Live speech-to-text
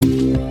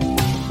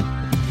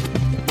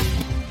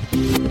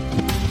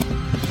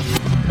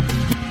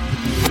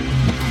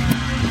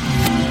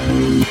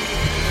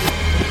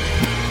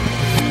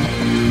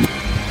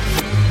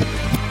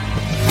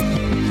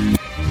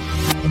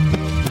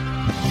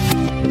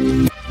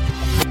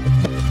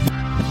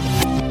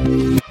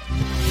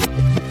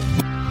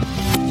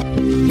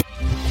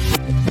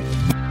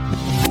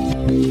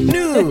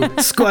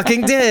to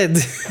Squawking Dead,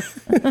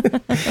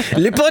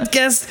 le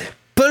podcast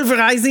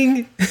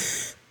pulverizing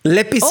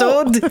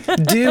l'épisode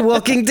du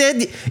Walking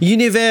Dead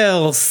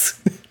universe.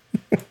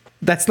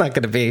 That's not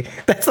going to be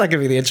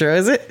the intro,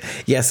 is it?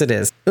 Yes, it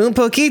is. Un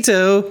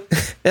poquito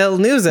el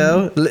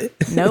nuzo.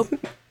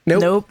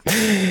 Nope.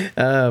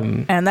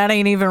 And that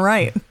ain't even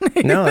right.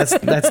 No,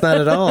 that's not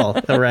at all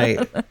right.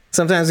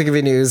 Sometimes we give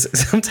you news.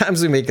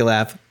 Sometimes we make you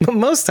laugh. But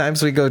most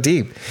times we go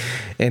deep.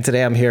 And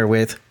today I'm here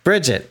with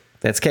Bridget.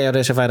 That's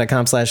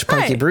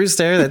ko-fi.com/Punky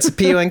Brewster. That's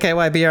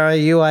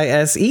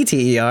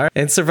PUNKYBRUISETER.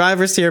 And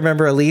Survivors Tier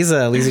member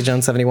Aliza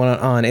Jones 71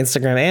 on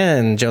Instagram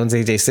and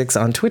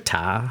JonesAJ6 on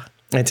Twitter.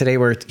 And today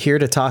we're here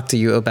to talk to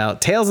you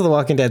about Tales of the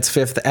Walking Dead's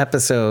 5th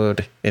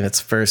episode in its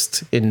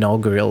first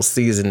inaugural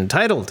season,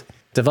 titled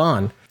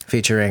Devon,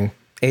 featuring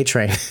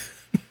A-Train.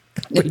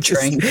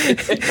 A-Train.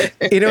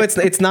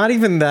 It's not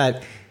even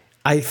that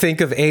I think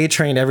of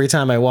A-Train every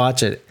time I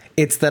watch it.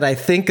 It's that I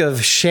think of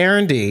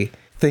Sharondy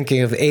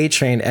thinking of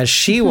A-Train as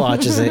she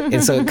watches it.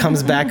 And so it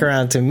comes back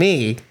around to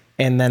me.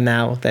 And then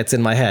now that's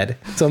in my head.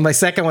 So in my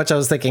second watch, I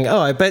was thinking,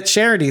 I bet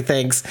Sharondy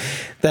thinks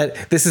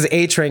that this is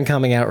A-Train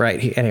coming out right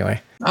here. Anyway.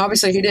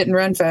 Obviously, he didn't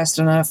run fast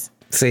enough.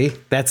 See,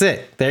 that's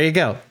it. There you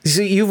go.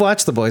 So you've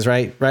watched The Boys,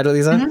 right? Right,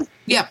 Aliza? Mm-hmm.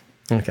 Yeah.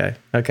 Okay.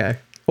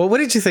 Well, what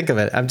did you think of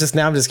it? I'm just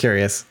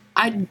curious.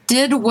 I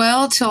did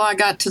well till I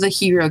got to the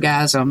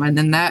hero-gasm, and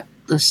then that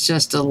was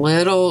just a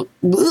little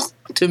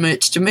too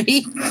much to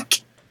me.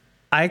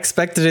 I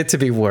expected it to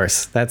be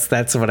worse. That's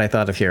what I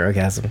thought of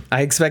Hero-gasm.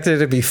 I expected it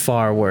to be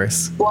far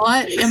worse. Well,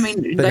 I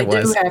mean, they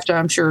do have to,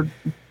 I'm sure,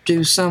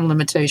 do some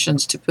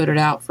limitations to put it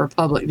out for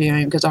public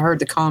viewing, because I heard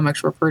the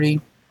comics were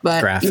pretty,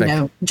 but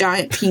graphic.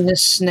 Giant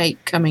penis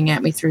snake coming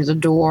at me through the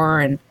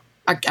door, and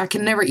I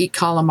can never eat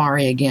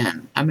calamari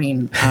again. I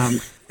mean, oh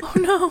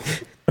no.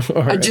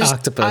 Or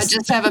octopus. I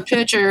just have a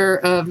picture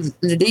of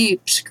the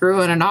Deep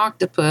screwing an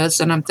octopus,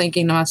 and I'm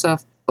thinking to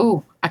myself,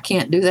 oh, I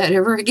can't do that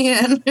ever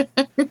again.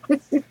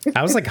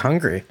 I was like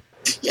hungry.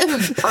 Yeah,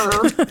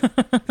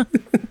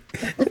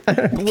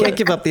 I can't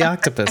give up the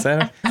octopus.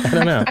 I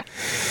don't know.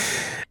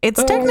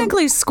 It's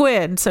technically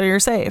squid, so you're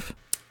safe.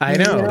 I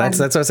know. Yeah. That's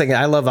what I was saying.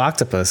 I love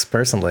octopus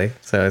personally,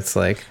 so it's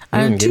like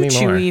I'm too give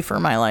me more. chewy for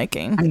my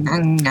liking.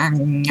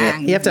 Yeah,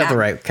 you have to have the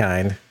right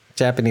kind.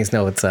 Japanese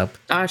know what's up.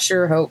 I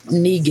sure hope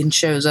Negan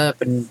shows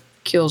up and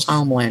kills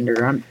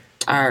Homelander. I'm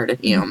tired of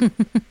him.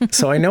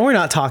 So I know we're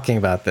not talking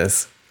about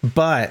this,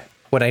 but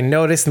what I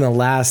noticed in the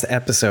last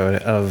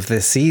episode of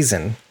this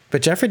season,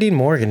 but Jeffrey Dean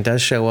Morgan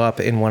does show up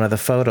in one of the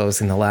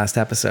photos in the last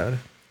episode.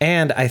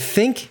 And I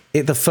think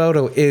the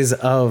photo is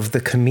of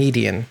the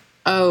comedian.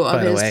 Oh,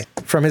 by the way,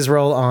 from his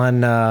role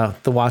on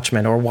The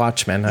Watchmen or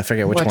Watchmen. I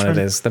forget which one it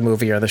is, the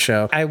movie or the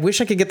show. I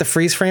wish I could get the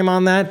freeze frame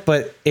on that,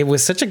 but it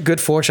was such a good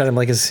foreshadow. I'm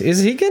like, is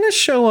he going to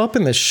show up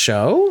in the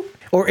show?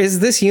 Or is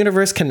this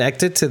universe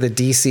connected to the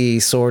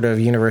DC sort of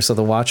universe of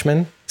The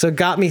Watchmen? So it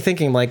got me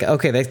thinking, like,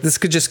 okay, this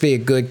could just be a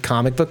good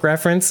comic book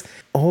reference,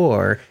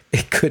 or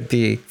it could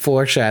be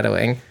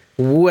foreshadowing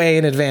way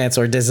in advance,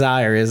 or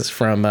desire is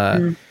from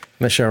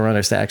the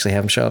showrunners to actually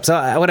have him show up.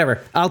 So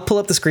whatever. I'll pull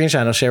up the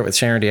screenshot. I'll share it with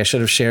Sharondy. I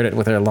should have shared it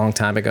with her a long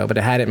time ago, but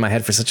I had it in my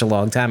head for such a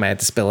long time, I had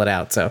to spill it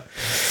out. So,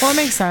 well, it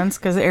makes sense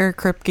because Eric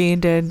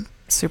Kripke did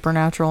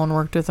Supernatural and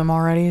worked with him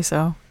already.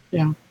 So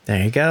yeah,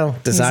 there you go.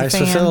 Desires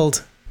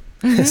fulfilled.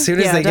 As soon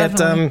as they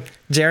definitely get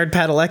Jared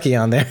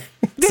Padalecki on there.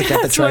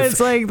 That's what it's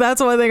like. That's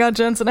why they got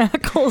Jensen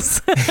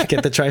Ackles.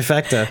 Get the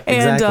trifecta.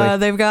 And exactly.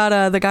 They've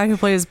got the guy who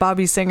plays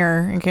Bobby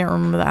Singer. I can't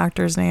remember the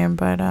actor's name,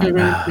 but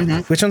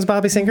which one's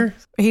Bobby Singer?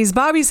 He's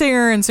Bobby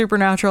Singer in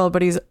Supernatural,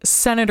 but he's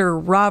Senator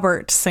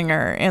Robert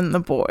Singer in The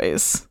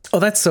Boys. Oh,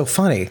 that's so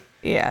funny.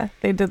 Yeah,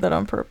 they did that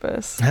on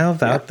purpose. How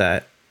about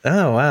that?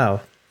 Oh,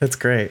 wow. That's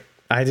great.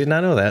 I did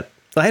not know that.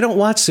 I don't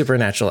watch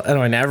Supernatural. I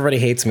don't know. Everybody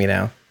hates me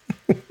now.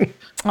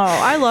 Oh,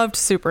 I loved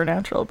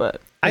Supernatural, but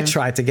I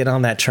tried to get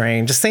on that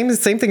train. Just same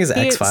thing as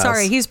X-Files.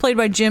 Sorry, he's played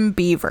by Jim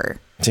Beaver.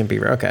 Jim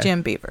Beaver, okay.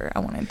 Jim Beaver.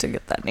 I wanted to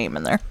get that name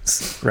in there.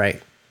 Right.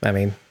 I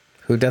mean,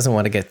 who doesn't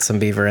want to get some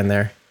Beaver in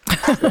there?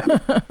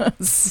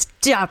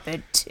 Stop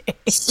it.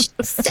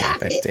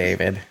 Stop it,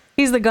 David.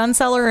 He's the gun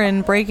seller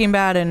in Breaking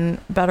Bad and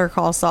Better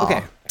Call Saul.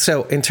 Okay.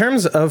 So in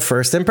terms of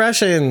first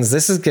impressions,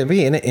 this is going to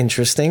be an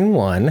interesting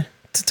one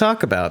to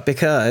talk about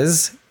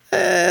because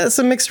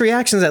some mixed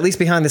reactions, at least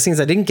behind the scenes.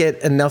 I didn't get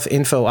enough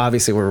info.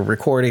 Obviously, we're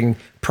recording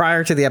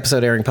prior to the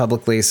episode airing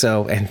publicly,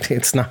 and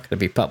it's not going to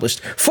be published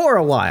for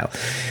a while.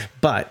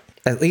 But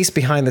at least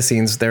behind the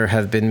scenes, there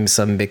have been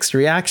some mixed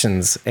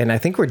reactions. And I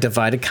think we're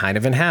divided kind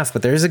of in half,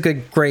 but there's a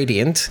good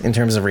gradient in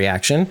terms of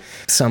reaction.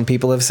 Some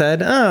people have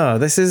said, oh,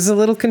 this is a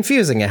little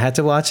confusing. I had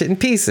to watch it in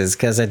pieces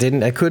because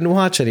I couldn't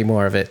watch any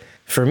more of it.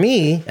 For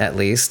me, at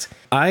least,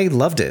 I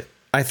loved it.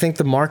 I think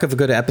the mark of a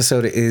good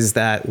episode is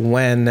that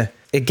when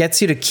it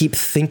gets you to keep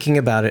thinking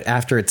about it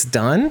after it's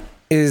done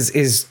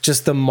is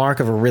just the mark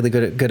of a really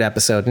good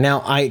episode.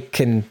 Now, I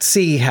can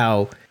see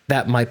how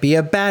that might be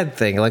a bad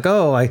thing. Like,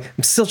 oh, I'm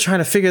still trying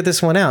to figure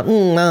this one out.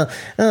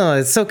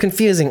 It's so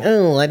confusing.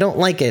 Oh, I don't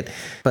like it.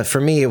 But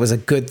for me, it was a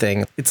good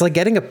thing. It's like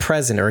getting a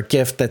present or a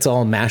gift that's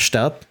all mashed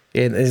up.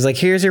 It's like,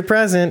 here's your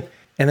present.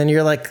 And then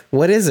you're like,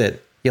 what is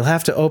it? You'll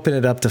have to open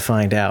it up to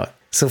find out.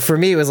 So for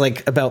me, it was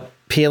like about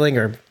peeling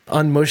or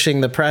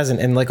unmushing the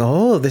present and like,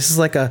 it's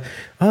like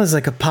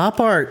a pop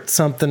art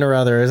something or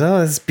other.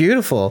 It's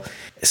beautiful.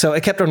 So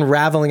it kept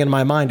unraveling in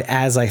my mind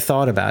as I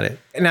thought about it.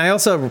 And I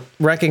also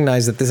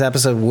recognized that this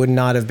episode would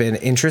not have been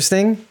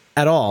interesting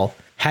at all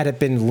had it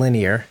been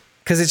linear.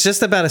 Because it's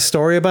just about a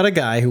story about a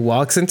guy who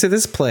walks into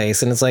this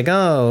place and it's like,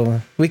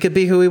 oh, we could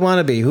be who we want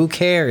to be. Who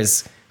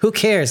cares? Who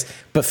cares?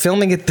 But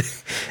filming it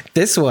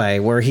this way,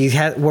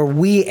 where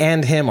we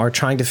and him are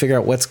trying to figure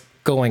out what's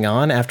going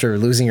on after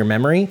losing your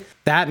memory,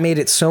 that made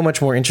it so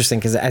much more interesting,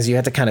 because as you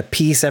had to kind of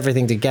piece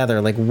everything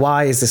together, like,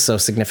 why is this so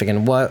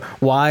significant?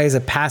 Why is a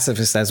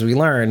pacifist, as we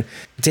learn,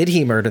 did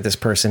he murder this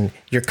person?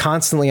 You're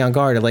constantly on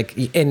guard.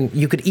 Like, and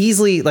you could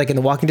easily, like in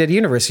the Walking Dead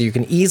universe, you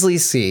can easily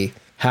see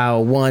how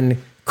one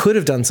could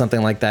have done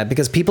something like that,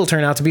 because people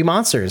turn out to be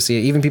monsters,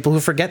 even people who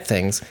forget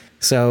things.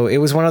 So it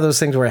was one of those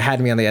things where it had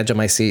me on the edge of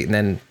my seat. And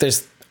then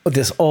there's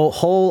this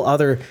whole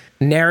other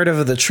narrative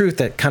of the truth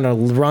that kind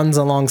of runs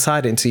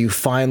alongside it until you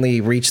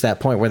finally reach that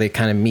point where they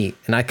kind of meet.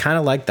 And I kind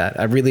of like that.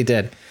 I really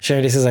did.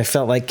 Charity says, I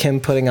felt like Kim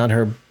putting on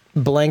her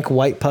blank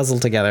white puzzle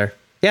together.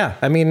 Yeah,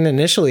 I mean,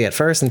 initially at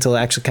first, until it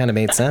actually kind of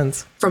made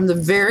sense. From the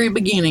very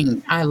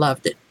beginning, I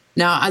loved it.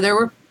 Now, there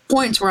were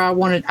points where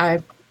I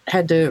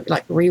had to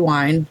like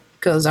rewind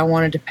because I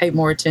wanted to pay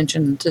more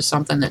attention to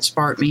something that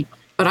sparked me.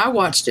 But I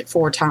watched it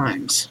 4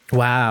 times.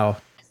 Wow.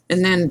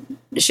 And then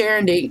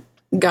Sharon D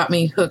got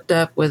me hooked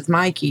up with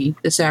Mikey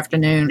this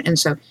afternoon. And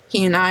so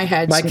he and I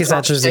had Mike is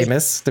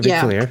Zemas, to be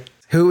clear.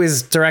 Who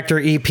is director,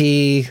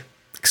 EP,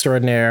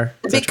 extraordinaire.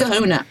 Big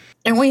kahuna.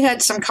 And we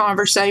had some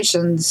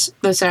conversations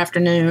this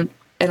afternoon.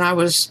 And I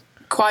was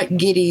quite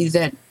giddy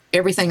that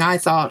everything I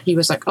thought, he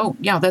was like, oh,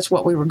 yeah, that's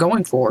what we were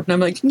going for. And I'm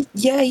like,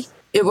 yay.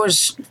 It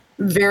was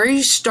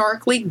very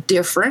starkly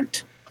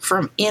different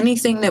from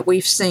anything that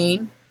we've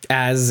seen.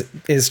 As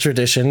is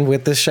tradition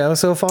with this show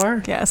so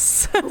far?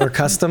 Yes. Or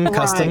custom.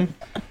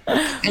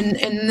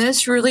 And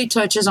this really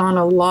touches on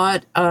a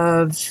lot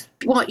of,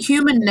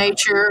 human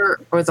nature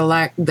or the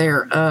lack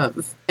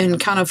thereof, and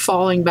kind of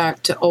falling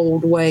back to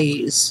old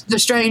ways. The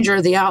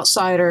stranger, the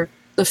outsider,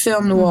 the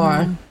film noir.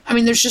 Mm-hmm. I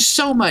mean, there's just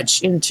so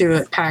much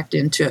packed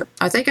into it.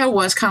 I think I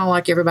was kind of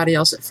like everybody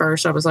else at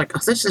first. I was like,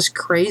 oh, this is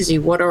crazy.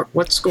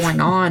 What's going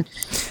on?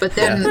 But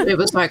then it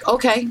was like,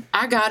 okay,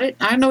 I got it.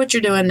 I know what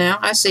you're doing now.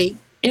 I see.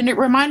 And it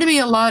reminded me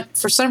a lot,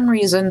 for some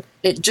reason,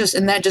 that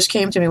just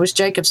came to me, was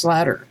Jacob's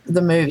Ladder,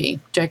 the movie,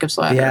 Jacob's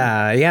Ladder.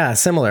 Yeah,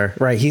 similar,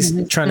 right?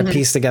 He's trying to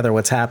piece together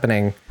what's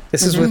happening.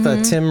 This is with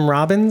Tim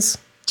Robbins?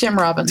 Tim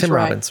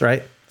Robbins,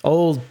 right?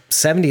 Old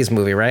 70s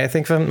movie, right? I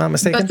think, if I'm not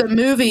mistaken. But the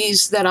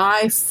movies that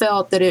I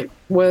felt that it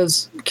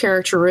was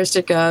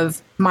characteristic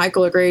of,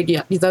 Michael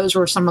agreed, those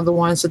were some of the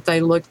ones that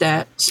they looked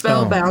at.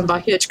 Spellbound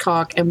by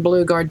Hitchcock and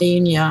Blue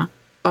Gardenia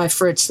by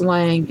Fritz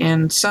Lang,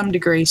 and some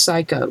degree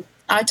Psycho.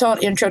 I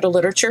taught intro to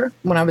literature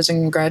when I was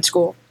in grad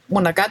school.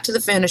 When I got to the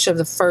finish of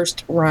the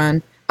first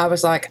run, I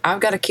was like,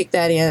 I've got to kick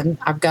that in.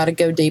 I've got to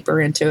go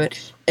deeper into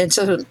it. And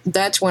so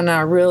that's when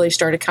I really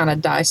started kind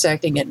of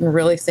dissecting it and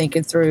really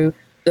thinking through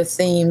the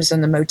themes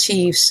and the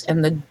motifs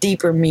and the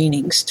deeper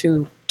meanings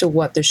to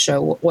what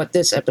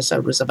this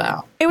episode was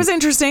about. It was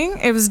interesting.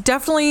 It was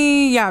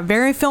definitely,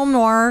 very film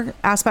noir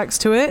aspects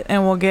to it.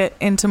 And we'll get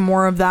into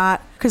more of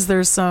that because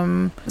there's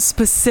some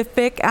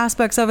specific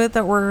aspects of it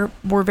that were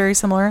very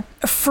similar.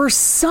 For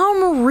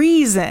some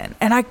reason,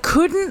 and I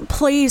couldn't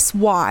place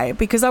why,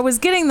 because I was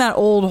getting that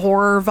old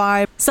horror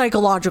vibe,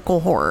 psychological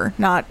horror,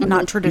 not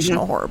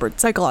traditional horror, but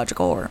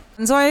psychological horror.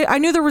 And so I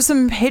knew there was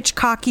some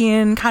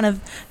Hitchcockian kind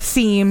of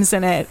themes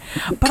in it,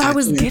 but I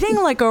was getting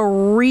like a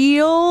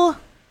real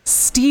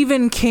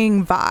Stephen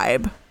King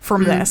vibe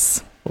from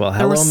this. Well,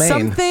 there was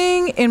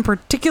something in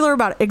particular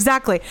about it.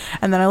 Exactly.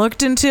 And then I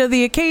looked into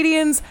the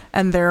Acadians,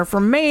 and they're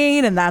from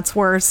Maine, and that's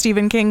where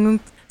Stephen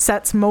King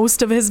sets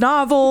most of his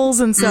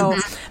novels. And so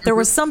there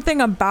was something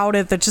about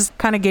it that just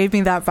kind of gave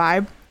me that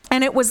vibe.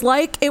 And it was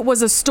like it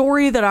was a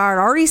story that I had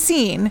already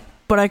seen,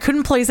 but I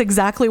couldn't place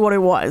exactly what it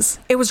was.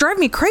 It was driving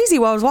me crazy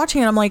while I was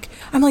watching it. I'm like,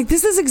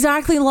 this is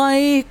exactly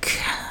like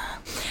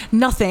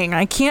nothing.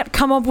 I can't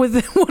come up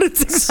with what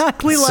it's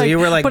exactly like. So you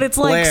were like, but it's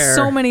Blair, like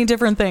so many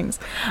different things.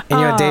 And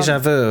you had deja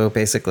vu,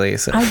 basically.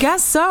 So. I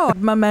guess so.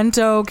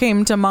 Memento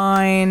came to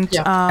mind.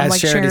 Yeah. As like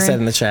Sharon said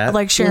in the chat.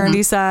 Like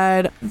Sharon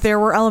said, there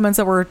were elements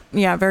that were,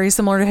 very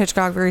similar to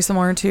Hitchcock, very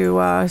similar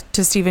to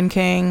Stephen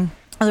King.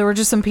 And there were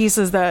just some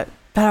pieces that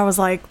I was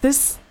like,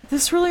 this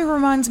really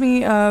reminds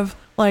me of,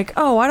 like,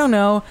 oh, I don't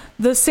know,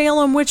 the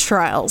Salem witch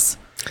trials,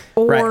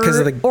 or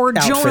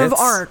Joan of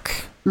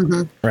Arc.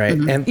 Right,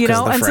 and because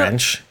of the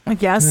French. So,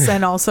 yes,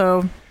 and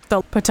also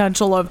the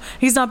potential of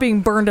he's not being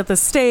burned at the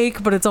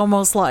stake, but it's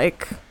almost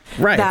like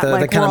Right, that the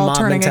like kind we're of all mob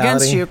turning against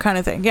mentality. you kind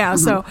of thing. Yeah.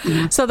 So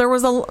there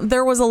was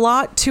a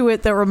lot to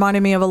it that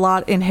reminded me of a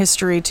lot in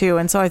history too.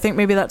 And so I think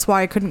maybe that's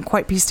why I couldn't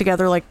quite piece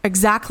together like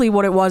exactly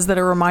what it was that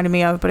it reminded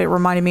me of, but it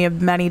reminded me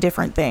of many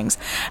different things.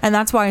 And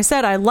that's why I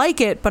said I like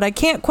it, but I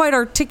can't quite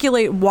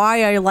articulate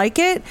why I like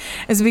it,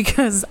 is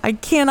because I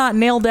cannot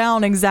nail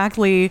down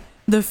exactly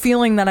the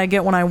feeling that I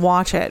get when I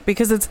watch it,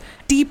 because it's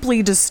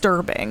deeply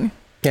disturbing.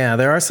 Yeah,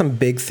 there are some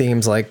big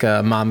themes like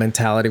mob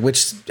mentality,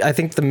 which I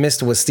think The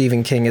Mist was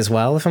Stephen King as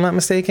well, if I'm not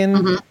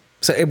mistaken.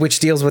 So, which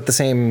deals with the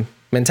same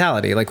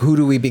mentality, like who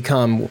do we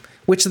become?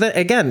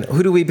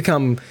 Who do we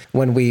become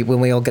when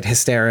we all get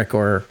hysteric,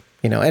 or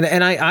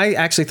And I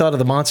actually thought of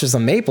the monsters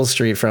on Maple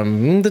Street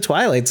from The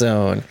Twilight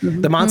Zone.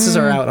 The monsters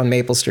are out on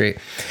Maple Street.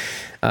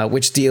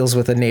 Which deals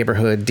with a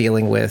neighborhood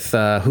dealing with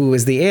who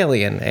is the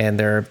alien, and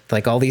there are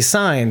like all these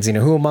signs,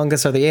 who among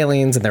us are the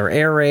aliens, and there were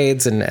air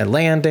raids and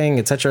landing,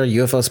 etc.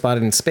 UFO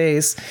spotted in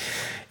space,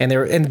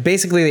 and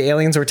basically the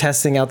aliens were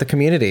testing out the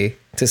community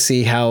to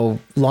see how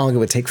long it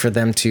would take for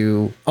them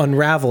to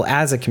unravel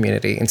as a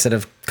community instead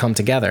of come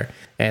together,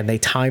 and they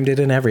timed it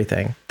and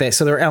everything.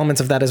 So there are elements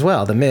of that as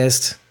well. The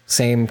Mist.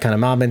 Same kind of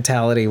mob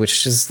mentality,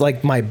 which is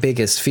like my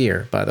biggest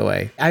fear, by the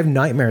way. I have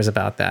nightmares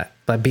about that,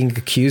 like being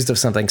accused of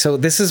something. So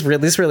this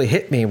really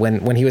hit me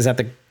when he was at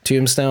the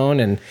tombstone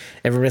and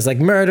everybody's like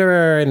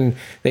murderer, and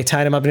they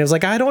tied him up and he was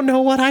like, I don't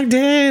know what I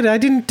did. I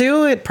didn't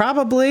do it,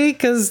 probably,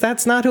 because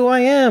that's not who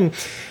I am.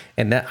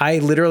 And that I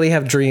literally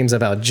have dreams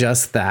about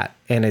just that.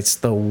 And it's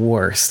the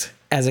worst.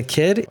 As a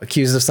kid,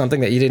 accused of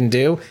something that you didn't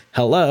do.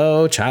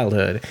 Hello,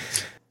 childhood.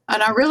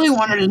 And I really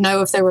wanted to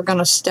know if they were going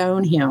to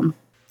stone him.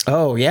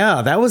 Oh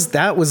yeah, that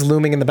was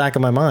looming in the back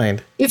of my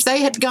mind. If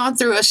they had gone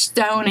through a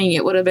stoning,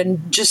 it would have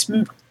been just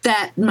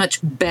that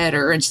much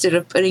better instead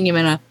of putting him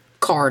in a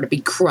car to be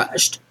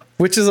crushed.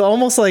 Which is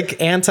almost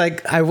like I'm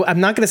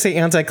not going to say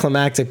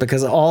anticlimactic,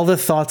 because all the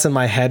thoughts in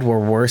my head were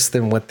worse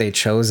than what they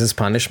chose as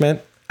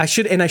punishment. I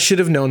should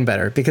have known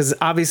better, because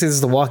obviously this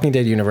is the Walking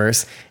Dead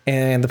universe,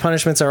 and the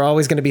punishments are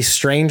always going to be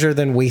stranger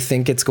than we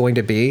think it's going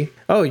to be.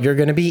 Oh, you're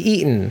going to be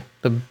eaten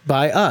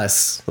by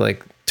us,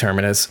 like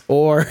Terminus,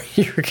 or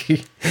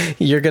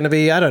you're going to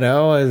be, I don't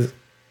know,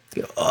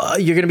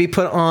 you're going to be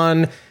put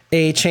on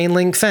a chain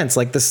link fence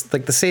like this,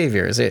 like the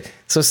Saviors.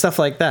 So stuff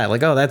like that,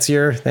 like, oh, that's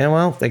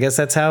well, I guess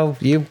that's how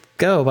you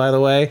go, by the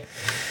way.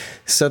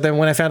 So then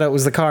when I found out it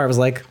was the car, I was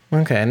like,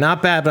 okay,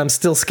 not bad, but I'm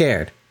still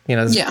scared.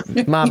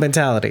 Mob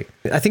mentality.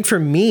 I think for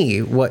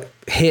me, what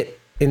hit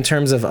in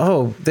terms of,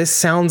 oh, this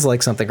sounds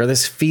like something, or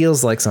this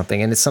feels like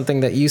something, and it's something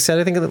that you said,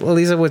 I think,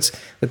 Elisa, was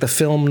like the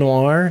film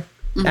noir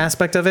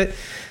aspect of it.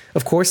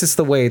 Of course, it's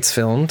the way it's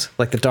filmed,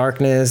 like the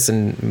darkness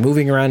and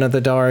moving around in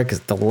the dark,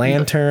 the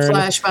lantern, the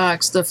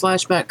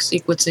flashback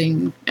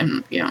sequencing,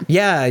 and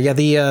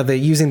the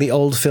using the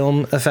old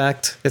film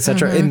effect,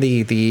 etc. In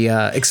the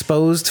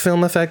exposed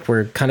film effect,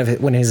 where kind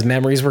of when his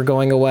memories were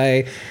going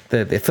away,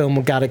 the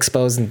film got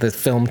exposed and the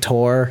film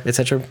tore,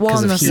 etc. Well,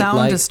 and the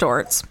sound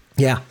distorts.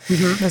 Yeah,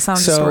 the sound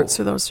distorts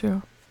through those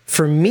two.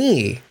 For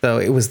me, though,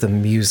 it was the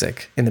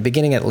music in the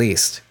beginning, at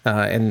least,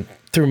 and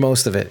through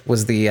most of it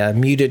was the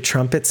muted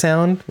trumpet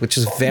sound, which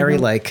is very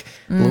like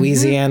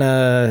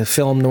Louisiana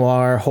film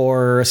noir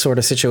horror sort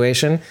of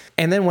situation.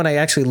 And then when I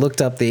actually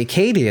looked up the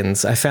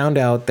Acadians, I found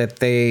out that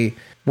they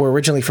were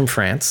originally from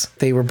France.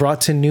 They were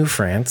brought to New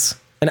France.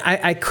 And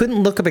I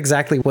couldn't look up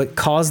exactly what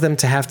caused them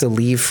to have to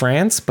leave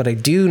France, but I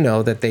do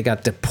know that they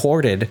got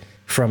deported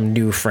from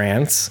New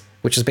France,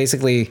 which is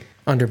basically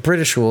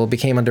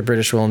became under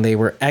British rule, and they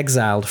were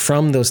exiled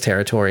from those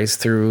territories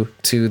through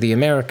to the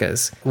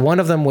Americas.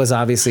 One of them was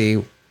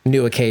obviously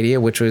New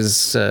Acadia, which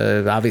was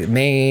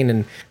Maine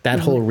and that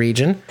whole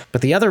region.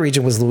 But the other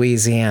region was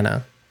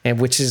Louisiana, and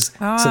so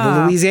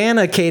the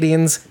Louisiana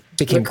Acadians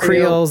became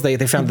Creoles. They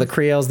found the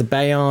Creoles, the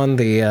Bayonne,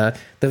 the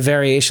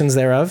variations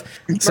thereof.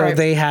 So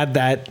they had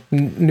that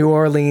New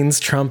Orleans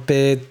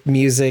trumpet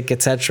music,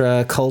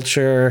 etc.,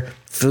 culture,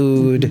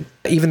 food.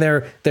 Even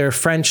their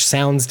French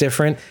sounds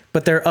different,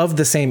 but they're of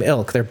the same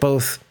ilk. They're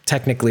both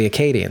technically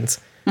Acadians.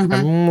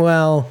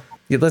 Well,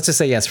 let's just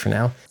say yes for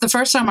now. The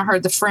first time I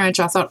heard the French,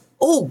 I thought,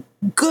 oh,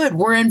 good,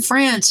 we're in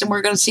France and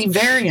we're going to see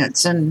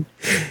variants. And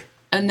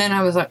then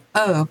I was like,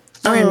 oh,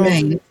 we're in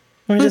Maine.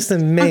 We're just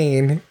in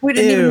Maine. We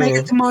didn't even make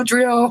it to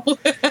Montreal.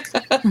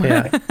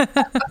 Yeah.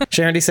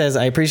 Sharon D says,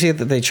 I appreciate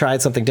that they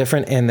tried something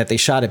different and that they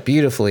shot it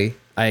beautifully.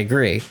 I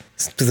agree.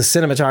 The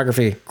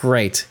cinematography,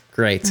 great.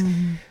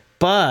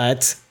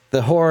 But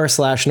the horror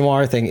 /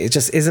 noir thing, it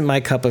just isn't my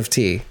cup of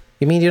tea.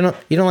 You mean you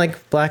don't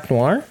like black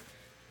noir?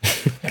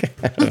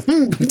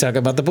 We talked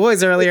about The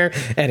Boys earlier.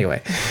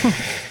 Anyway.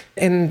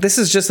 And this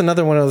is just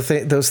another one of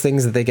those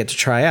things that they get to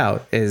try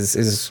out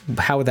is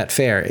how would that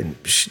fare? And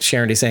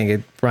Sharon D saying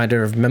it reminded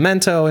her of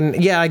Memento.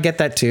 And yeah, I get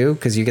that too,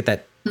 because you get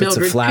that bits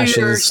Mildred of flashes.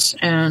 Pierce,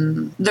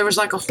 and there was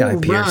like a whole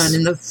run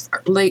in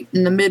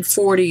the mid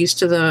 40s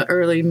to the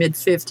early mid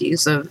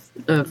 50s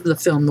of the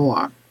film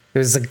noir. It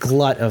was a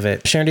glut of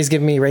it. Sharondy's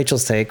giving me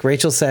Rachel's take.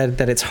 Rachel said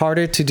that it's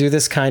harder to do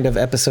this kind of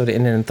episode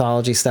in an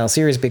anthology style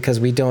series because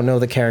we don't know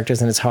the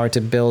characters and it's hard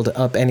to build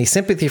up any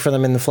sympathy for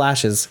them in the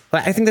flashes.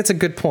 But I think that's a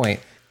good point.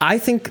 I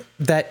think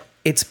that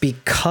it's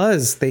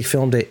because they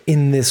filmed it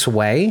in this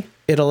way.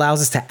 It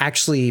allows us to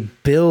actually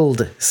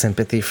build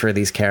sympathy for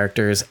these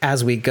characters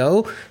as we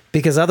go,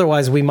 because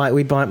otherwise we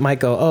might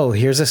go, oh,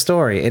 here's a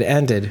story. It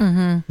ended.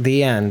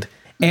 The end.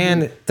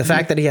 And the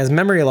fact that he has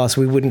memory loss,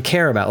 we wouldn't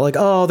care about. Like,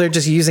 oh, they're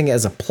just using it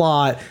as a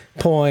plot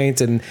point,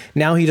 and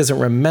now he doesn't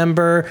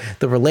remember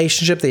the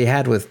relationship that he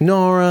had with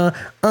Nora.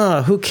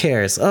 Who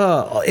cares?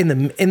 Oh,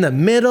 in the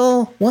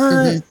middle,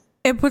 what?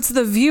 It puts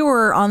the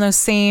viewer on the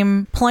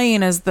same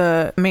plane as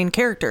the main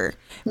character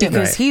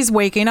because he's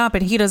waking up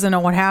and he doesn't know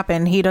what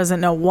happened. He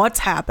doesn't know what's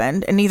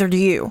happened, and neither do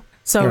you.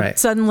 So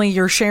suddenly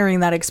you're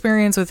sharing that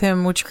experience with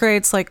him, which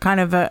creates like kind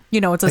of a,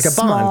 it's like a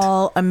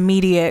small, bond.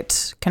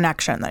 Immediate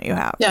connection that you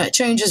have. Yeah, it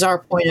changes our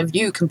point of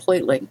view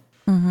completely.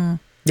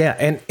 Yeah,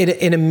 and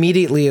it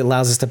immediately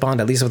allows us to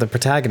bond, at least with the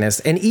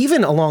protagonist. And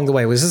even along the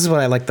way, which this is what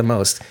I like the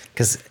most,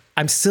 because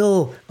I'm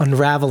still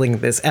unraveling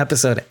this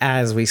episode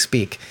as we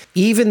speak.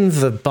 Even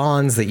the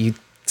bonds that you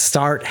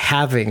start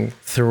having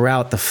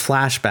throughout the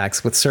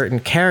flashbacks with certain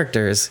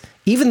characters,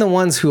 even the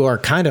ones who are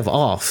kind of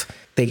off,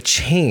 they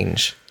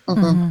change.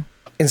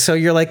 And so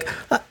you're like,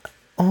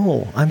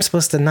 oh, I'm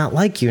supposed to not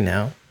like you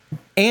now.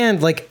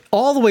 And like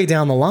all the way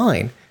down the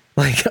line,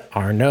 like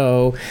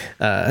Arnaud,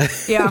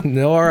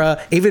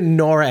 Nora, even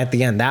Nora at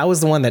the end. That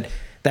was the one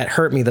that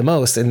hurt me the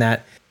most, in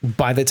that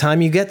by the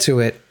time you get to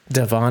it,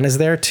 Devon is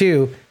there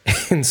too.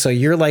 And so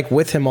you're like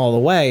with him all the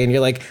way, and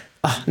you're like,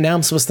 oh, now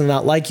I'm supposed to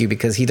not like you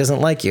because he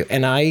doesn't like you.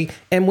 And I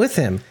am with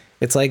him.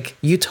 It's like,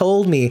 you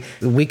told me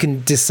we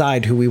can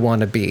decide who we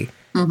want to be.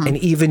 And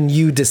even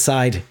you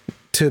decide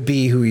to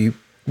be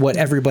what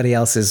everybody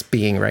else is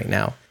being right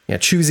now.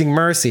 Choosing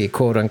mercy,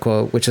 quote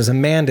unquote, which is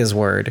Amanda's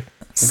word.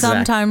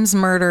 Sometimes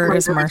murder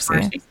is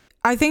mercy.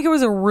 I think it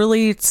was a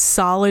really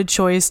solid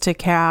choice to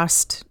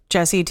cast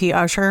Jesse T.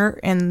 Usher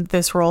in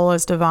this role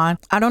as Devon.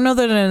 I don't know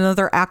that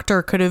another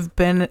actor could have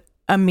been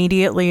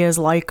immediately as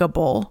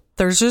likable.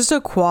 There's just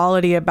a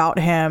quality about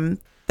him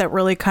that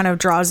really kind of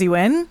draws you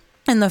in.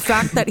 And the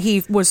fact that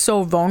he was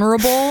so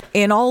vulnerable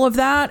in all of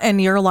that,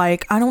 and you're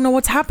like, I don't know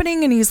what's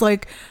happening. And he's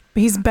like,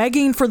 he's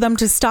begging for them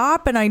to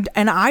stop. And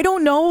I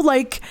don't know,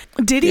 like,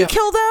 did he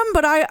kill them?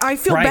 But I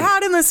feel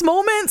bad in this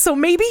moment. So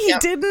maybe he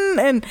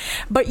didn't.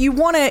 But you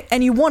want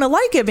to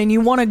like him, and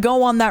you want to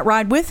go on that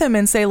ride with him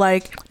and say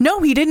like, no,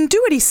 he didn't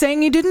do it. He's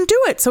saying he didn't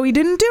do it. So he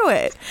didn't do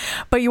it.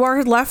 But you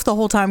are left the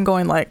whole time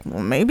going like,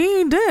 well, maybe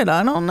he did.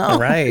 I don't know.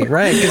 Right.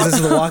 Because this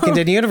is the Walking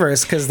Dead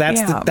universe. Because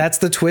that's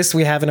the twist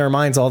we have in our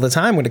minds all the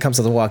time when it comes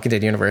to the Walking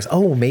Dead universe.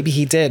 Oh, maybe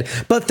he did.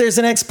 But there's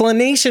an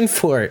explanation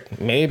for it.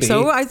 Maybe.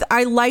 So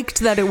I liked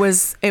that it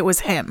was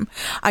him.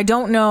 I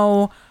don't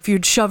know if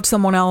you'd shoved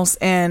someone else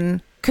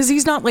in, because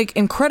he's not like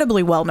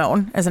incredibly well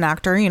known as an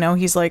actor.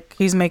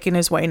 He's making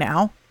his way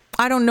now.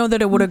 I don't know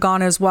that it would have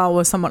gone as well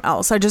with someone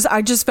else. I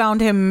just found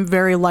him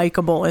very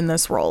likable in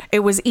this role. It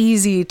was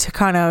easy to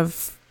kind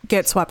of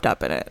get swept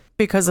up in it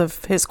because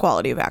of his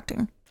quality of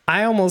acting.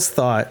 I almost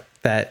thought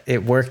that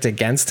it worked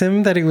against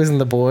him that he was in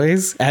The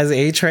Boys as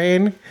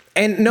A-Train.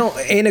 And no,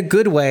 in a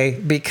good way,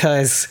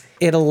 because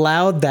it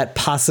allowed that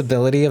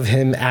possibility of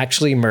him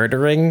actually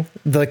murdering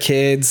the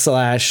kids /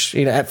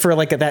 for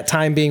like at that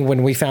time being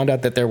when we found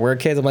out that there were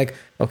kids. I'm like,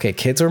 okay,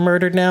 kids were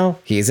murdered now.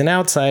 He's an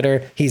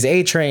outsider. He's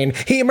A-Train.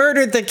 He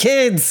murdered the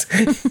kids.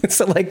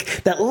 So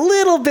like that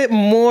little bit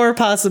more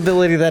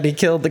possibility that he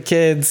killed the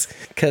kids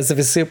because of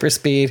his super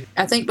speed.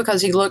 I think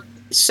because he looked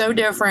so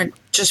different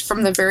just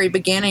from the very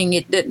beginning,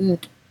 it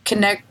didn't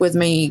connect with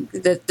me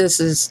that this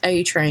is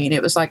A-Train.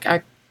 It was like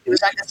a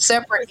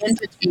separate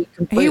entity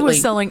completely. He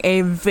was selling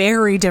a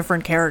very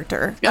different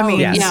character. I mean,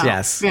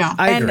 yes.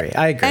 I agree.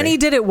 And he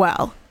did it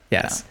well.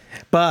 Yes.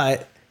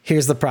 But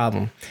here's the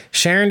problem.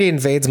 Sharondy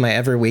invades my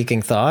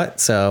ever-waking thought,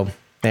 so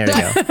there you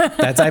go.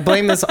 I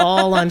blame this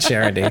all on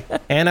Sharondy,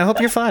 and I hope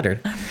you're flattered.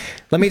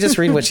 Let me just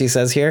read what she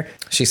says here.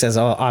 She says,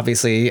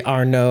 obviously,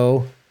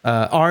 Arnaud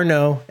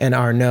from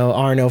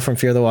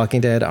Fear the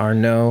Walking Dead,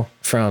 Arnaud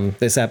from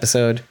this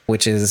episode,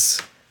 which is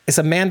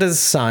Amanda's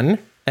son.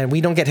 And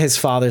we don't get his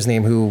father's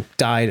name, who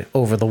died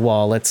over the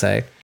wall, let's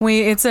say.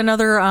 It's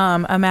another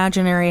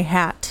imaginary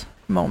hat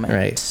moment.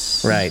 Right.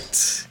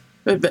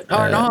 But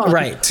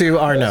Arnaud. To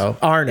Arnaud.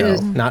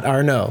 Not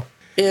Arnaud.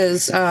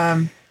 Is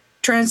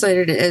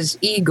translated as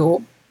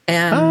eagle.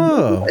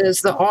 And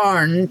is the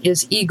Arn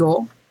is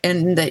eagle.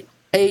 And the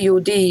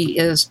AUD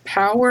is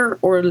power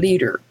or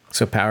leader.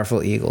 So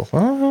powerful eagle.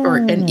 Or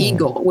an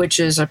eagle,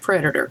 which is a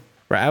predator.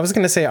 Right. I was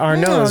going to say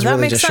Arnaud is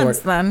really just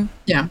short. Then.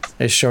 Yeah.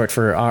 It's short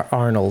for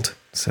Arnold.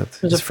 So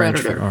it's French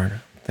for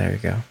Arnold. There you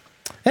go.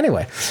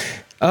 Anyway.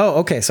 Oh,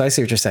 okay. So I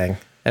see what you're saying.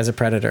 As a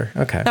predator.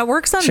 Okay. That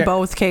works on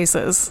both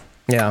cases.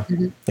 Yeah.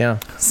 Yeah.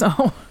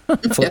 So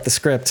flip the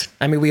script.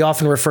 I mean, we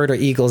often refer to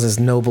eagles as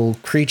noble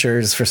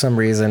creatures for some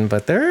reason,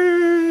 but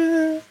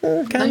they're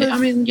kind of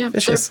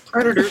vicious. They're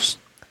predators.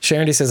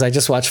 Sharon says, I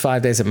just watched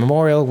 5 Days at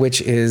Memorial,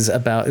 which is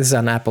about, this is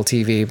on Apple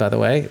TV, by the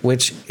way,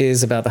 which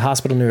is about the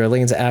hospital in New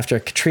Orleans after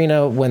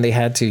Katrina when they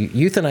had to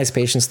euthanize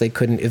patients they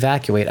couldn't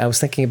evacuate. I was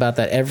thinking about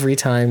that every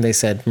time they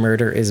said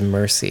murder is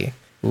mercy.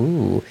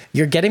 Ooh,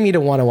 you're getting me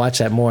to want to watch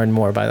that more and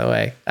more, by the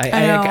way.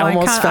 I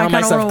almost found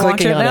myself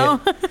clicking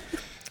on it.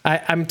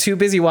 I'm too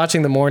busy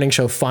watching the morning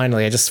show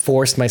finally. I just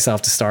forced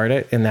myself to start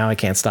it, and now I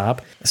can't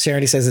stop.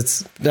 Sharon says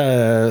it's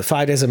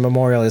 5 Days of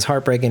Memorial is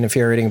heartbreaking,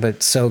 infuriating,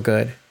 but so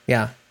good.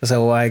 Yeah.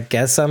 So I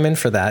guess I'm in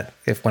for that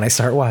when I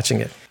start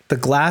watching it. The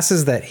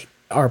glasses that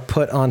are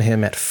put on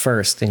him at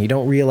first, and you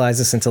don't realize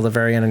this until the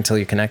very end until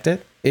you connect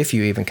it, if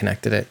you even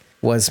connected it,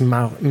 was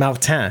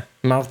Martin.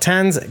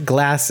 Martin's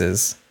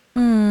glasses.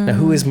 Now,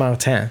 who is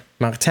Martin?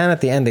 Martin, at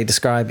the end, they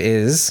describe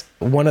is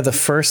one of the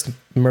first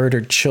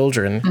murdered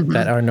children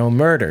that are no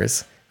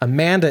murders.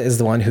 Amanda is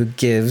the one who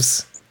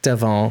gives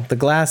Devon the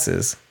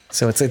glasses.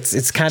 So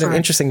it's kind of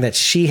interesting that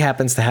she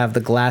happens to have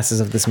the glasses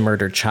of this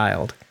murdered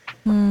child.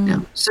 Yeah,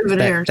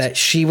 souvenirs that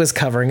she was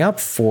covering up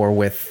for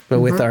with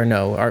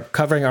Arnaud,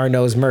 covering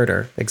Arnaud's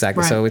murder.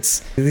 Exactly. Right. So it's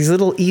these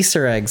little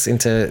Easter eggs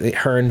into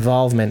her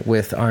involvement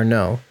with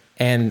Arnaud,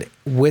 and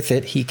with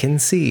it, he can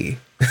see.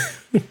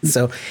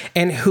 So,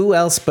 and who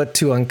else but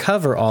to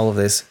uncover all of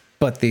this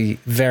but the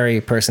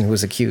very person who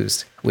was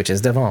accused, which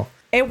is Devon.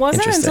 It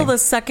wasn't until the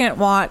second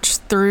watch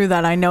through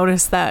that I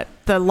noticed that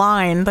the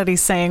line that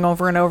he's saying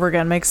over and over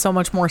again makes so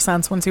much more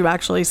sense once you've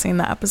actually seen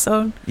the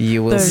episode.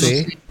 You will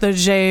see. The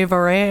Je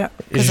verrai.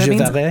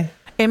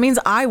 It means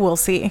I will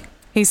see.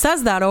 He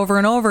says that over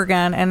and over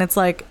again, and it's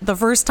like the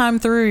first time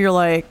through, you're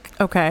like,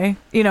 okay,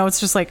 it's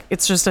just like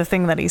it's just a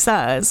thing that he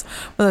says.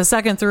 But the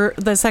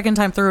second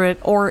time through it,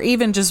 or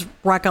even just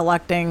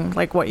recollecting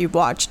like what you've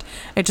watched,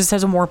 it just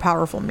has a more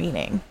powerful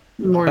meaning.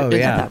 He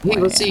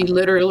will see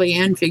literally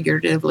and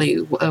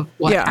figuratively of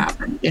what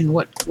happened and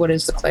what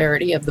is the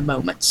clarity of the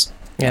moments.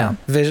 Yeah,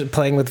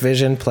 playing with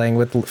vision, playing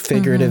with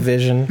figurative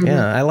vision.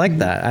 Yeah, I like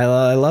that.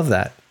 I love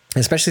that.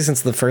 Especially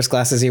since the first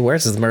glasses he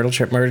wears is the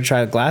murder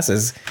child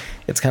glasses.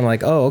 It's kind of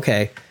like, oh,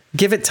 okay.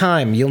 Give it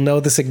time. You'll know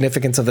the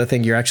significance of the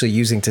thing you're actually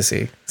using to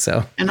see.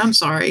 So. And I'm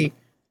sorry.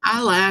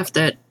 I laughed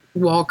at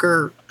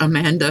Walker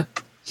Amanda.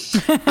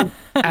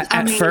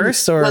 At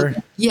first? Or?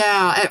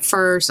 Yeah, at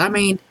first. I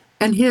mean,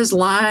 and his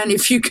line,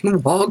 if you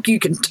can walk, you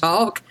can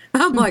talk.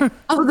 I'm like,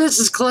 oh, this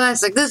is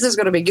classic. This is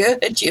going to be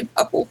good,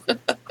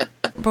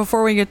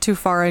 Before we get too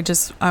far,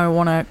 I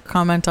want to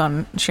comment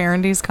on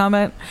Sharon D's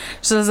comment.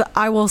 She says,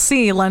 I will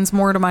see lends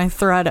more to my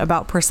thread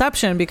about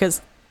perception,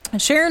 because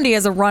Sharon D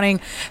has a running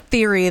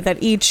theory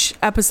that each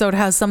episode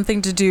has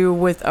something to do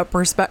with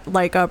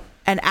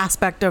an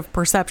aspect of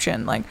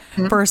perception. Like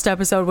first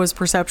episode was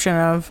perception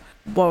of,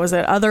 what was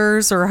it,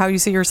 others or how you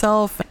see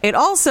yourself. It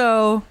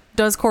also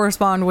does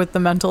correspond with the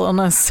mental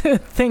illness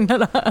thing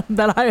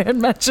that I had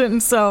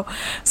mentioned. So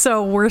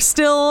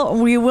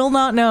we will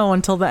not know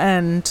until the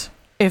end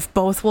if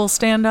both will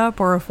stand up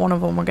or if one of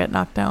them will get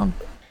knocked down.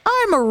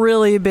 I'm a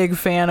really big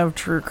fan of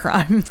true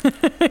crime.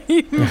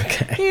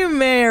 You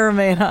may or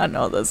may not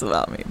know this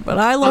about me, but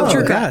I love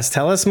true crime. Yes,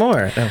 tell us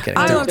more. No, I'm kidding.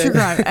 I love true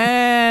crime.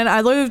 And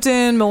I lived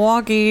in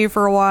Milwaukee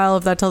for a while,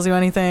 if that tells you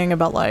anything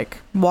about like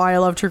why I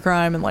love true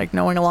crime and like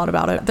knowing a lot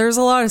about it. There's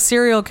a lot of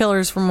serial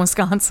killers from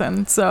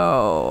Wisconsin.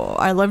 So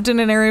I lived in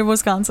an area of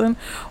Wisconsin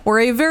where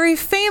a very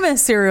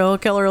famous serial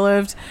killer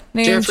lived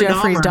named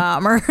Jeffrey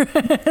Dahmer.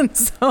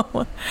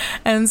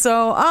 and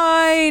so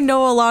I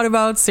know a lot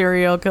about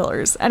serial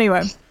killers.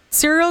 Anyway,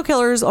 serial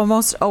killers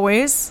almost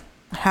always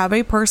have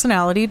a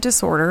personality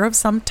disorder of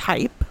some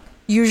type,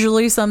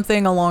 usually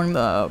something along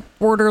the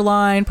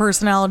borderline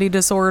personality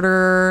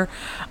disorder,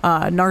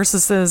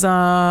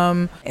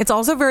 narcissism. It's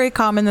also very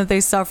common that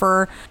they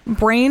suffer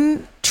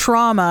brain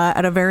trauma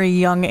at a very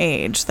young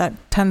age. That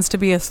tends to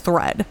be a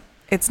thread.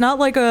 It's not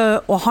like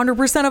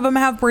 100% of them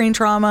have brain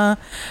trauma,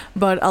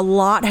 but a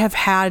lot have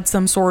had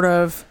some sort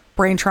of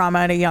brain trauma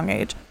at a young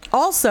age.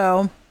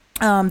 Also,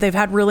 they've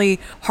had really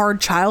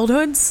hard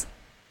childhoods.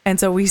 And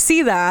so we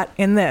see that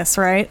in this,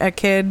 right? A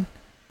kid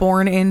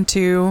born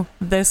into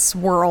this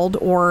world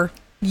or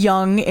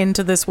young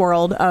into this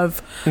world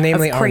of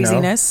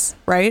craziness,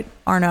 Arnaud. Right?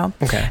 Arnaud.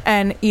 Okay.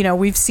 And,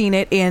 we've seen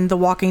it in The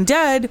Walking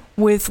Dead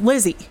with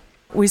Lizzie.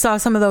 We saw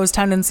some of those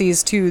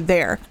tendencies too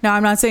there. Now,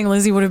 I'm not saying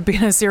Lizzie would have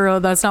been a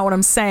serial. That's not what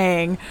I'm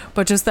saying.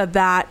 But just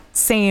that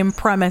same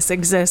premise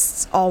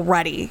exists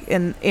already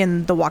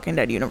in the Walking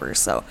Dead universe.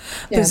 So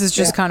this is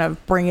just kind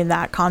of bringing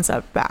that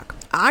concept back.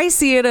 I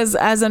see it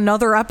as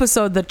another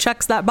episode that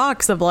checks that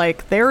box of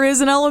like, there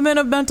is an element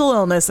of mental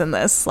illness in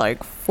this,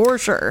 like for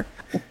sure.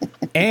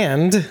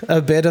 And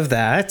a bit of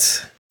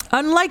that.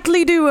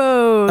 Unlikely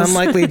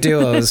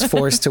duos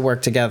forced to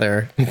work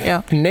together.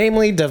 Yeah.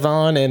 Namely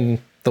Devon and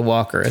the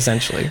Walker,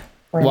 essentially.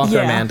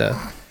 Amanda.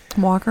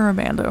 Walker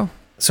Amanda.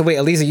 So wait,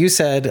 Elisa, you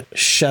said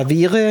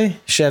chavire,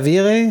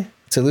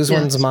 to lose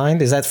one's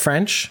mind. Is that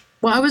French?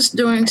 Well, I was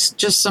doing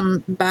just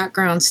some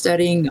background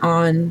studying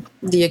on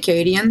the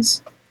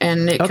Acadians,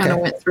 and it kind of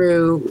went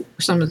through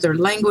some of their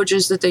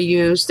languages that they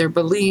use, their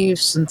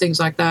beliefs and things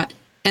like that.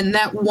 And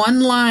that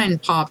one line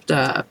popped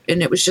up,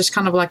 and it was just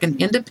kind of like an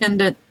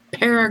independent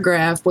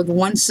paragraph with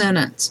one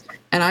sentence.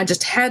 And I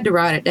just had to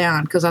write it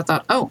down because I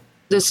thought, oh,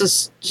 this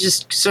is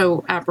just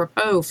so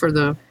apropos for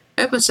the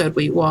episode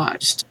we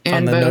watched. And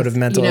on the both, note of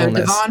mental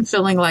illness. Devon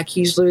feeling like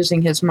he's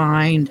losing his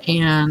mind,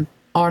 and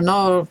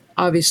Arnaud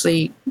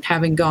obviously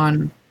having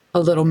gone a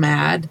little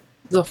mad.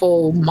 The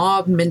whole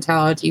mob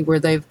mentality where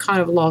they've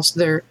kind of lost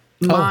their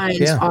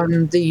minds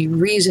on the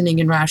reasoning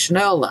and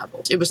rationale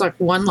level. It was like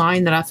one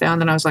line that I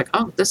found, and I was like,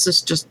 oh, this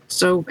is just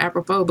so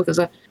apropos because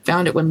I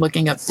found it when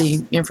looking up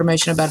the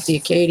information about the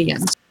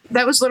Acadians.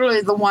 That was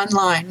literally the one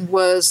line,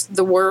 was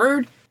the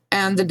word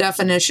and the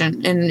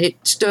definition, and it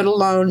stood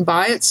alone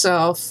by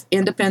itself,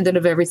 independent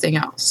of everything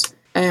else.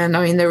 And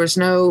I mean, there was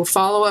no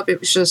follow-up.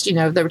 It was just,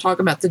 they were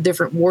talking about the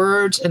different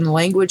words and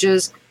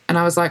languages, and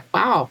I was like,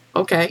 wow,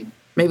 okay,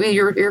 maybe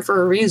you're here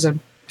for a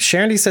reason.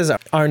 Sharon says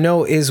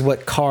Arnaud is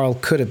what Carl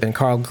could have been.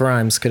 Carl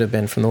Grimes could have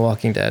been from The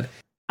Walking Dead.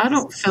 I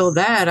don't feel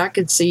that. I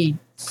could see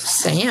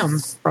Sam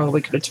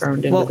probably could have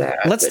turned into that.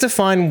 Let's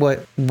define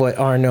what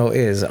Arnaud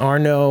is.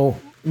 Arnaud,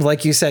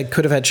 like you said,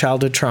 could have had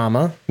childhood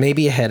trauma,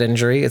 maybe a head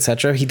injury,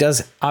 etc. He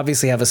does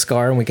obviously have a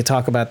scar, and we could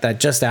talk about that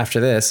just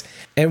after this.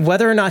 And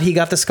whether or not he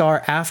got the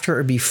scar after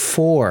or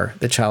before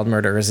the child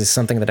murderers is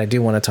something that I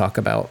do want to talk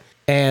about.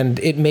 And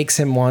it makes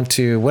him want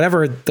to,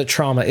 whatever the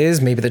trauma is,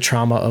 maybe the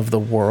trauma of the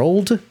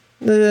world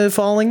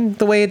falling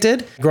the way it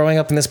did, growing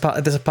up in this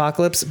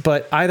apocalypse.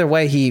 But either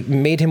way, he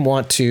made him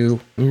want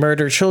to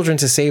murder children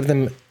to save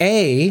them,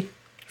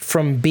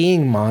 from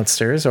being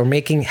monsters, or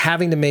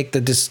having to make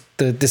the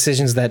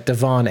decisions that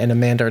Devon and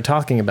Amanda are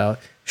talking about.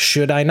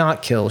 Should I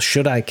not kill?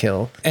 Should I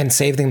kill? And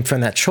save them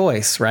from that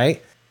choice,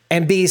 right?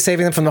 And B,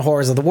 saving them from the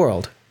horrors of the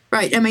world.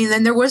 Right. I mean,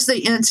 then there was the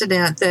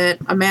incident that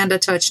Amanda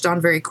touched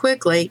on very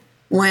quickly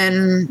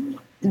when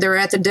they're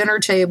at the dinner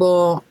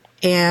table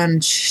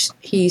and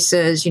he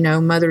says,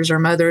 mothers are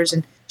mothers.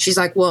 And she's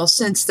like, well,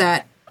 since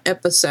that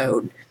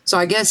episode. So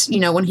I guess,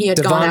 when he had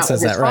Devon gone out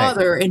with his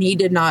father, right, and he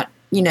did not,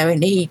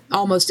 and he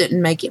almost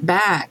didn't make it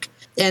back.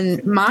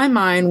 And my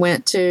mind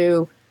went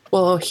to,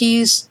 well,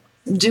 he's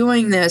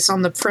doing this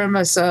on the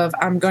premise of,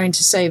 I'm going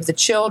to save the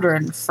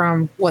children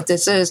from what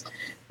this is.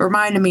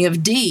 Reminded me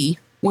of Dee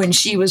when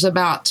she was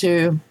about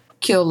to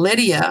kill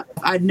Lydia.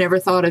 I'd never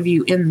thought of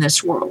you in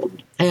this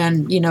world.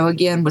 And,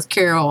 again, with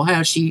Carol,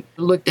 how she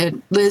looked at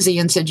Lizzie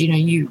and said,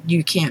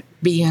 you can't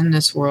be in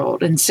this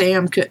world. And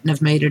Sam couldn't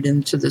have made it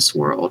into this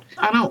world.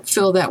 I don't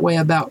feel that way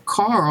about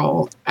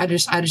Carl. I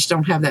just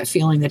don't have that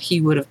feeling that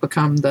he would have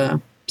become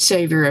the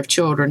savior of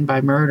children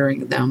by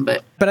murdering them.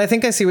 But I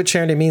think I see what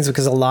Sharon means,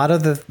 because a lot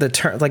of the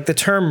term, like the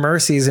term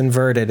mercy, is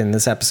inverted in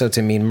this episode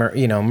to mean,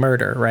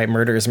 murder, right?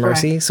 Murder is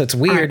mercy. Right. So it's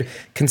weird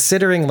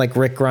considering, like,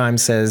 Rick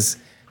Grimes says,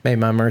 may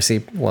my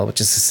mercy, well,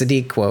 which is a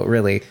Sadiq quote,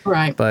 really.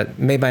 Right. But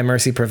may my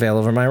mercy prevail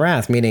over my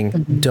wrath, meaning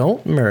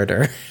don't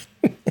murder.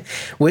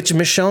 Which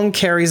Michonne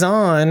carries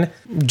on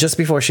just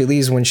before she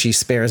leaves, when she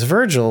spares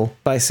Virgil,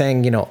 by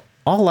saying,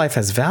 all life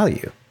has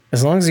value.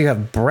 As long as you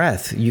have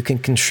breath, you can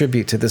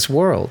contribute to this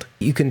world.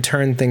 You can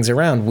turn things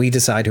around. We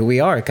decide who we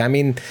are. I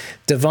mean,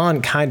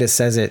 Devon kind of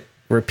says it,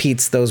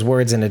 repeats those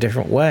words in a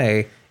different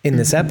way in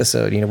this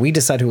episode. We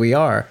decide who we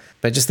are.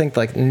 But I just think,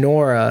 like,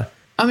 Nora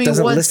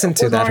doesn't listen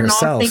to that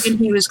herself. Thinking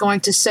he was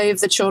going to save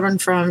the children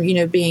from,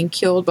 being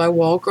killed by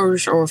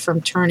walkers or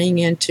from turning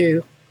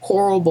into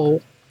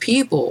horrible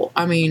people.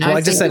 I mean,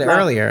 I just said it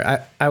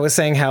earlier. I was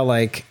saying how,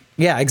 like,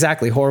 yeah,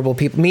 exactly, horrible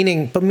people.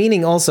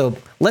 Meaning also,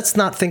 let's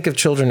not think of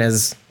children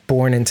as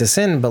born into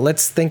sin, but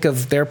let's think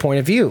of their point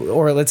of view,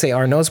 or let's say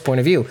Arnaud's point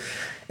of view.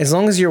 As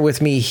long as you're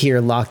with me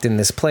here, locked in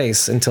this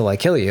place until I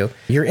kill you,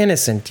 you're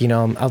innocent.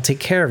 I'll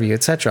take care of you,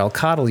 etc. I'll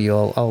coddle you.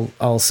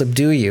 I'll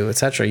subdue you,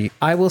 etc.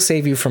 I will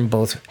save you from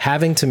both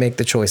having to make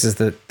the choices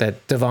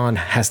that Devon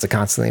has to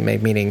constantly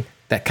make, meaning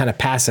that kind of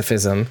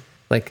pacifism,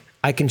 like,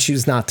 I can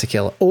choose not to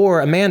kill,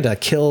 or Amanda,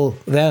 kill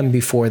them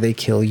before they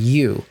kill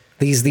you.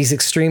 These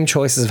extreme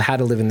choices of how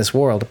to live in this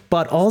world,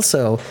 but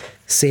also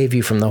save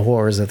you from the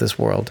horrors of this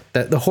world,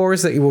 the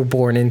horrors that you were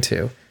born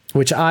into,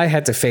 which I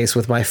had to face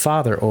with my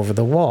father over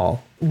the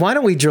wall. Why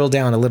don't we drill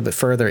down a little bit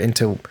further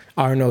into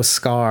Arnaud's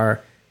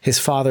scar, his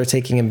father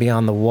taking him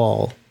beyond the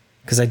wall?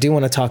 Because I do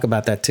want to talk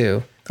about that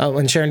too. Oh,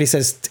 and Sharon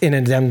says, in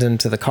addendum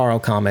to the Carl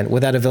comment,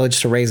 without a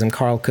village to raise him,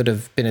 Carl could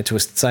have been a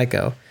twisted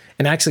psycho.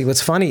 And actually,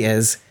 what's funny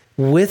is,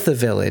 with the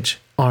village,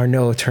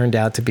 Arnaud turned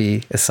out to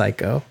be a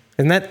psycho.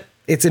 And that,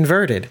 it's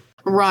inverted.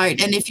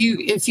 Right. And if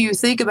you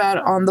think about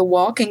it, on The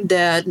Walking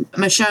Dead,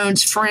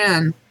 Michonne's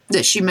friend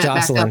that she met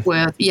Jocelyn. back up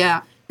with,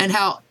 yeah, and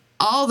how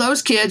all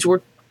those kids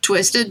were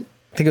twisted.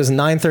 I think it was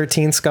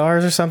 913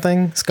 scars or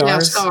something. Scars. Yeah,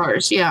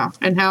 scars. Yeah,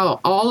 and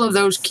how all of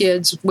those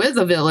kids with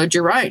the village,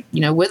 you're right,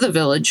 with the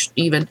village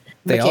even,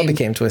 they all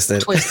became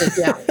twisted. Twisted,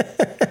 yeah.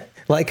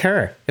 Like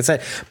her.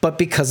 But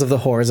because of the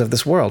horrors of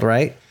this world,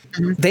 right?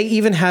 Mm-hmm. They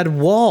even had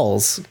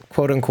walls,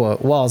 quote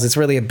unquote walls. It's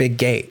really a big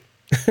gate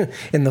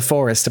in the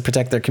forest to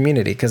protect their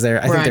community, because I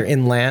think they're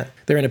inland.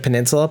 They're in a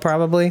peninsula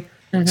probably.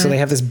 Mm-hmm. So they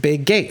have this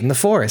big gate in the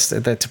forest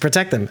to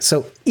protect them.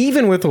 So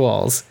even with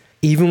walls,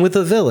 even with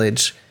a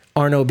village,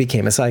 Arno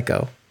became a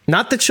psycho.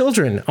 Not the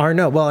children.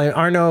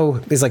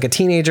 Arno is like a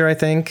teenager, I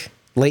think,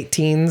 late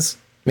teens,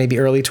 maybe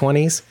early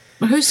 20s.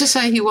 But who's to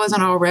say he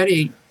wasn't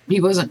already? He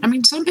wasn't. I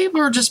mean, some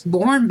people are just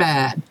born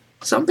bad.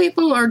 Some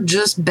people are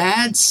just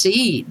bad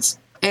seeds.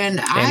 And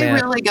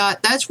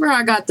that's where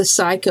I got the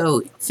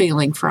psycho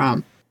feeling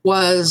from,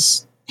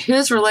 was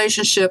his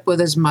relationship with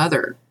his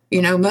mother.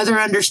 You know, mother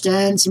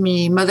understands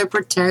me, mother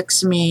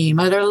protects me,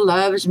 mother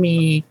loves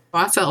me.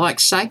 I felt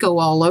like psycho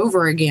all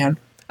over again.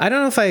 I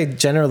don't know if I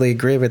generally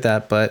agree with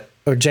that,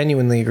 or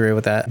genuinely agree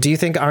with that. Do you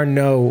think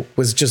Arno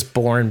was just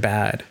born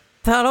bad?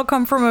 That'll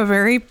come from a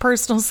very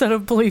personal set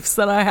of beliefs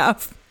that I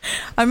have.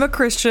 I'm a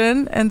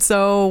Christian, and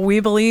so we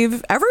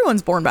believe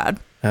everyone's born bad.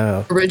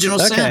 Oh. Original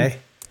sin.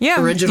 Yeah.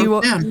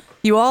 Original sin.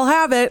 You all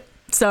have it,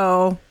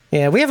 so...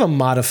 Yeah, we have a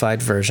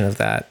modified version of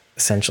that,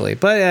 essentially.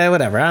 But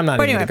whatever, I'm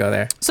not even going to go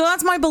there. So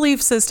that's my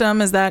belief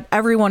system, is that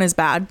everyone is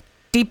bad,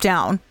 deep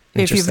down.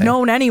 If you've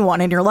known anyone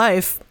in your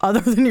life other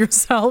than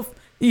yourself,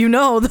 you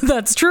know that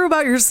that's true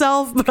about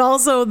yourself, but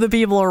also the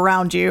people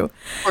around you.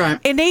 Right.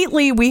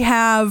 Innately, we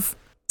have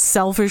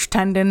selfish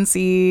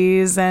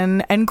tendencies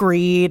and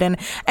greed, and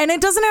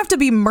it doesn't have to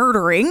be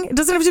murdering. It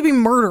doesn't have to be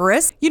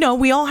murderous. You know,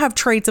 we all have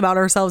traits about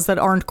ourselves that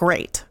aren't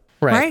great.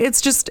 Right?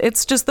 It's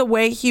just the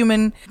way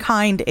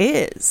humankind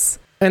is.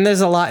 And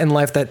there's a lot in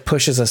life that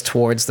pushes us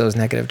towards those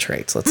negative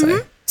traits, let's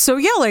say. So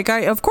yeah,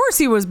 of course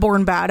he was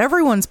born bad.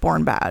 Everyone's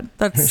born bad.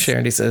 That's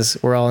Sharon says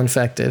we're all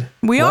infected.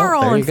 We are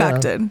all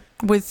infected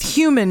with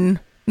human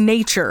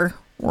nature.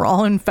 We're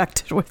all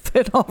infected with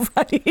it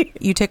already.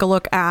 You take a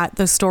look at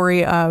the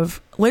story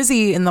of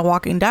Lizzie in The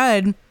Walking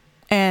Dead,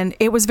 and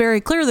it was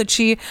very clear that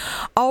she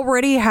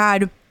already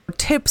had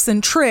tips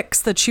and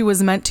tricks that she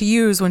was meant to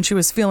use when she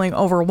was feeling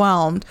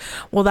overwhelmed.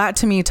 Well, that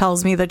to me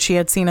tells me that she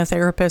had seen a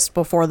therapist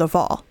before the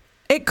fall.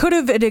 It could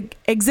have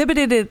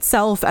exhibited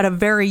itself at a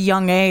very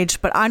young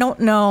age, but I don't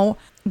know.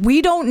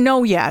 We don't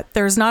know yet.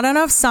 There's not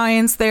enough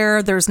science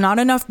there. There's not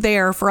enough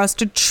there for us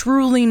to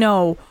truly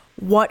know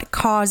what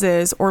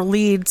causes or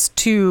leads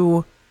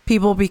to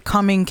people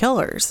becoming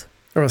killers.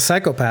 Or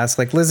psychopaths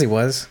like Lizzie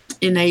was.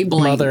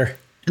 Enabling. Mother.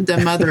 The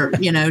mother,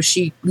 you know,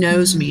 she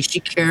knows me,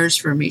 she cares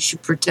for me, she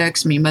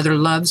protects me, mother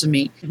loves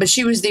me. But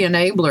she was the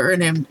enabler,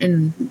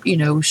 and you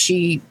know,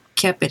 she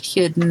kept it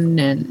hidden,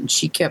 and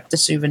she kept the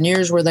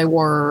souvenirs where they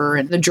were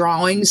and the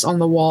drawings on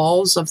the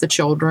walls of the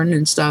children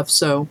and stuff.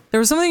 So there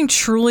was something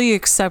truly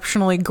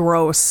exceptionally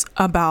gross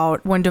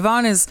about when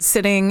Devon is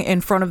sitting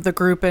in front of the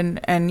group,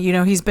 and you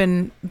know, he's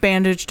been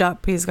bandaged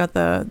up. He's got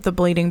the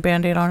bleeding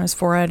Band-Aid on his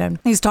forehead, and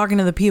he's talking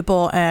to the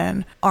people,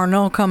 and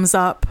Arno comes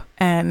up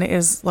and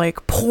is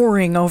like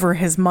pouring over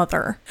his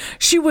mother.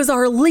 She was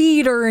our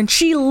leader and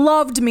she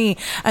loved me.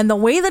 And the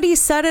way that he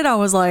said it, I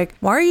was like,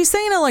 why are you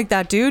saying it like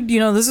that, dude? You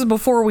know, this is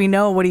before we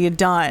know what he had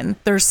done.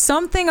 There's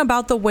something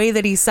about the way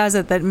that he says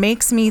it that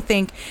makes me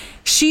think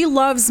she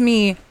loves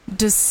me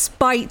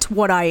despite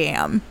what I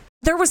am.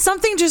 There was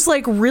something just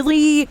like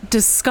really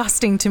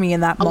disgusting to me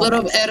in that moment. A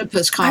little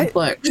Oedipus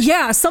complex.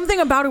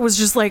 Something about it was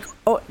just like,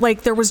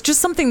 there was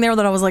just something there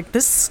that I was like,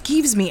 this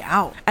skeeves me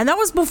out. And that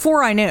was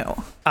before I knew.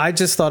 I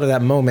just thought of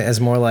that moment as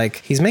more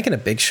like, he's making a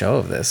big show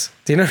of this.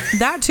 Do you know?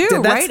 That too,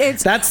 right?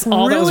 That's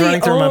all that was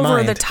running through my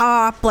mind. Over the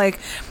top, like,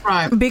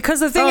 right.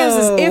 Because the thing is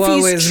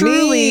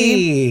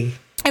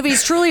if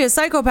he's truly a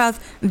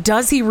psychopath,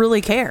 does he really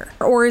care?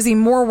 Or is he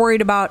more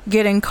worried about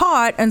getting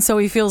caught? And so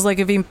he feels like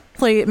if he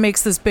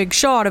makes this big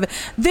show out of it,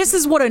 this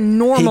is what a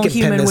normal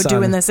human would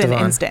do in this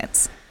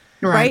instance.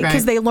 Right?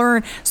 Because they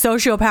learn,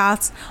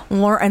 sociopaths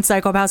and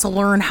psychopaths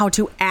learn how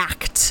to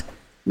act.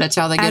 That's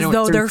how they get as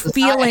though they're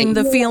feeling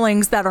the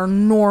feelings that are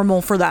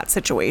normal for that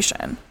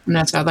situation. And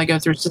that's how they go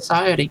through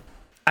society.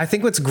 I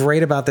think what's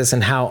great about this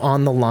and how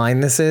on the line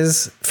this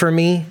is for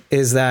me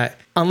is that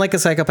unlike a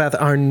psychopath,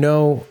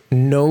 Arno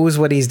knows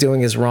what he's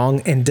doing is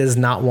wrong and does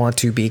not want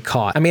to be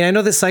caught. I mean, I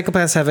know that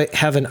psychopaths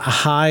have a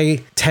high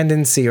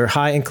tendency or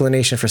high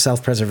inclination for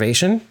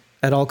self-preservation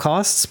at all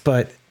costs,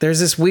 but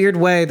there's this weird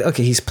way,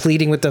 okay, he's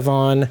pleading with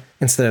Devon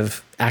instead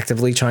of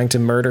actively trying to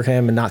murder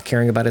him and not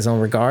caring about his own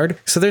regard.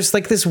 So there's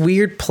like this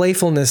weird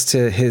playfulness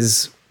to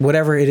his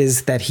whatever it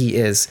is that he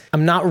is.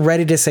 I'm not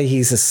ready to say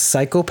he's a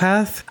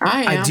psychopath.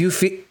 I do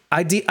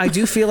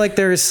feel like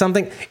there is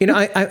something, you know,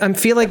 I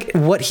feel like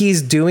what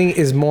he's doing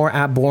is more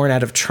born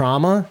out of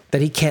trauma,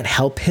 that he can't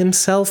help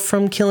himself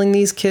from killing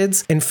these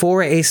kids, and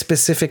for a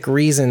specific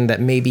reason that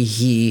maybe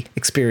he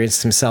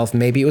experienced himself.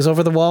 Maybe it was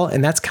Over the Wall,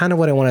 and that's kind of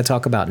what I want to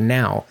talk about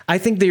now. I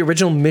think the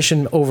original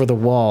mission Over the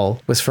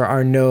Wall was for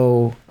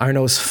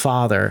Arno's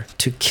father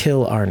to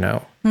kill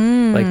Arno.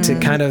 Like to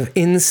kind of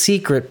in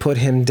secret put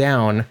him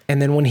down.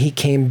 And then when he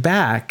came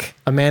back,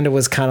 Amanda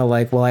was kind of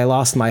like, well, I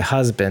lost my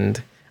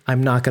husband.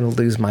 I'm not going to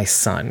lose my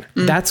son.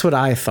 That's what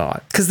I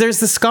thought. Because there's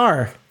the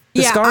scar.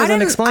 The scar is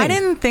unexplained. I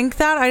didn't think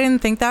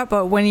that.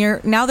 But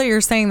now that you're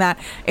saying that,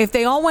 if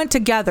they all went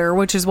together,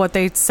 which is what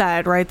they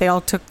said, right? They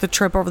all took the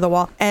trip over the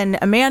wall, and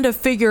Amanda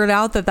figured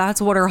out that that's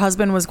what her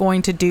husband was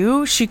going to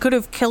do. She could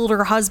have killed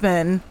her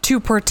husband to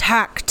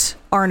protect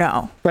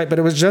Arno. Right. But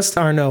it was just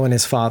Arno and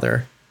his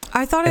father.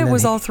 I thought And it then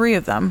was all three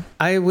of them.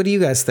 What do you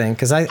guys think?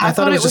 Because I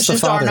thought it was just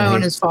the father. Arnaud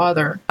and his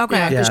father. Okay.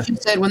 Yeah, because Yeah. she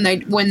said when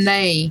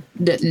they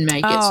didn't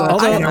make it. So Oh,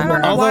 I don't I know.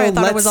 don't know why I thought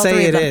it let's was all say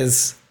three it of them.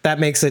 is, that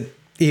makes it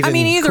even I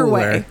mean, either cooler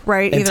way,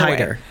 right? and Either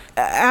tighter. way.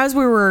 As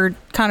we were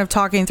kind of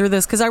talking through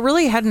this, because I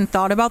really hadn't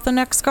thought about the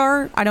neck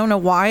scar. I don't know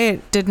why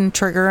it didn't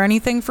trigger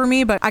anything for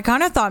me, but I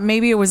kind of thought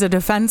maybe it was a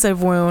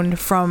defensive wound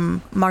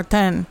from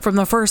Martin from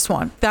the first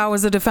one. That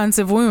was a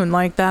defensive wound.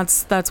 Like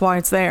that's why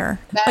it's there.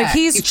 Back. Like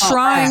he's He fought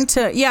trying back.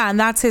 to, yeah, and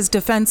that's his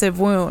defensive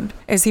wound,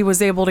 is he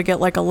was able to get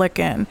like a lick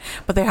in.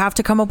 But they have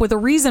to come up with a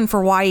reason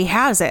for why he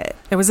has it.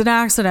 It was an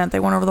accident. They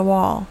went over the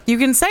wall. You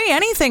can say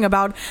anything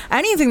about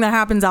anything that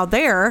happens out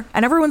there,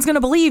 and everyone's going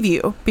to believe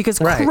you because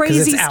Right, 'cause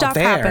crazy it's out stuff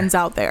there. happens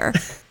out there.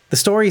 The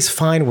story's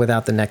fine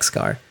without the neck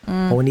scar.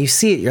 But when you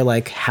see it, you're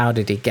like, how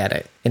did he get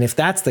it? And if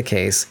that's the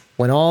case,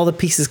 when all the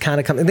pieces kind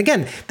of come, and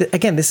again,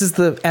 this is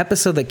the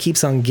episode that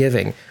keeps on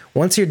giving.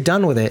 Once you're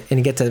done with it and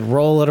you get to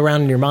roll it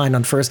around in your mind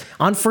on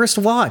first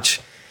watch,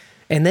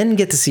 and then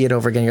get to see it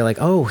over again, you're like,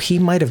 oh, he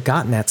might have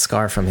gotten that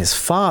scar from his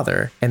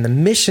father. And the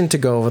mission to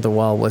go over the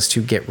wall was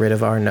to get rid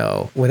of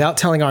Arnaud without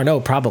telling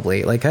Arnaud,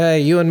 probably. Like, hey,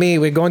 you and me,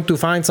 we're going to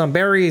find some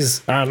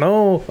berries.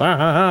 Arnaud,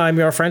 I'm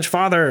your French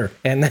father.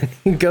 And then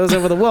he goes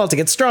over the wall to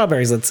get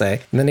strawberries, let's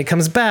say. And then he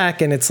comes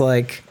back and it's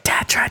like,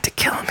 Dad tried to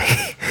kill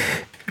me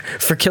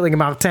for killing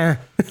Martin.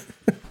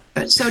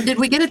 So did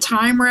we get a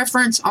time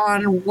reference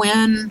on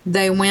when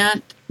they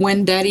went,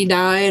 when Daddy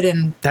died?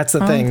 And That's the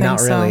don't thing, think not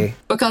so. really.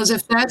 because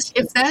if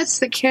that's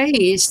the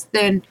case,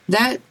 then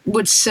that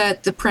would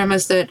set the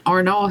premise that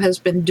Arnaud has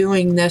been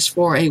doing this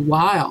for a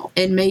while,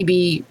 and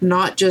maybe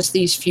not just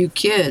these few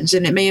kids.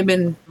 And it may have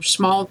been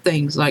small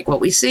things like what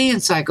we see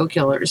in Psycho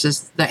Killers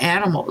is the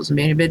animals.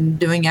 May have been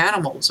doing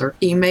animals, or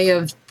he may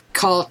have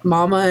caught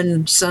mama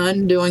and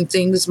son doing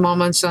things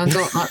mama and son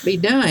ought not be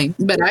doing.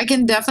 But I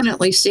can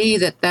definitely see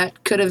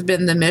that could have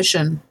been the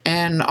mission,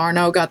 and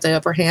Arnaud got the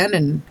upper hand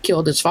and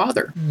killed his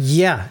father.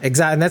 Yeah,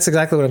 exactly. And that's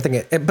exactly what I'm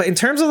thinking. But in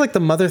terms of like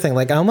the mother thing,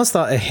 like I almost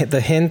thought the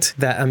hint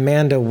that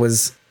Amanda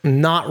was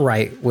not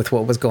right with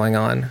what was going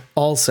on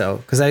also,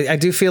 because I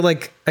do feel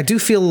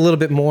a little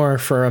bit more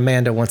for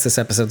Amanda once this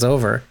episode's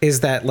over, is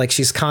that like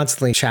she's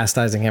constantly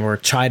chastising him or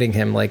chiding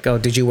him, like, oh,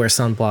 did you wear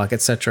sunblock,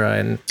 etc.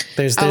 And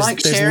there's I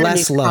like less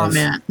Charity's love.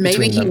 comment. Maybe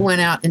between he them.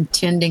 went out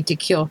intending to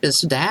kill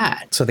his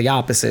dad. So the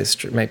opposite is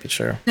true, maybe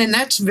true. And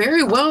that's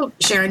very well,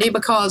 Charity,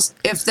 because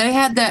if they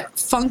had that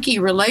funky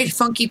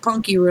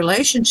punky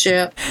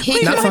relationship, he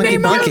Wait, Not could Don't funky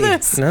name out bunky.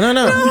 this. No.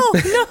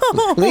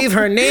 No. Leave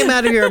her name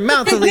out of your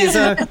mouth,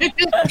 Elisa.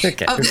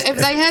 Okay. if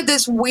they had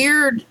this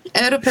weird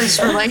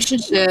Oedipus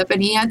relationship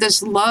and he had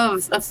this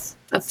love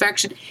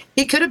affection,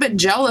 he could have been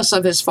jealous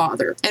of his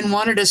father and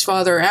wanted his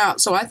father out.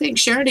 So I think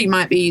Charity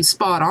might be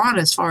spot on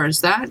as far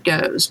as that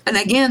goes. And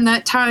again,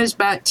 that ties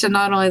back to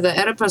not only the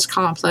Oedipus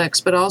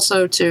complex, but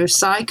also to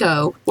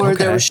Psycho, where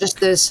there Okay. was just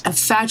this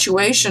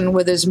infatuation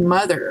with his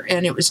mother,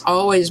 and it was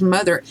always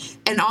mother.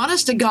 And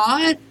honest to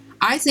God,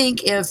 I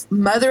think if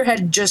mother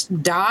had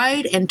just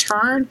died and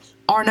turned,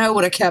 Arnaud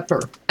would have kept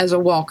her as a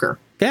walker.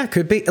 Yeah,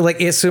 could be.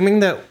 Like, assuming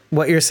that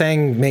what you're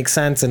saying makes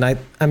sense,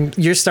 and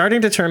you're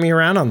starting to turn me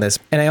around on this,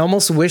 and I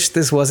almost wish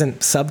this wasn't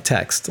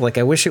subtext. Like,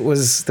 I wish there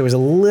was a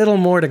little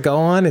more to go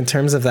on in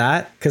terms of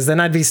that, because then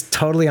I'd be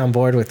totally on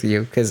board with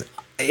you, because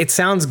it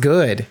sounds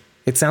good.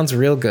 It sounds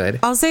real good.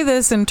 I'll say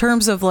this in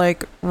terms of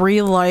like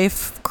real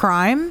life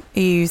crime.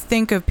 You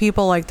think of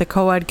people like the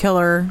co-ed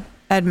killer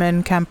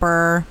Edmund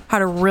Kemper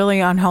had a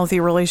really unhealthy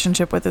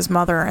relationship with his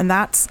mother, and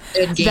Ed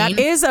Gein. that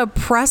is a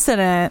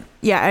precedent.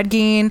 Yeah, Ed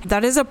Gein.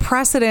 That is a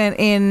precedent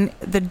in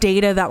the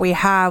data that we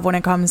have when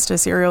it comes to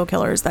serial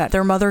killers, that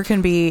their mother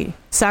can be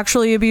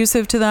sexually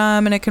abusive to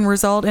them, and it can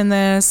result in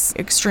this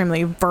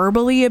extremely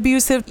verbally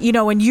abusive. You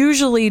know, and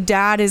usually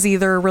dad is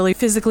either really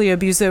physically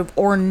abusive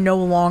or no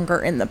longer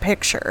in the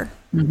picture.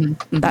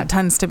 That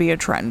tends to be a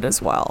trend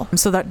as well.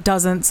 So that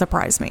doesn't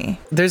surprise me.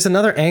 There's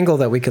another angle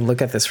that we can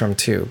look at this from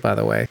too, by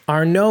the way.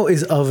 Arnaud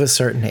is of a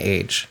certain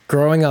age,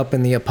 growing up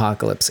in the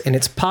apocalypse, and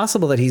it's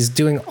possible that he's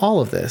doing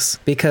all of this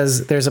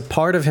because there's a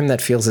part of him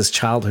that feels his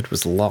childhood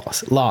was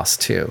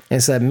lost too.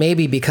 And so that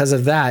maybe because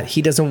of that,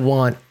 he doesn't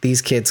want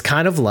these kids,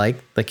 kind of like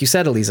you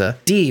said, Elisa,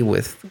 Dee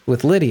with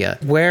Lydia,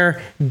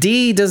 where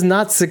Dee does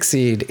not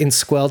succeed in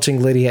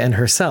squelching Lydia and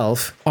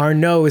herself.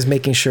 Arnaud is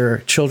making sure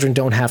children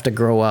don't have to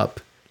grow up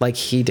like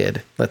he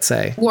did, let's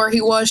say. Where he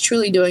was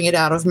truly doing it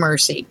out of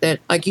mercy. That,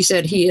 like you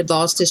said, he had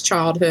lost his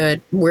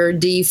childhood, where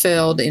Dee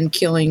failed in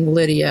killing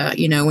Lydia.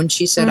 You know, when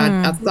she said,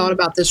 I've thought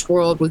about this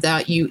world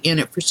without you in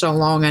it for so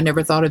long, I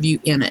never thought of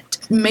you in it.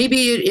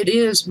 Maybe it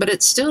is, but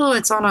it's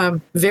on a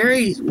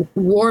very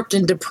warped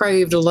and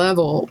depraved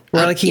level.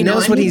 Well, like he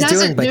knows what he's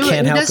doing, but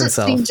can't help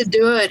himself. He doesn't seem to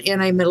do it in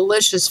a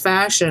malicious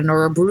fashion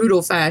or a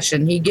brutal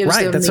fashion. He gives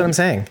them That's what I'm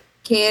saying.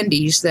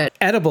 Candies that,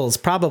 Edibles,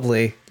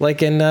 probably,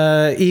 like in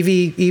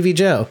Evie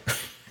Joe.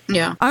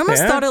 yeah. I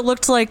almost Yeah. thought it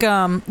looked like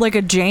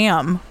a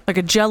jam, like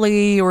a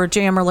jelly or a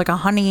jam or like a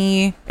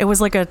honey. It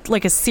was like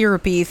a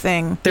syrupy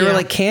thing. They were Yeah.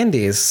 like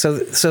candies, so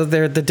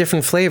they're the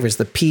different flavors: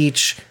 the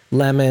peach,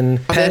 lemon,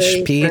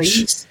 peach,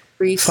 Grace.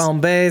 treats.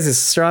 Flambés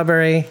is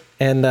strawberry,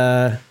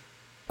 and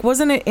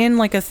Wasn't it in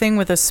like a thing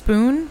with a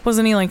spoon?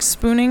 Wasn't he like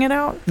spooning it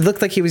out? it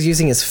looked like he was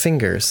using his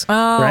fingers.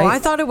 Oh, right? I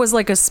thought it was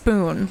like a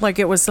spoon, like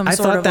it was some I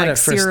sort thought of that like at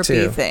first,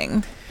 syrupy too.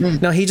 thing.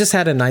 No, he just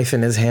had a knife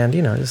in his hand,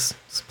 just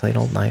plain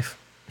old knife.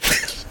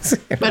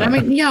 But I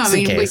mean, yeah, Just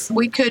in case.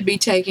 we could be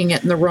taking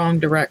it in the wrong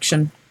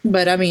direction.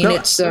 But I mean, No,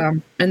 it's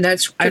and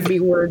that's could be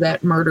where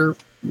that murder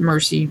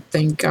mercy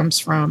thing comes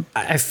from.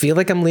 I feel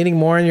like I'm leaning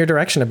more in your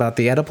direction about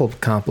the Oedipal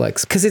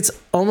complex because it's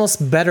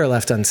almost better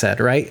left unsaid,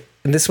 right?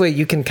 And this way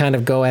you can kind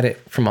of go at it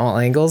from all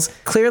angles.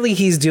 Clearly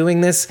he's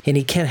doing this and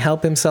he can't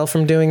help himself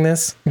from doing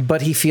this,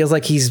 but he feels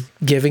like he's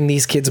giving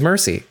these kids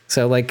mercy.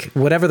 So like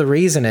whatever the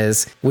reason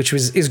is, which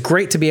is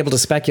great to be able to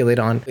speculate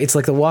on. It's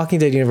like the Walking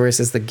Dead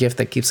universe is the gift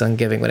that keeps on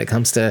giving when it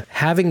comes to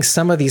having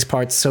some of these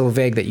parts so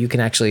vague that you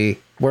can actually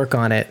work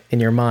on it in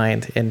your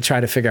mind and try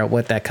to figure out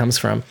what that comes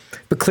from.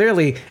 But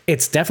clearly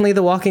it's definitely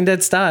the Walking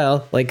Dead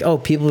style. Like, oh,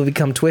 people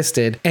become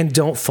twisted and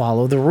don't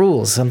follow the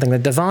rules. Something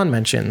that Devon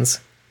mentions.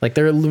 Like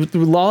their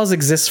laws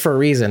exist for a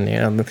reason,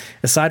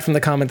 aside from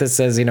the comment that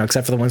says,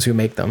 except for the ones who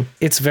make them.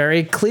 It's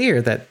very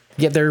clear that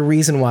there's a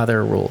reason why there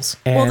are rules.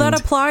 Well, that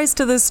applies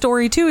to this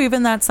story too,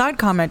 even that side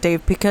comment,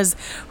 Dave, because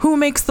who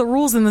makes the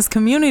rules in this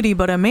community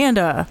but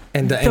Amanda?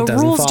 And the doesn't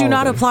rules do follow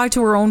not them. apply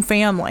to her own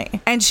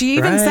family. And she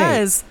even Right.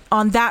 says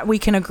on that we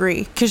can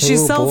agree because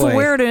she's Oh,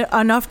 self-aware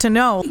enough to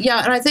know.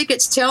 Yeah, and I think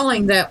it's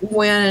telling that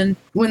when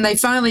they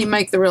finally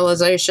make the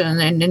realization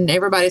and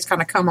everybody's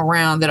kind of come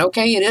around that,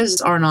 okay, it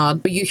is Arnaud,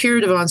 but you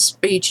hear Devon's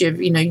speech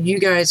of, you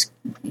guys,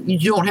 you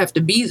don't have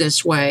to be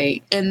this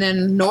way. And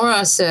then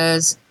Nora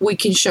says, we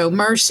can show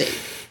mercy.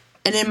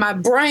 And then my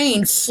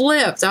brain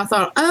flipped. I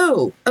thought,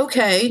 oh,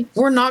 okay,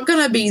 we're not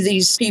going to be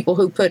these people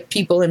who put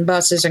people in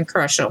buses and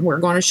crush them. We're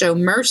going to show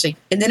mercy.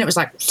 And then it was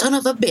like, son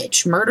of a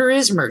bitch, murder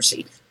is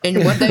mercy.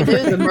 And what they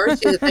did, the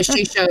mercy that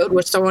she showed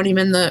was throwing him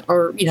in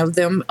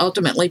them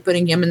ultimately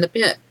putting him in the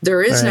pit.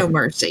 There is no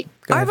mercy.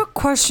 I have a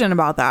question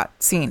about that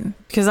scene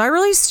because I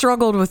really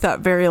struggled with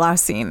that very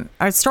last scene.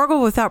 I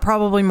struggled with that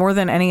probably more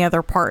than any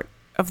other part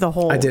of the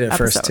whole I did it episode.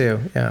 first too.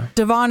 Yeah.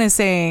 Devon is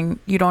saying,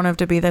 you don't have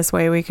to be this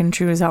way. We can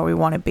choose how we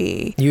want to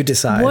be. You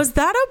decide. Was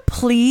that a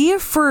plea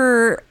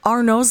for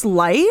Arnaud's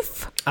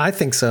life? I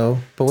think so.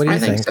 But what do you I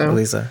think so.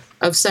 Lisa?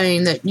 Of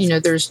saying that,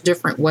 there's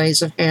different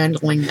ways of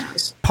handling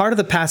this. Part of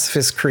the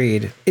pacifist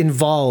creed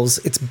involves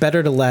it's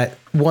better to let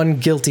one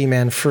guilty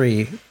man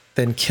free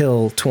than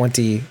kill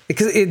 20,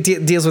 because it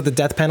deals with the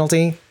death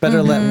penalty. Better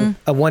to let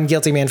a one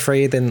guilty man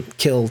free than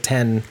kill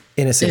 10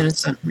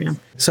 innocent. Yeah.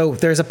 So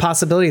there's a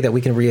possibility that we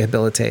can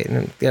rehabilitate.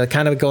 And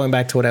kind of going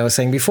back to what I was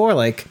saying before,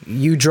 like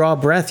you draw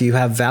breath, you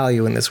have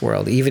value in this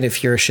world, even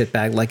if you're a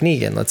shitbag like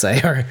Negan, let's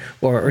say,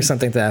 or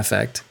something to that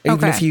effect. Even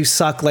Okay. if you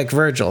suck like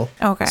Virgil.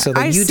 Okay. So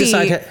that you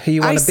decide who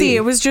you want to be. I see.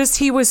 It was just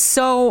he was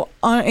so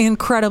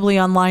incredibly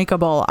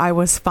unlikable. I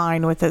was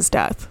fine with his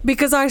death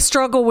because I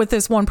struggle with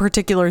this one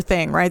particular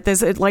thing, right?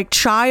 This like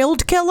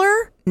child killer.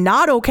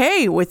 Not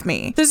okay with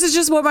me. This is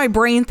just what my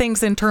brain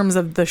thinks in terms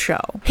of the show.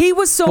 He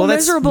was so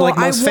that's miserable. like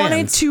I most wanted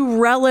fans. to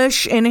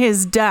relish in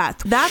his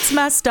death. That's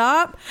messed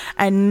up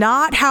and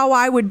not how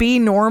I would be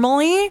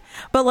normally.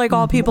 But like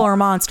all people are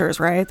monsters,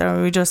 right?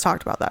 We just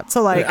talked about that.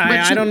 So like,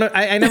 I don't know.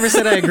 I never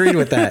said I agreed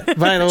with that.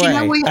 By the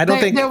way, I don't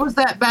think there was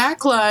that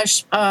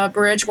backlash,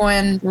 Bridge,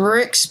 when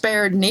Rick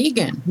spared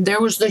Negan.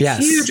 There was the Yes.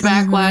 huge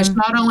backlash,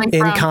 not only in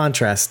from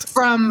contrast.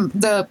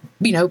 the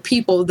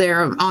people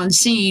there on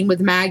scene with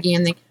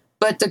Maggie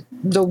but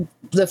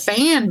the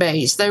fan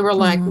base. They were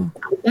like,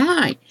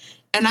 why?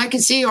 And I can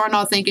see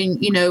Arnaud thinking,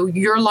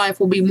 your life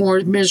will be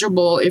more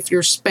miserable if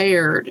you're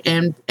spared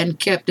and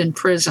kept in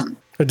prison.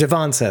 Or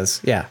Devon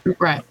says, yeah.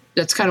 Right.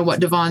 That's kind of what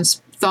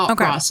Devon's thought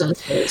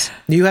process is.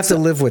 You have to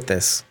live with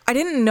this. I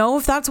didn't know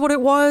if that's what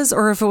it was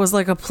or if it was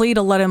like a plea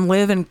to let him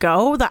live and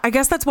go. I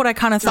guess that's what I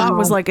kind of thought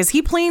was like, is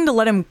he pleading to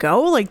let him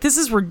go? Like, this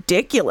is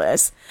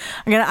ridiculous.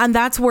 Again, and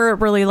that's where it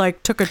really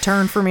like took a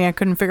turn for me. I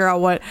couldn't figure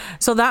out what.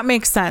 So that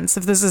makes sense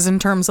if this is in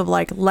terms of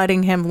like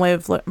letting him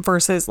live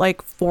versus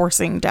like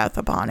forcing death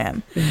upon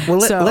him. Well,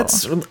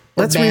 let's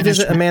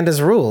revisit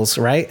Amanda's rules,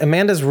 right?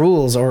 Amanda's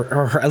rules, or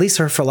her, at least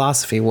her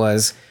philosophy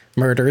was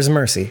murder is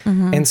mercy.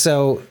 And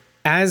so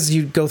as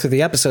you go through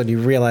the episode, you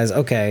realize,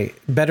 okay,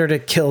 better to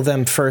kill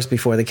them first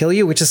before they kill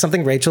you, which is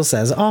something Rachel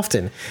says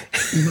often.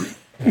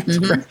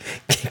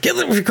 Kill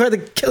them before they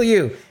kill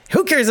you.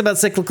 Who cares about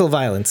cyclical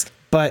violence?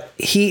 But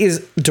he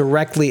is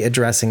directly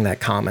addressing that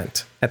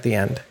comment at the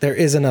end. There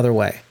is another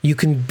way. You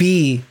can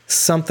be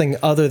something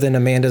other than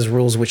Amanda's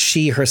rules, which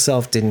she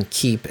herself didn't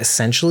keep,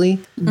 essentially,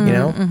 you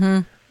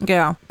know?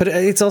 Yeah. But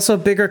it's also a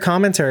bigger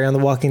commentary on the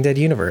Walking Dead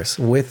universe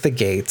with the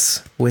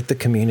gates, with the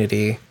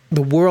community.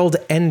 The world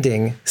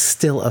ending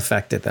still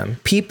affected them.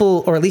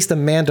 People, or at least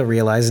Amanda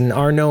realized, and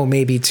Arnaud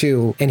maybe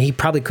too, and he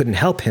probably couldn't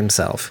help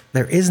himself.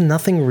 There is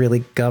nothing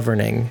really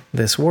governing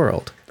this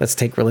world. Let's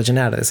take religion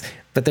out of this.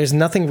 But there's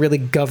nothing really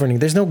governing.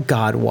 There's no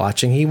God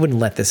watching. He wouldn't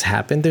let this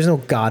happen. There's no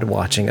God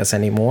watching us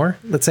anymore.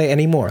 Let's say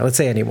anymore,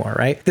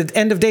 right? The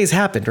end of days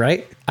happened,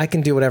 right? I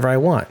can do whatever I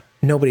want.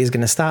 nobody's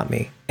going to stop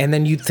me. And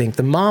then you'd think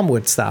the mom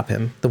would stop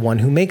him, the one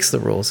who makes the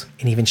rules.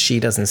 And even she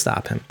doesn't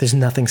stop him. There's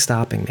nothing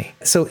stopping me.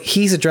 So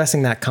he's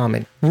addressing that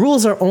comment.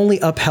 Rules are only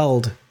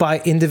upheld by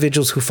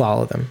individuals who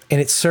follow them.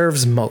 And it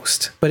serves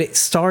most. But it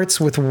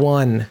starts with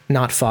one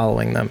not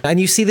following them. And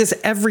you see this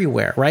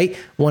everywhere, right?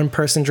 One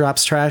person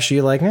drops trash.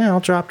 You're like, I'll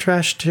drop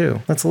trash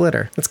too. Let's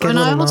litter. Let's get a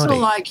little naughty. And I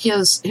also like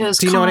his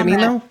Do you know what I mean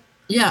though?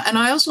 Yeah, and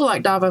I also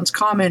like Davon's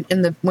comment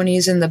when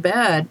he's in the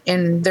bed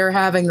and they're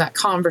having that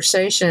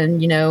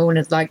conversation, and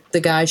it's like the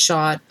guy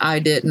shot, I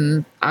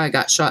didn't, I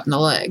got shot in the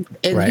leg.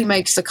 And he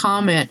makes the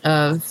comment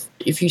of,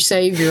 if you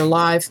save your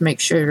life, make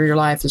sure your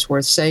life is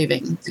worth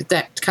saving.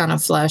 That kind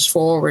of flash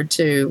forward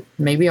to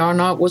maybe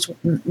Arnott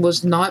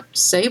was not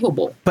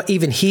savable. But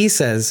even he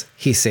says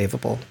he's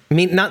savable. I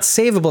mean, not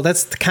savable,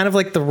 that's kind of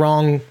like the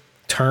wrong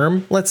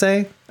term, let's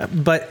say.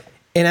 But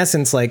in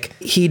essence, like,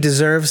 he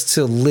deserves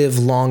to live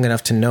long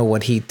enough to know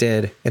what he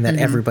did and that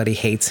everybody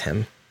hates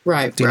him.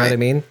 Right. Do you know what I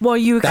mean? Well,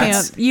 you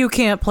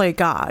can't play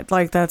God.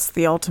 Like, that's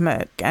the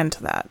ultimate end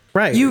to that.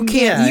 Right. You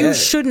can't, you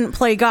shouldn't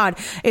play God.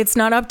 It's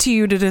not up to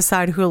you to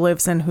decide who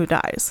lives and who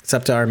dies. It's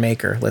up to our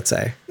maker, let's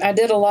say. I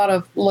did a lot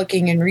of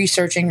looking and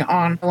researching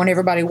on when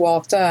everybody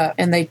walked up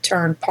and they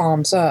turned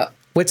palms up.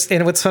 What's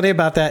funny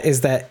about that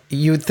is that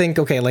you would think,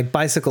 okay, like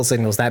bicycle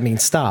signals, that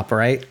means stop,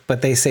 right?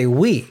 But they say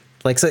we.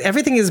 Like, so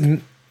everything is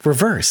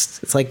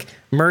reversed. It's like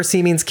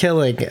mercy means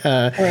killing.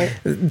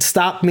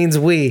 Stop means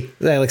we.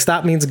 Like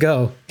stop means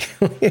go.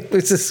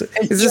 It's just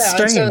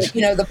strange.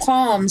 So, the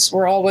palms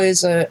were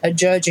always a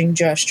judging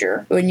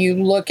gesture. When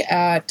you look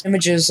at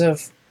images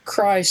of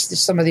Christ,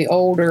 some of the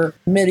older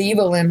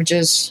medieval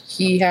images,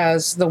 he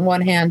has the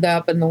one hand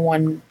up and the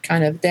one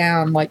kind of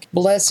down, like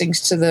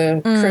blessings to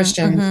the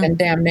Christians and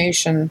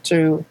damnation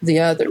to the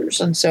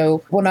others. And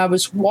so when I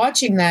was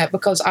watching that,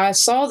 because I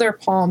saw their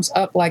palms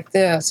up like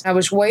this, I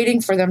was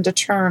waiting for them to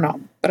turn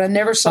them, but I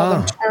never saw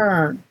them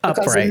turn,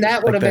 because then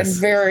that would have been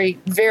very,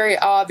 very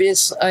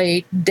obvious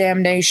a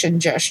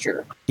damnation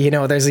gesture.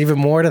 There's even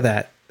more to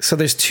that. So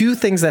there's two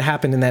things that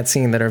happened in that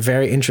scene that are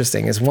very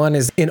interesting. One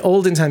is in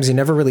olden times, you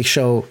never really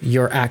show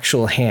your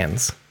actual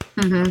hands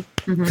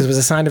because it was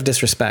a sign of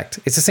disrespect.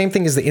 It's the same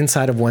thing as the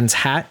inside of one's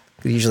hat.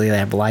 Usually they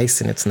have lice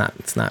and it's not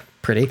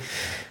pretty.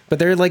 But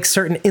there are like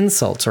certain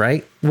insults,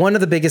 right? One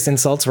of the biggest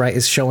insults, right,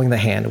 is showing the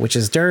hand, which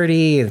is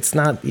dirty. It's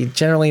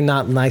generally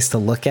not nice to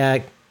look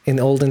at in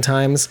olden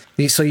times.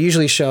 So you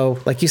usually show,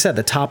 like you said,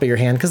 the top of your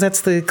hand, because that's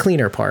the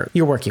cleaner part.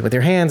 You're working with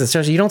your hands. It's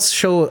just, you don't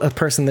show a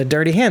person the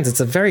dirty hands. It's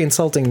a very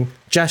insulting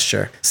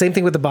gesture. Same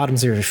thing with the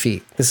bottoms of your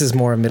feet. This is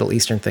more a Middle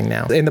Eastern thing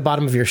now. In the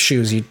bottom of your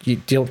shoes, you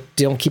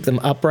don't keep them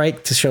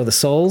upright to show the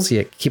soles.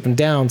 You keep them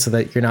down so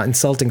that you're not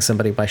insulting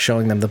somebody by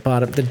showing them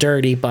the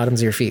dirty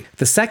bottoms of your feet.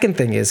 The second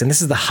thing is, and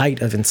this is the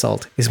height of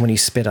insult, is when you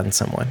spit on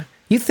someone.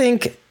 You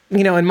think,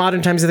 in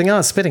modern times, you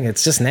think, spitting,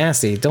 it's just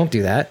nasty. Don't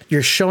do that.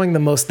 You're showing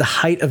the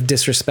height of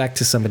disrespect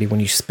to somebody when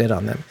you spit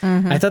on them.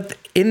 I thought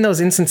in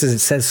those instances, it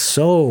says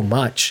so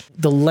much.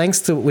 The lengths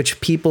to which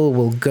people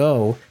will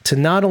go to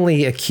not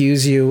only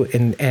accuse you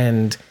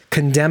and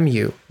condemn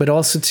you, but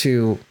also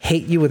to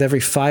hate you with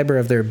every fiber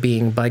of their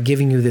being by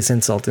giving you this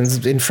insult.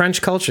 And in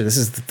French culture, this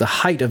is the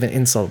height of an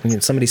insult when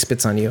somebody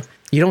spits on you.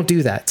 You don't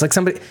do that.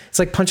 It's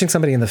like punching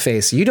somebody in the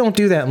face. You don't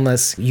do that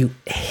unless you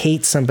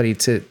hate somebody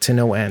to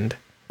no end.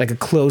 Like a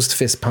closed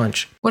fist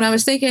punch. When I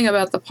was thinking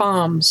about the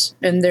palms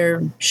and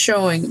their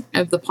showing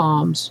of the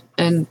palms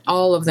and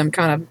all of them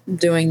kind of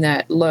doing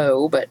that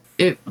low, but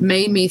it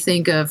made me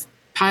think of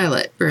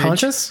Pilate. Bridge.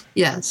 Pontius?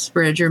 Yes,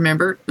 Bridge.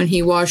 Remember when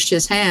he washed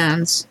his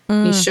hands,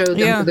 he showed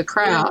them to the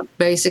crowd,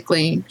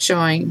 basically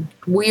showing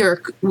we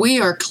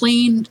are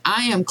clean.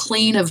 I am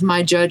clean of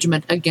my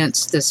judgment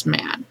against this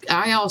man.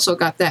 I also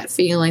got that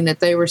feeling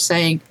that they were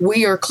saying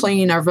we are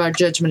clean of our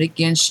judgment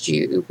against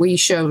you. We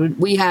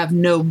have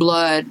no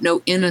blood,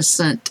 no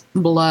innocent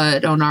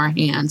blood on our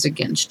hands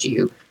against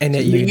you. And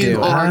that you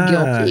are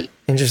guilty.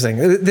 Interesting.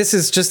 This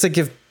is just to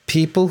give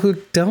people who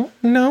don't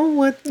know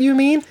what you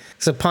mean.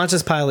 So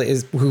Pontius Pilate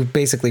is who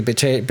basically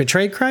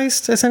betrayed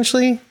Christ,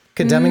 essentially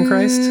condemning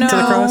Christ to the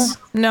cross.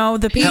 No,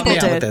 the people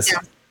did. With this. Yeah.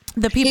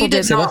 The people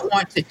did not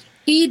want to.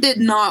 He did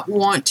not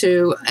want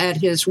to, at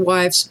his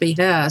wife's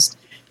behest,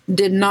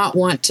 did not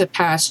want to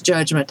pass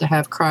judgment to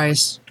have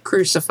Christ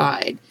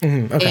crucified.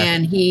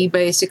 And he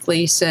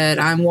basically said,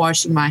 I'm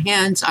washing my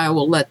hands. I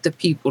will let the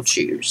people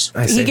choose.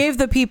 He gave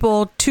the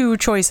people two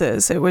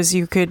choices. It was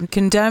you could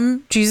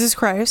condemn Jesus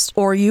Christ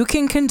or you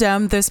can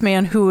condemn this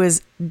man who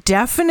is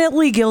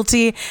definitely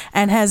guilty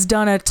and has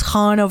done a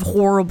ton of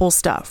horrible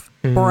stuff.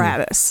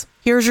 Barabbas.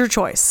 Here's your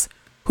choice.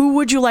 Who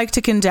would you like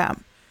to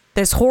condemn?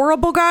 This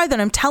horrible guy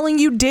that I'm telling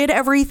you did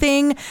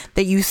everything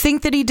that you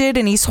think that he did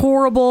and he's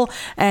horrible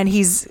and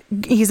he's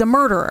a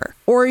murderer?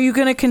 Or are you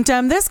going to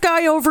condemn this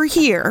guy over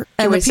here?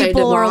 And the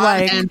people are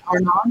like,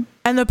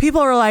 and the people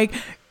are like,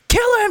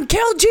 kill him,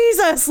 kill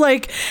Jesus.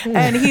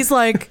 And he's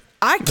like,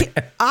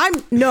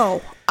 I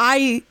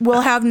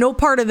will have no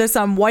part of this.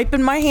 I'm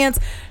wiping my hands.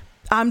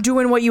 I'm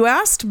doing what you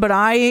asked,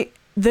 but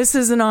this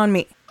isn't on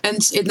me. And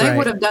they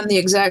would have done the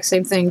exact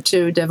same thing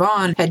to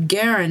Devon had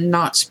Garen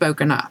not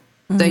spoken up.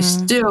 they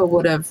still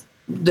would have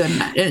done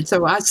that. And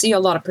so I see a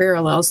lot of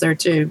parallels there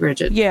too,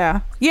 Bridget.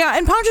 Yeah. Yeah.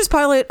 And Pontius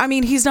Pilate, I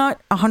mean, he's not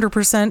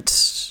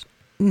 100%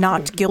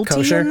 not guilty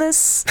Kosher? in this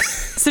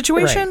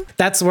situation. Right.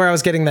 That's where I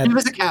was getting that He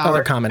was a coward.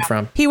 other comment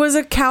from. He was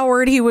a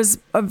coward. He was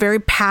a very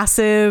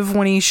passive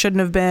when he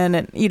shouldn't have been.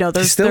 And, you know,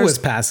 He still was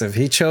passive.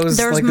 He chose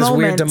there's like this weird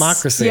moments-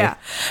 democracy. Yeah.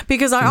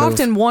 Because I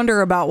often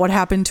wonder about what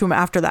happened to him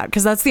after that,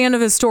 because that's the end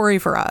of his story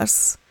for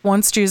us.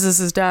 Once Jesus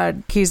is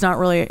dead, he's not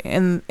really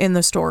in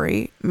the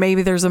story.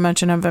 Maybe there's a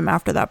mention of him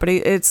after that, but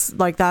it's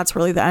like that's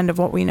really the end of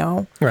what we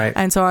know. Right.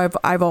 And so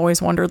I've always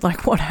wondered,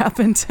 like, what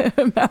happened to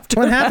him after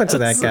What that? happened to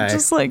that So guy?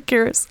 just like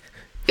curious.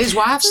 His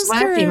wife Just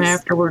slapped him curious.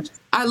 afterwards.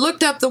 I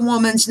looked up the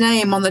woman's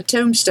name on the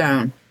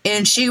tombstone,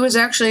 and she was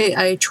actually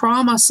a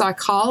trauma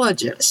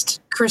psychologist,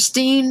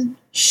 Christine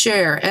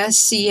Scher,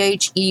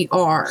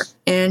 Scher.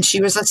 And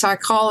she was a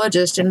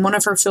psychologist, and one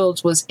of her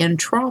fields was in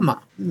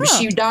trauma.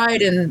 She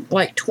died in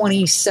like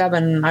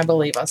 27, I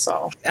believe I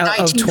saw.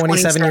 Of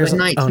 27 years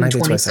old? Oh,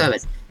 1927.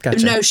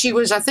 Gotcha. No, she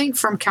was, I think,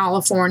 from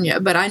California.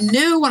 But I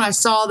knew when I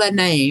saw that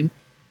name,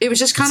 it was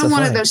just kind That's of so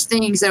one of funny. those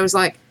things that was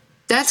like,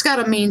 that's got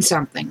to mean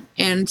something.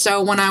 And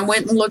so when I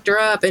went and looked her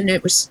up, and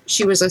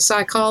she was a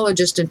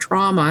psychologist in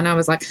trauma, and I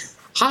was like,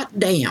 hot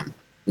damn.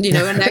 You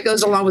know, and that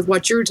goes along with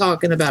what you're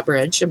talking about,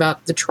 Bridge,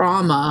 about the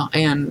trauma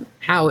and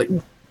how it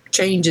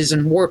changes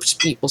and warps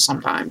people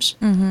sometimes.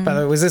 By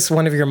the way, was this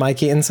one of your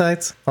Mikey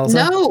insights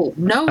also?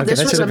 No, Okay, this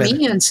that was should a have been-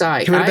 me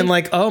insight. He would have been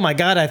like, oh my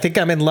God, I think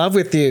I'm in love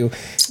with you.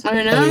 I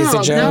Elisa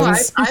know.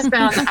 Jones.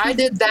 I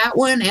did that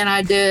one, and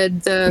I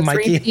did the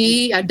Mikey.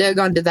 3P. I dug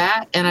onto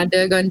that, and I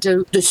dug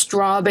into the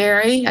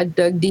strawberry. I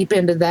dug deep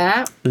into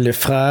that. Le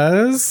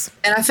phrase.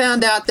 And I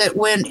found out that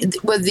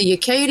with the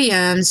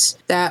Acadians,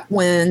 that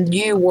when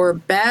you were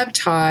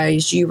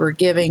baptized, you were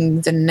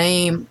giving the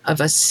name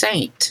of a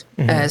saint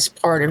as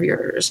part of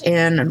yours.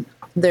 And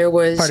there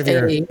was Part of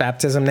your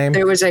baptism name.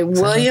 there was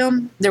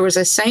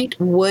a Saint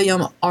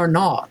William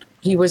Arnaud.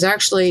 He was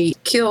actually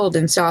killed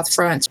in South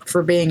France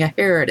for being a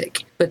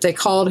heretic, but they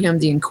called him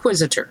the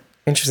Inquisitor.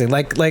 Interesting.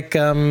 Like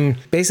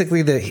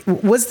basically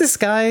was this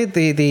guy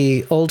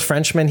the old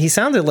Frenchman? He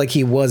sounded like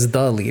he was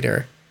the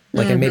leader.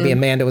 Like and maybe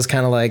Amanda was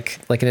kind of like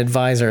an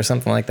advisor or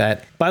something like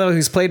that. By the way,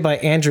 who's played by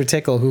Andrew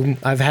Tickle, who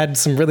I've had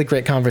some really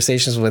great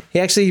conversations with. He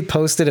actually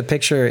posted a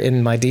picture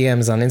in my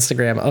DMs on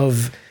Instagram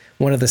of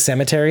one of the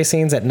cemetery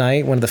scenes at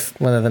night, one of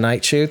the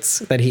night shoots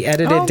that he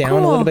edited down a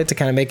cool. little bit to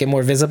kind of make it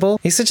more visible.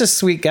 He's such a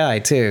sweet guy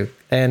too,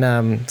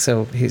 and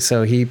so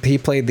he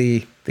played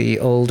the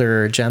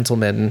older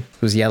gentleman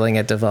who's yelling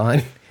at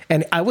Devon.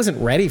 And I wasn't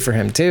ready for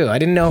him too. I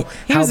didn't know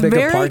He how was big a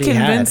very part he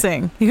had.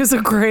 convincing. He was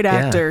a great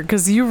actor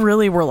because you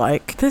really were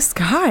like, this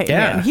guy,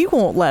 Yeah. man, he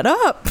won't let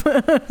up.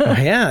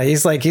 Yeah,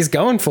 he's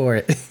going for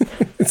it.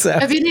 So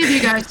Have any of you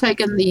guys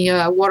taken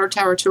the water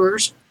tower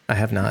tours? I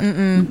have not.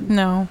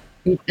 No.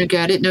 Okay,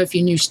 I didn't know if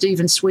you knew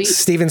Stephen Sweet.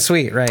 Stephen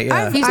Sweet, right?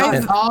 Yeah. He's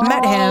I've all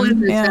met him, in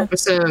this yeah.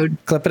 episode.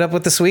 Clip it up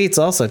with the Sweets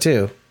also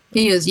too.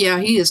 He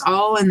is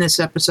all in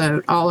this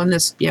episode. All in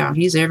this. Yeah,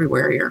 he's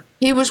everywhere here.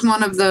 He was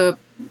one of the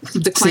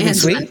Stephen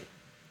Klansmen. Sweet?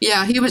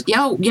 Yeah, he was.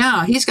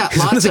 Yeah, he's got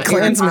lots The of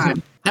Klansman.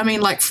 airtime. I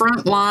mean, like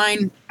front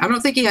line. I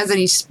don't think he has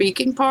any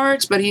speaking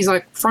parts, but he's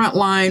like front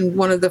line,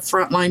 one of the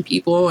front line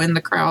people in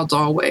the crowds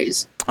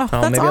always. Oh, Oh,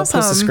 that's maybe awesome.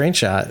 I'll post a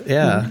screenshot.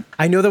 Yeah.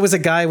 I know there was a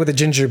guy with a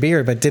ginger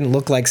beard, but didn't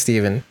look like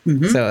Steven.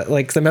 So,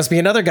 like, there must be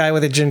another guy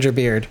with a ginger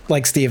beard,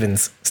 like Steven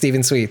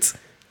Sweets.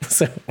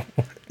 So,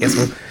 guess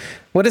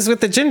what is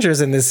with the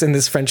gingers in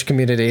this French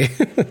community?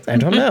 I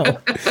don't know.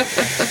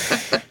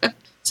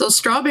 So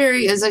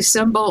strawberry is a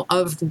symbol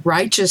of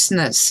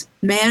righteousness.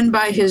 Man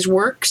by his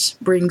works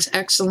brings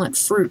excellent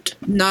fruit.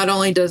 Not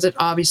only does it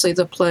obviously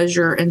the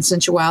pleasure and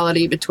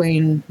sensuality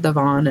between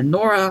Devon and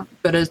Nora,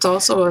 but it's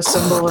also a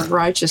symbol of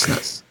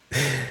righteousness.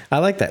 I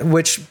like that,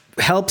 which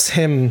helps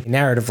him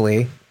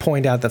narratively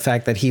point out the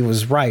fact that he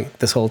was right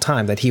this whole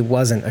time, that he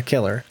wasn't a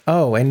killer.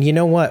 Oh, and you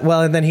know what?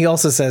 Well, and then he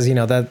also says,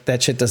 that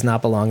shit does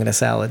not belong in a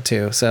salad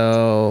too.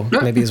 So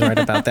maybe he's right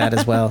about that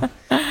as well.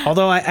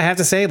 Although I have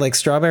to say, like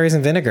strawberries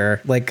and vinegar,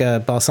 like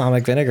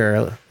balsamic vinegar,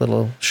 a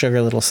little sugar,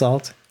 a little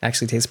salt,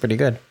 actually tastes pretty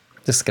good.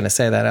 Just going to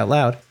say that out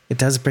loud. It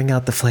does bring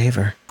out the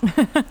flavor.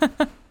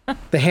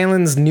 The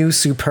Hanlon's new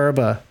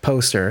Superba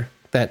poster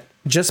that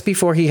just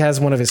before he has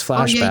one of his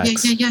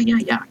flashbacks.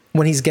 Yeah.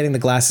 When he's getting the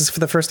glasses for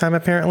the first time,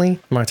 apparently,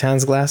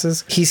 Martin's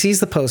glasses, he sees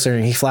the poster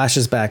and he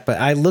flashes back. But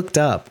I looked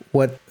up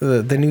what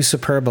the new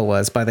Superba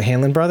was by the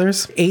Hanlon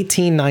brothers.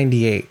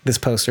 1898, this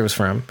poster was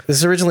from. This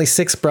is originally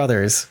 6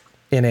 brothers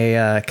in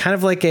a kind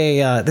of like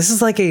this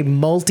is like a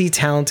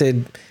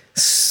multi-talented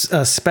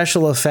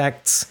special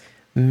effects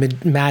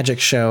magic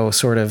show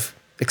sort of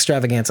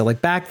extravaganza.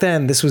 Like back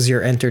then, this was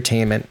your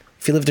entertainment.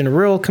 If you lived in a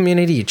rural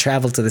community, you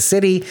traveled to the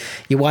city,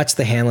 you watched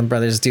the Hanlon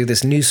brothers do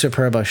this new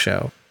Superba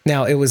show.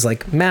 Now, it was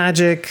like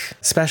magic,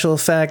 special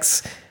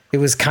effects. It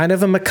was kind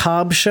of a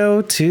macabre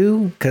show,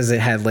 too, because it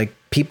had like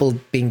people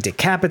being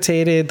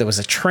decapitated. There was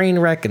a train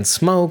wreck and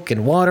smoke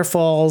and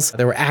waterfalls.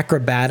 There were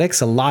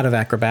acrobatics, a lot of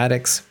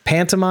acrobatics,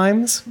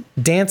 pantomimes,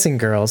 dancing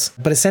girls.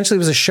 But essentially, it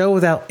was a show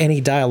without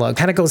any dialogue.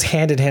 Kind of goes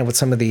hand in hand with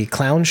some of the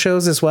clown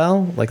shows as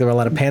well. Like there were a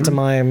lot of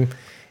pantomime,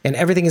 and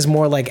everything is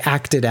more like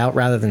acted out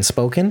rather than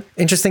spoken.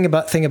 Interesting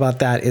thing about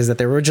that is that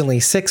there were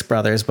originally 6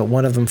 brothers, but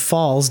one of them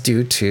falls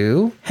due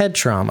to head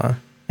trauma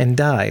and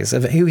dies.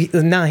 He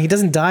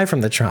doesn't die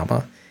from the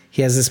trauma.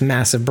 He has this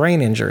massive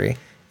brain injury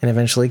and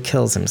eventually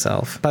kills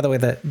himself. By the way,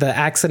 the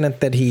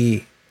accident that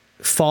he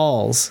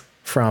falls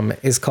from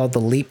is called the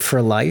leap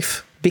for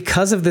life.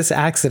 Because of this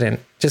accident,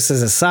 just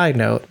as a side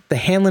note, the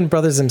Hanlon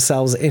brothers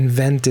themselves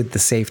invented the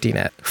safety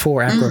net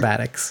for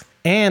acrobatics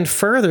and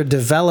further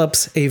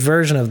develops a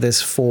version of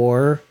this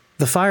for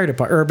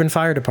the urban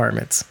fire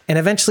departments, and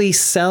eventually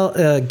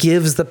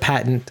gives the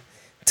patent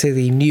to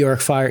the New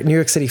York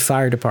City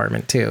Fire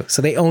Department too.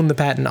 So they own the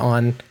patent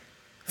on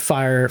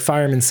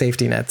fireman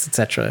safety nets,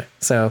 etc.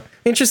 So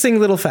interesting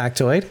little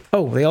factoid.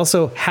 Oh, they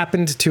also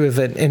happened to have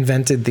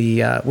invented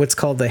the what's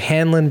called the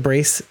Hanlon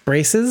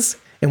braces.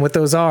 And what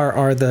those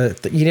are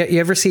you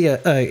ever see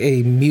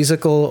a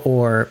musical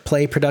or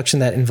play production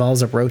that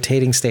involves a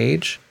rotating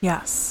stage?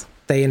 Yes.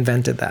 They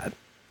invented that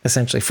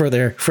essentially for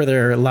their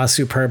La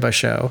Superba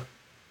show.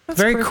 That's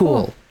very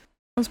cool.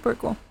 That's pretty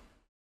cool.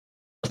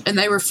 And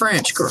they were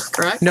French,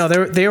 correct? No,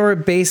 they were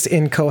based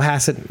in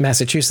Cohasset,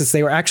 Massachusetts.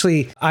 They were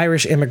actually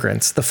Irish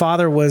immigrants. The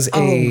father was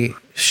a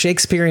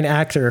Shakespearean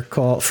actor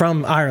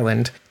from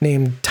Ireland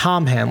named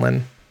Tom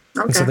Hanlon.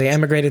 Okay. And so they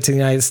emigrated to the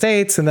United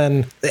States,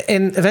 and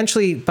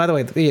eventually, by the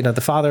way,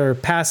 the father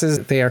passes.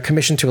 They are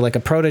commissioned to like a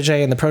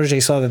protege, and the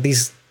protege saw that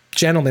these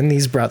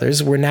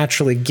brothers were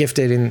naturally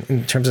gifted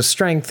in terms of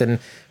strength and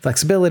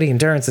flexibility,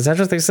 endurance,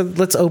 etc. They said,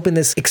 let's open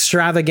this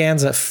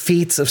extravaganza,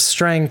 feats of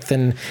strength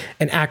and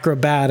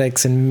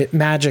acrobatics and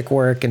magic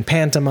work and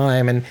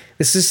pantomime, and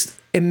this is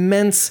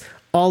immense,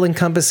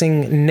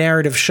 all-encompassing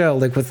narrative show,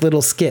 like with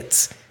little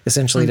skits,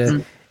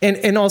 essentially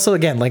and also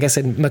again, like I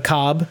said,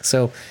 macabre.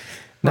 So.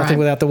 Nothing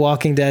without the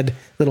Walking Dead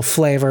little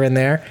flavor in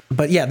there.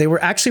 But yeah, they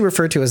were actually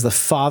referred to as the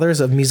fathers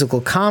of musical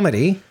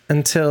comedy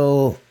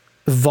until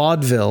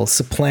vaudeville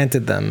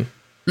supplanted them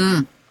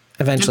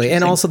eventually.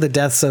 And also the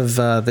deaths of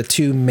the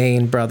 2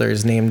 main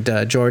brothers named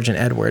George and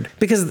Edward.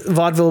 Because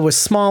vaudeville was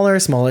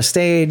smaller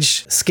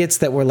stage, skits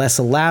that were less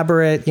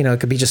elaborate. It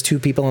could be just 2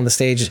 people on the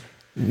stage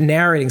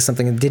narrating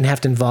something and didn't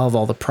have to involve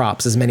all the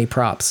props, as many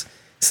props.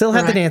 Still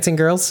had the dancing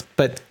girls,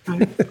 but...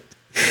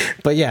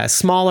 But yeah,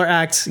 smaller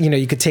acts,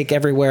 you could take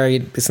everywhere.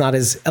 It's not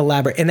as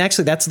elaborate. And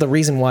actually, that's the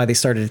reason why they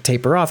started to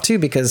taper off, too,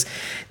 because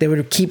they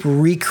would keep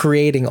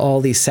recreating all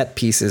these set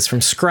pieces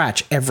from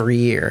scratch every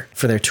year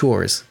for their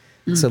tours.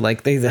 So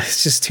like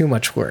it's just too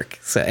much work.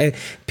 So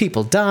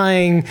people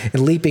dying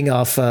and leaping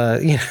off,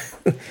 the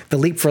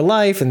leap for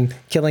life and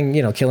killing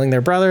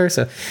their brother.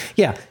 So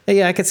yeah,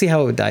 I could see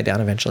how it would die down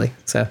eventually.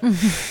 So,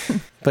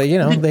 but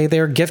they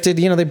were gifted.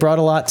 They brought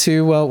a lot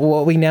to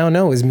what we now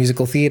know is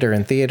musical theater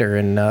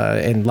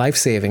and life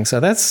saving.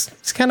 So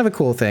it's kind of a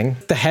cool thing.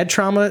 The head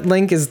trauma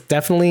link is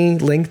definitely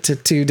linked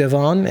to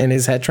Devon and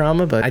his head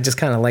trauma, but I just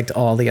kind of liked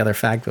all the other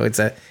factoids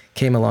that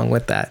came along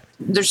with that.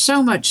 There's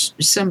so much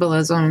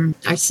symbolism.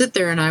 I sit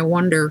there and I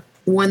wonder,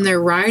 when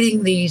they're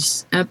writing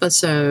these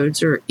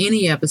episodes or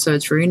any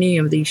episodes for any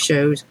of these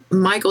shows,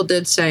 Michael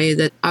did say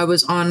that I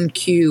was on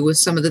cue with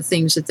some of the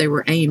things that they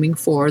were aiming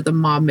for, the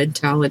mob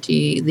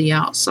mentality, the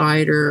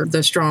outsider,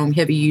 the strong,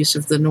 heavy use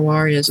of the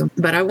noirism.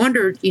 But I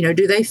wondered,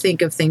 do they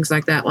think of things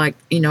like that? Like,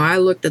 I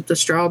looked at the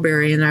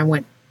strawberry and I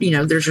went,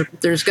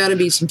 there's got to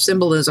be some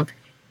symbolism.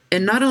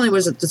 And not only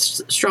was it the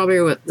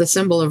strawberry with the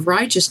symbol of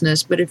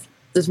righteousness, but if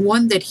the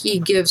one that he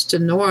gives to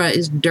Nora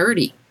is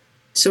dirty.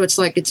 So it's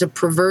like it's a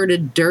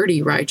perverted,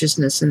 dirty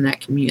righteousness in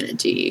that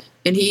community.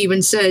 And he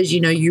even says,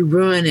 you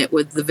ruin it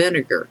with the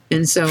vinegar.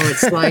 And so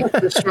it's like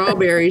the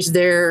strawberries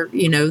there,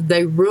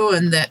 they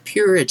ruin that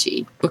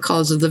purity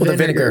because of the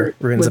vinegar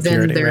ruins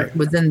within the purity,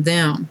 within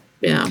them.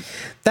 Yeah.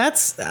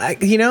 That's,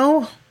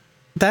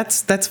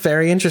 that's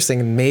very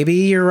interesting. Maybe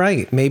you're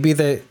right. Maybe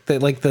the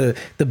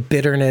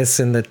bitterness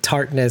and the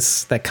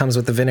tartness that comes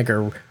with the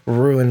vinegar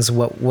ruins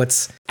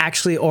what's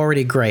actually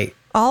already great.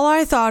 All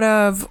I thought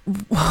of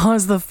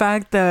was the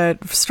fact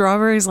that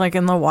strawberries, like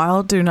in the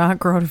wild, do not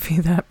grow to be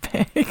that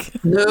big.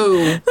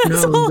 No.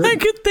 That's all I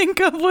could think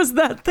of was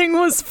that thing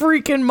was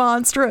freaking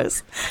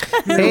monstrous.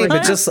 Hey,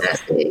 but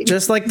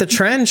just like the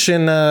trench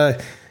in that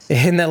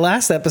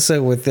last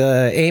episode with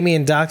Amy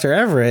and Dr.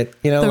 Everett,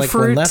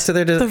 when left to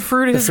the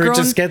fruit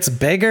just gets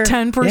bigger,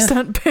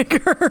 10%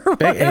 bigger.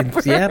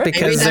 Yeah,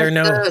 because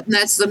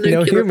that's the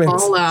nuclear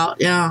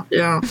fallout. Yeah.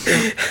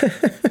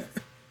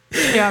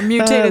 Yeah,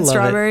 mutated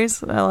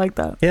strawberries. I like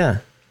that.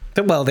 Yeah.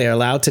 But, well, they're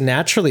allowed to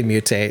naturally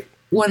mutate.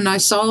 When I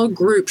saw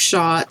group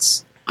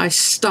shots, I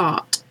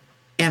stopped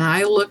and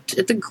I looked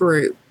at the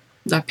group.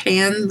 I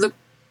panned the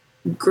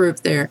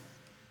group there.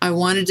 I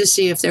wanted to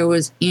see if there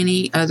was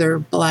any other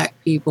black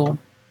people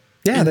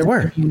Yeah, in there the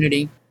were.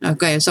 community.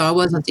 Okay, so I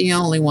wasn't the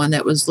only one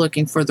that was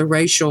looking for the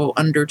racial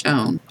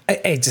undertone.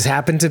 It just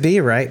happened to be,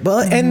 right.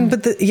 Well,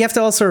 you have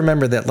to also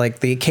remember that like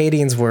the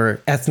Acadians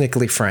were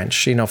ethnically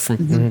French,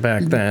 from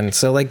back then.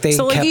 So like they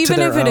kept even to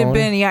their if it had own.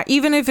 been,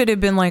 even if it had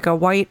been like a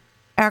white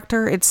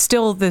actor, it's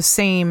still the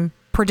same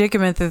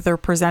predicament that they're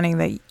presenting,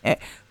 that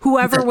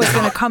whoever was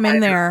going to come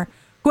in there,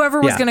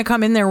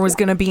 was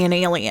going to be an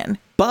alien.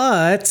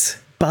 But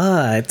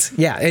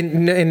yeah,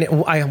 and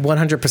I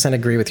 100%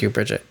 agree with you,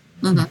 Bridget.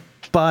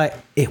 But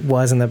it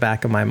was in the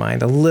back of my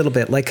mind a little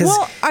bit, like, because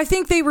I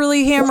think they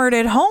really hammered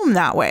it home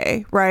that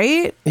way,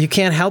 right? you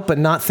can't help but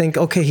not think,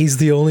 okay, he's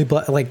the only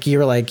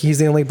he's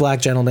the only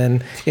black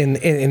gentleman in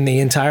the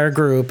entire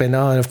group, and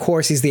of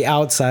course he's the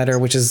outsider,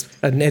 which is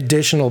an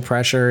additional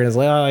pressure. And it's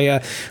like, oh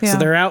yeah, so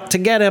they're out to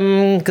get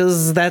him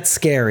because that's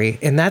scary,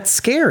 and that's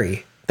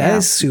scary. That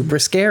is super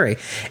scary,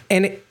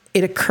 and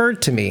it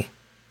occurred to me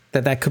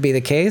that could be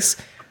the case,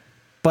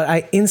 but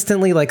I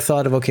instantly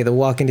thought of, okay, the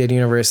Walking Dead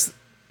universe.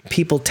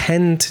 People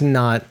tend to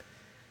not,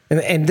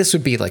 and this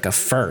would be like a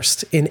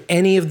first in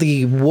any of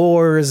the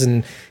wars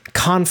and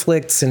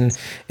conflicts and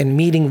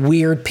meeting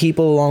weird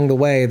people along the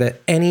way, that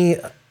any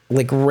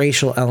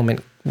racial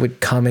element would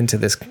come into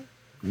this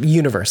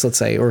universe, let's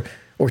say, or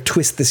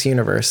twist this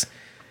universe.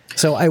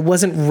 So I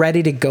wasn't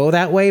ready to go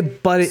that way,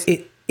 but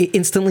it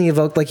instantly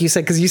evoked, like you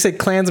said, because you said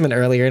Klansman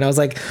earlier, and I was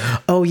like,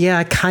 oh yeah,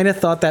 I kind of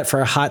thought that for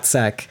a hot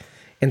sec.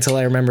 Until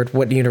I remembered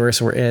what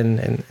universe we're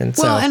in, and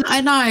so. Well,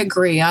 and I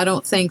agree. I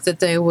don't think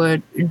that they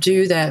would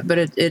do that, but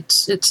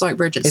it's like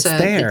Bridget said,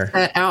 there. It's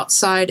that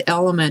outside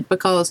element.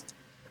 Because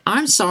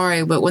I'm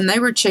sorry, but when they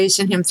were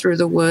chasing him through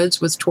the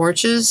woods with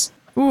torches,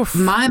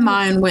 my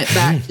mind went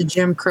back to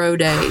Jim Crow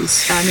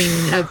days. I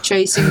mean, of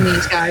chasing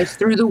these guys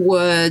through the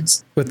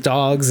woods with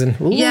dogs and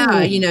yeah,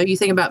 you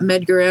think about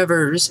Medgar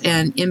Evers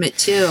and Emmett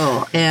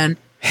Till, and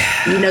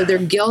they're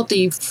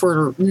guilty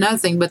for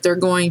nothing, but they're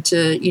going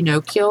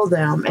to kill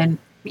them. And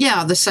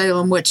yeah, the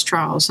Salem witch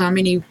trials. How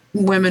many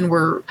women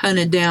were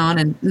hunted down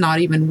and not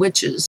even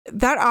witches?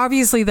 That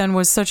obviously then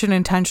was such an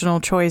intentional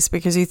choice,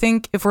 because you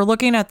think if we're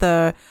looking at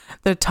the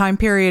time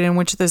period in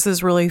which this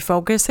is really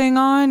focusing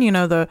on,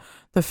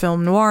 the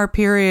film noir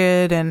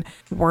period, and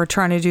we're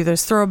trying to do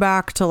this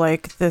throwback to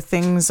the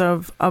things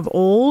of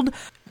old,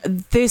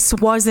 this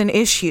was an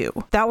issue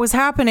that was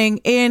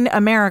happening in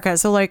America.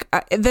 So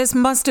this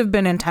must have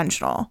been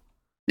intentional.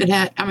 It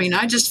had. I mean,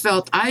 I just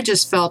felt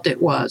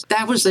it was.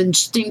 That was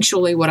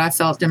instinctually what I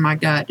felt in my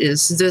gut.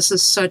 Is this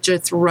is such a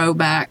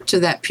throwback to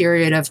that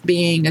period of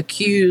being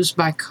accused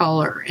by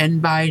color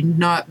and by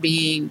not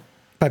being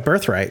by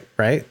birthright,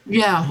 right?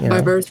 Yeah,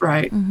 by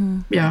birthright.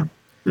 Yeah.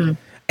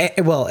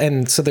 Well,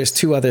 and so there's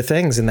two other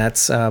things, and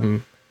that's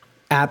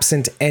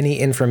absent any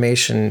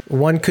information.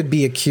 One could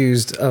be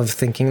accused of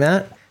thinking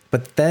that,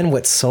 but then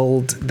what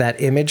sold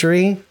that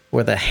imagery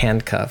were the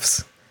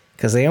handcuffs,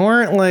 because they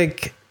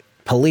weren't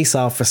police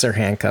officer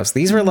handcuffs.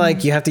 These were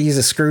you have to use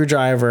a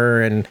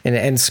screwdriver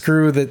and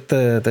screw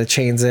the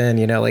chains in,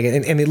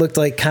 and they looked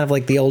kind of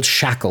like the old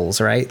shackles,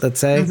 right? Let's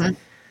say.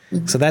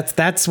 So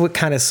that's what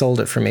kind of sold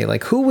it for me.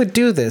 Who would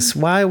do this?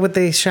 Why would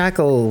they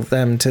shackle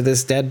them to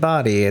this dead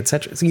body,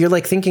 etc.? So you're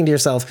thinking to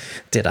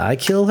yourself, did I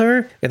kill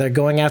her? Are they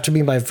going after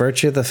me by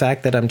virtue of the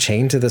fact that I'm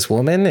chained to this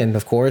woman? And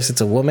of course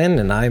it's a woman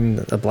and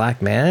I'm a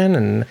black man.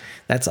 And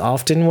that's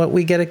often what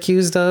we get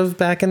accused of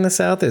back in the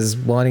South, is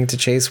wanting to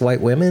chase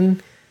white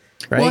women.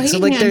 Right. Well,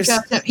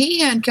 he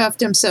handcuffed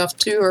himself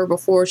to her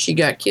before she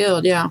got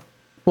killed. Yeah.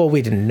 Well,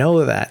 we didn't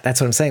know that.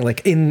 That's what I'm saying.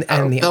 In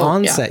the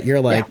onset,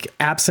 you're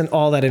absent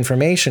all that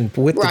information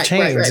with the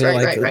chains.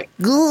 You're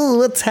ooh,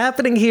 what's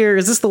happening here?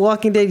 Is this the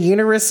Walking Dead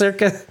universe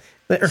circa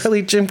the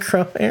early Jim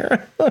Crow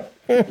era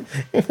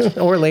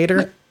or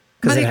later?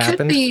 But it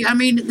could be. I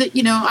mean,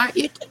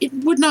 it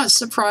would not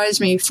surprise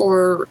me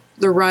for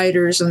the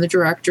writers and the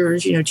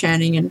directors,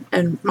 Channing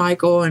and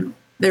Michael and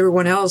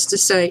everyone else to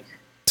say,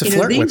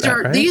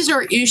 these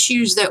are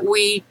issues that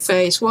we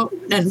face. What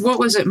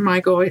was it,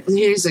 Michael?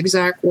 His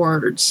exact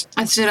words.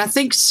 I said, I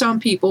think some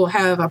people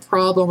have a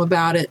problem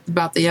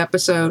about the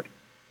episode,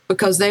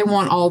 because they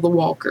want all the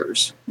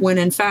walkers, when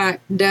in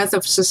fact, death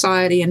of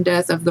society and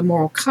death of the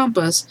moral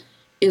compass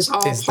is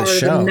all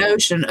part of the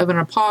notion of an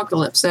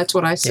apocalypse. That's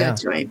what I said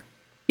to him,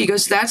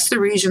 because that's the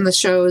reason the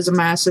show is a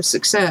massive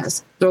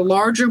success. The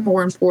larger,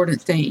 more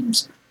important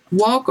themes.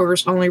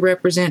 Walkers only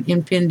represent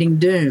impending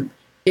doom.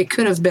 It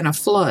could have been a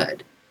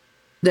flood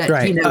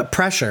that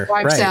pressure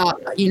wipes out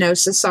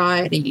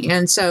society.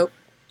 And so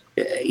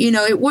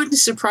it wouldn't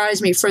surprise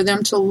me for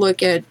them to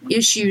look at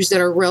issues that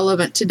are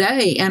relevant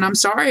today. And I'm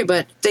sorry,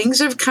 but things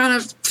have kind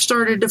of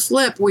started to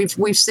flip.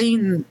 We've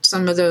seen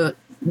some of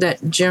that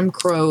Jim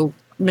Crow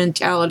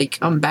mentality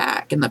come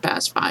back in the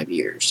past 5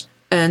 years,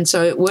 and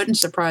so it wouldn't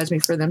surprise me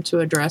for them to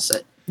address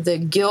it. The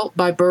guilt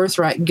by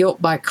birthright,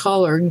 guilt by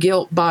color,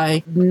 guilt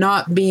by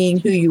not being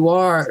who you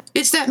are.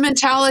 It's that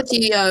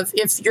mentality of,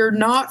 if you're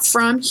not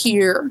from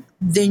here,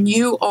 then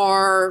you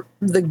are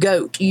the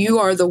goat. You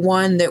are the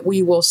one that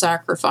we will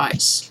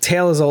sacrifice.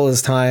 Tale as old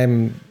as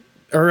time,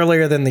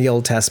 earlier than the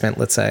Old Testament,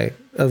 let's say.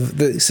 of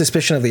the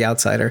suspicion of the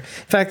outsider.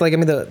 In fact, like, I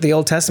mean, the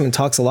Old Testament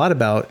talks a lot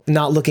about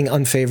not looking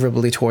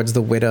unfavorably towards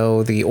the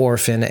widow, the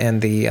orphan,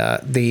 and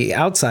the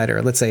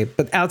outsider, let's say,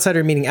 but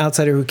outsider meaning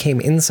outsider who came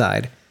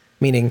inside,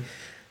 meaning,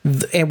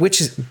 and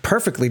which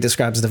perfectly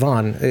describes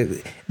Devon.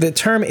 The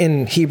term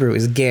in Hebrew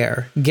is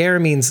ger. Ger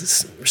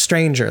means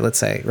stranger, let's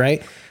say,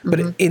 right?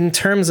 But in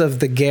terms of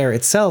the ger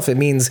itself, it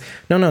means,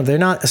 no, they're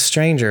not a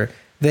stranger.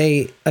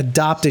 They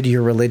adopted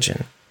your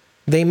religion.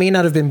 They may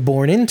not have been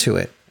born into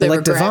it. They like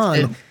were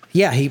grafted. Devon,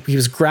 yeah, he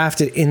was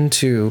grafted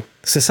into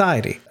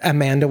society.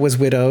 Amanda was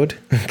widowed,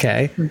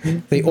 okay?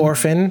 The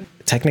orphan,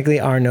 technically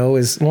Arno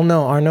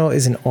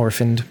isn't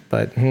orphaned,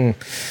 but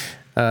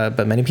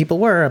many people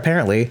were,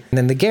 apparently. And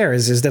then the ger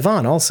is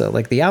Devon also,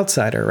 like the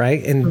outsider,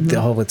 right? And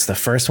it's the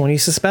first one you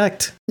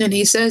suspect. And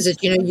he says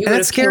that, you would that's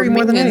have scary killed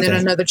more me, than and anything.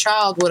 then another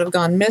child would have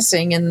gone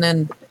missing. And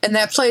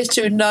that plays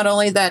to not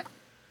only that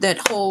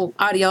whole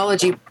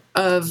ideology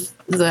of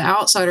the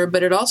outsider,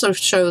 but it also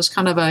shows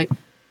kind of a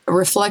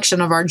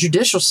reflection of our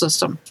judicial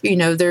system.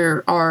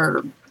 There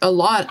are a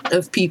lot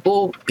of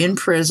people in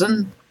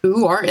prison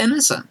who are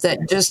innocent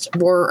that just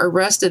were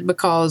arrested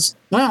because,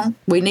 well,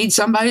 we need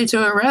somebody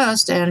to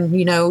arrest, and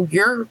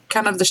you're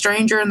kind of the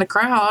stranger in the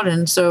crowd,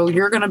 and so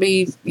you're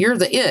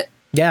the it.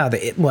 Yeah,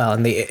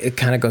 it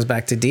kind of goes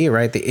back to D,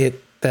 right? The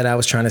it that I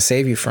was trying to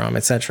save you from,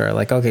 etc.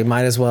 Like, okay,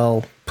 might as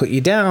well put you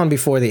down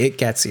before the it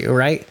gets you,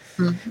 right?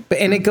 But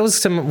and it goes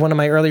to one of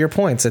my earlier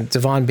points, and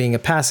Devon being a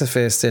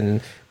pacifist,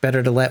 and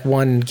better to let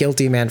one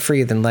guilty man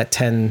free than let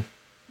 10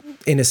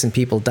 innocent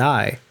people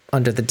die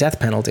under the death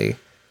penalty.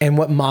 And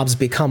what mobs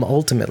become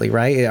ultimately,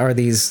 right, are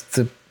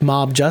the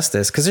mob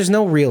justice, because there's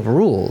no real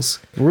rules.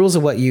 Rules are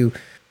what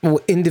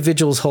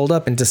individuals hold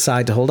up and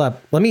decide to hold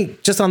up. Let me,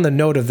 just on the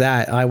note of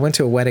that, I went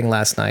to a wedding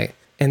last night,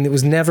 and it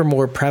was never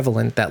more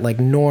prevalent that like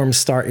norms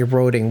start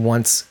eroding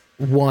once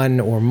one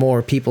or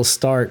more people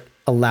start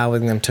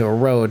allowing them to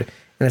erode.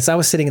 And as I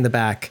was sitting in the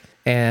back,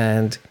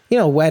 and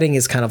a wedding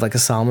is kind of like a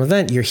solemn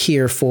event. You're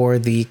here for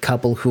the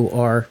couple who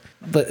are,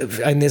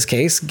 in this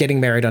case, getting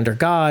married under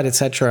God,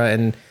 etc.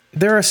 And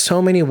there are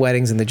so many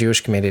weddings in the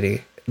Jewish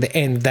community,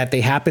 and that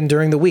they happen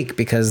during the week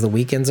because the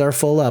weekends are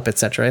full up,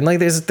 etc. And like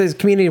there's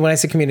community. When I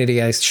say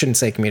community, I shouldn't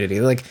say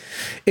community. Like,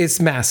 it's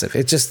massive.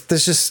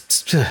 There's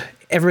just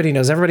everybody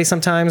knows everybody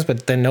sometimes,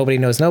 but then nobody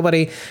knows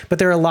nobody. But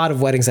there are a lot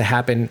of weddings that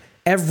happen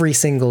every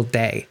single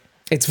day.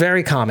 It's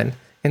very common.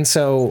 And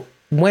so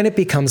when it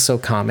becomes so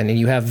common, and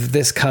you have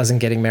this cousin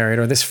getting married,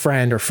 or this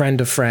friend, or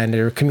friend of friend,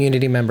 or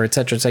community member,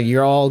 etc., it's like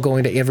you're all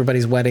going to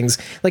everybody's weddings.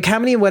 Like, how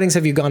many weddings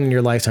have you gone in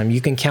your lifetime?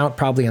 You can count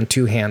probably on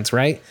 2 hands,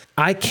 right?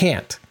 I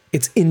can't.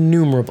 It's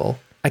innumerable.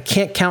 I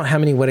can't count how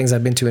many weddings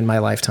I've been to in my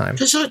lifetime.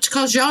 Just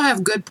because y'all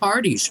have good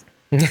parties.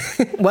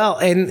 Well,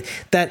 and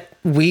that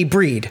we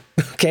breed.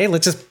 Okay,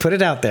 let's just put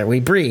it out there. We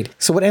breed.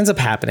 So what ends up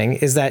happening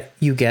is that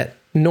you get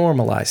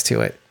normalized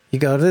to it. You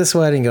go to this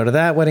wedding, go to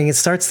that wedding, it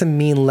starts to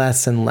mean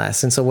less and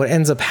less. And so what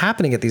ends up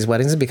happening at these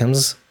weddings, it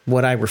becomes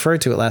what I referred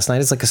to it last night.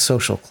 It's like a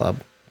social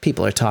club.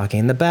 People are talking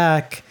in the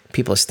back.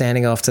 People are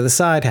standing off to the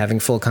side,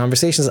 having full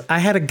conversations. I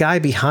had a guy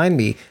behind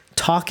me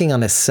talking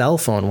on his cell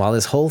phone while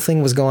this whole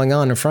thing was going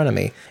on in front of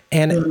me.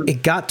 And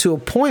it got to a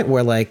point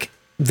where like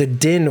the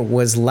din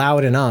was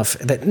loud enough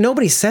that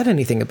nobody said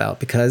anything about,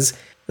 because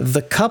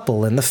the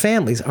couple and the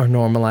families are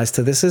normalized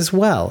to this as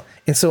well.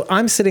 And so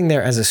I'm sitting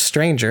there as a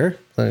stranger,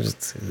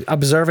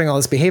 observing all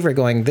this behavior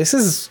going, this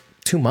is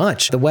too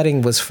much. The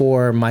wedding was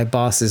for my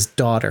boss's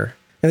daughter.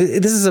 And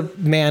this is a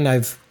man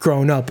I've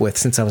grown up with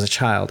since I was a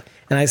child.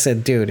 And I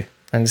said, dude,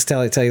 I'm just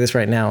tell you this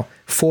right now.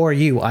 For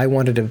you, I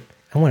wanted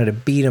to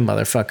beat a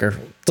motherfucker.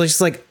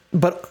 Just like,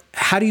 but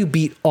how do you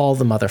beat all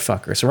the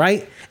motherfuckers,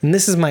 right? And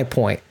this is my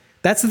point.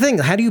 That's the thing.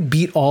 How do you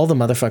beat all the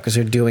motherfuckers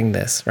who are doing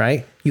this,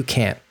 right? You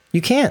can't.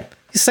 You can't.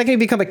 The second you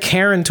become a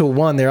Karen to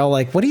one, they're all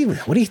like, what are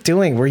you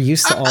doing? We're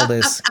used to all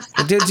this.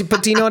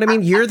 But do you know what I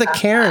mean? You're the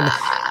Karen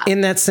in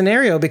that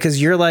scenario,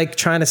 because you're like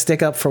trying to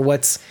stick up for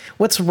what's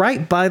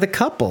right by the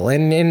couple.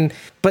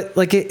 But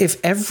like, if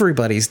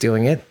everybody's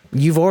doing it,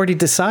 you've already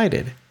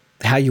decided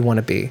how you want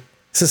to be.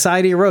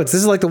 Society erodes. This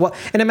is like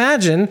and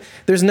imagine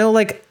there's no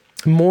like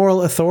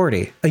moral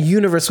authority, a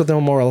universe with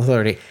no moral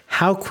authority.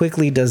 How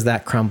quickly does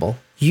that crumble?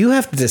 You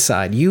have to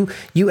decide. You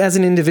as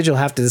an individual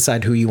have to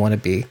decide who you want to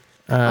be.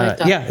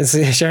 Yeah,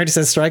 Charity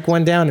says strike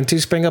one down and 2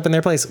 spring up in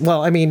their place.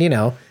 Well, I mean,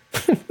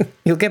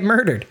 you'll get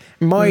murdered.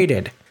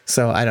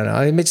 So I don't know.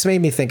 It just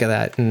made me think of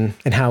that and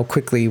how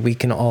quickly we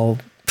can all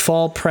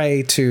fall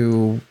prey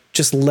to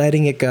just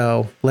letting it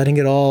go, letting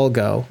it all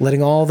go,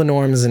 letting all the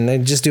norms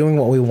and just doing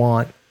what we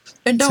want.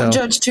 And don't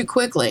judge too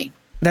quickly.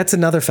 That's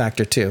another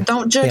factor too.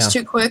 Don't judge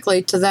too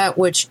quickly to that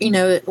which,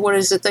 what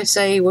is it they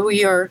say?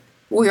 We are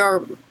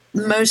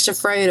most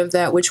afraid of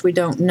that which we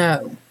don't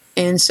know.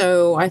 And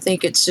so I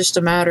think it's just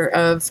a matter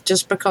of,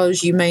 just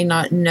because you may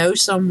not know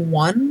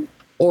someone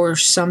or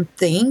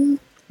something,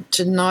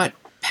 to not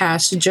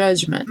pass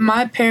judgment.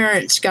 My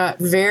parents got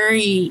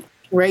very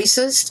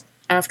racist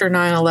after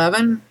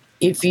 9/11.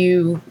 If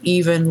you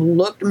even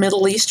looked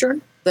Middle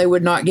Eastern, they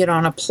would not get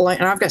on a plane.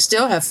 And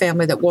still have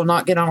family that will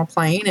not get on a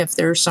plane if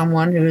there's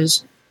someone who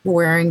is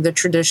wearing the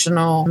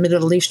traditional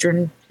Middle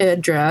Eastern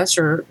headdress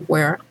or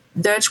wear.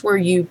 That's where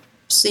you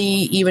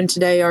see even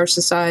today our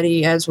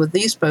society, as with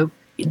these folk,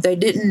 they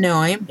didn't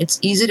know him. It's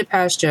easy to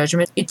pass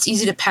judgment. It's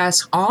easy to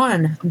pass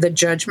on the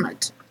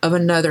judgment of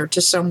another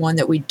to someone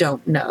that we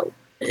don't know.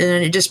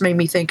 And it just made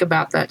me think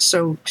about that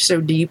so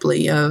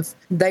deeply of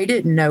they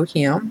didn't know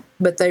him,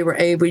 but they were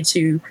able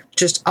to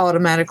just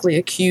automatically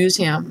accuse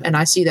him. And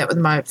I see that with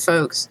my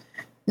folks.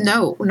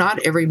 No, not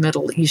every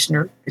Middle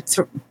Easterner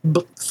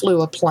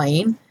flew a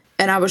plane.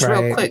 And I was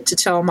real quick to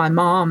tell my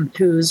mom,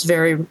 who's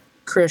very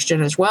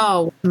Christian as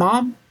well,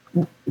 Mom,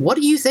 what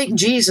do you think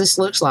Jesus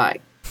looks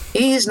like?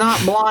 He's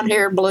not blonde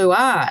hair, blue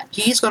eyed.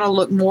 He's going to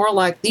look more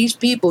like these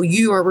people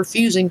you are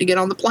refusing to get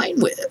on the plane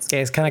with. Yeah,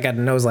 he's kind of got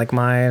a nose like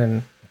mine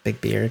and big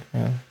beard.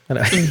 Yeah. I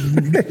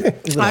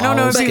don't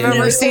know if you've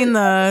ever seen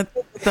the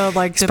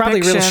like it's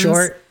probably real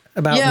short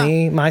about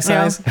me, my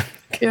size.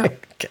 Yeah.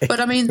 Okay.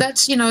 But I mean,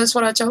 that's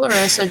what I tell her.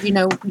 I said,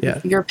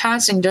 you're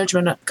passing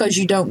judgment because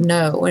you don't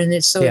know. And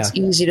it's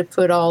easy to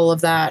put all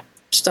of that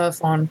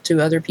stuff on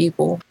to other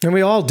people. And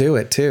we all do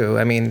it too.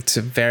 I mean,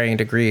 to varying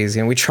degrees.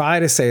 We try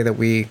to say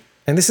that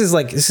and this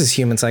is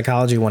human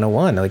psychology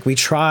 101. Like we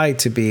try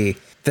to be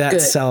that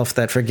good self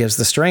that forgives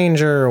the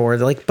stranger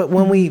but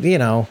when we,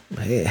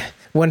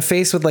 when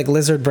faced with like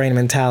lizard brain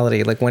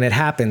mentality, like when it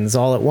happens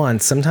all at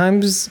once,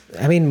 sometimes,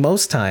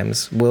 most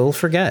times we'll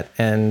forget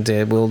and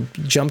we'll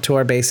jump to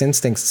our base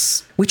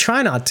instincts. We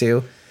try not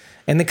to.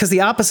 And because the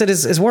opposite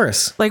is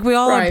worse. Like we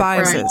all have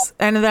biases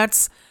and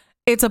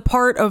it's a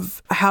part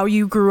of how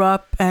you grew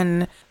up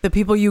and the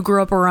people you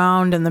grew up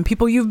around and the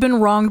people you've been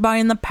wronged by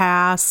in the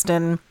past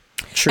and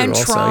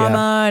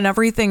trauma and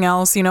everything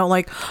else,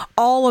 like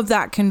all of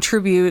that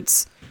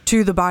contributes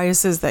to the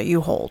biases that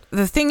you hold.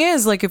 The thing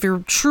is, like, if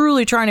you're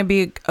truly trying to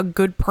be a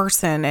good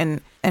person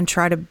and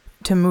try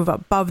to move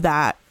above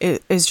that,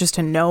 it is just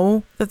to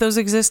know that those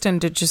exist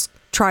and to just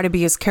try to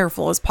be as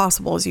careful as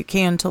possible as you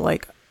can to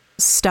like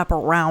step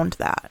around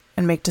that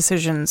and make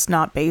decisions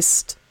not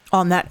based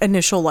on that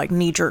initial like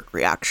knee-jerk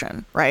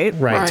reaction, right?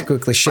 Right. To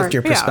quickly shift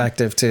your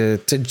perspective to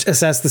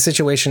assess the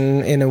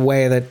situation in a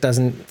way that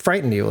doesn't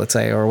frighten you, let's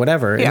say, or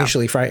whatever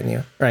initially frighten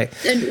you. Right.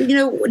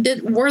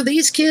 And were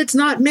these kids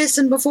not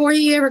missing before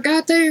he ever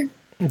got there?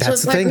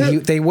 That's the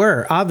thing. They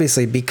were,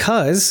 obviously,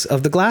 because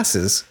of the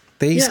glasses.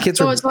 These kids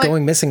were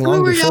going missing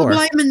long before. Who were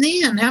y'all blaming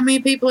then? How many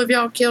people have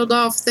y'all killed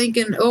off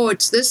thinking,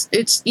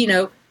 it's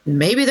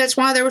maybe that's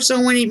why there were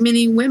so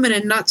many women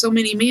and not so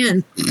many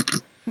men.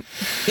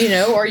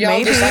 Or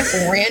y'all just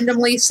like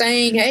randomly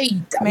saying,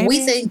 hey,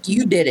 we think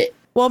you did it.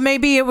 Well,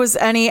 maybe it was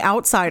any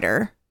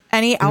outsider,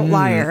 any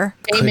outlier.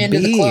 Came into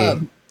the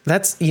club.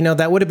 That's,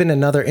 that would have been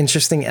another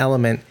interesting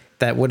element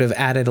that would have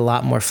added a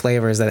lot more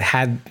flavors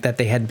that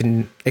they had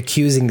been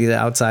accusing the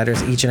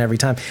outsiders each and every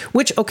time.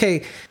 Which,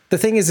 okay, the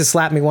thing is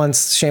slap me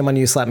once, shame on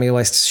you, slap me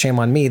twice, shame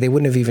on me. They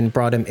wouldn't have even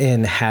brought him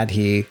in had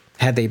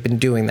they been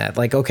doing that.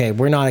 Like, okay,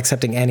 we're not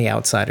accepting any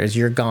outsiders.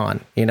 You're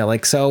gone.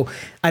 So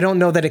I don't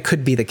know that it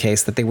could be the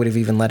case that they would have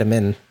even let him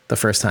in the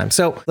first time.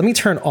 So let me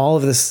turn all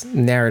of this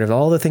narrative,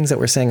 all the things that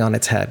we're saying on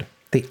its head.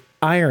 The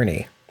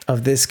irony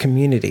of this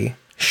community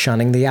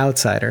shunning the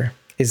outsider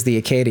is the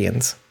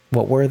Acadians.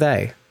 What were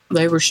they?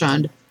 They were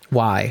shunned.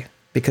 Why?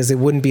 Because they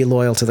wouldn't be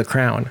loyal to the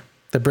crown,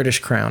 the British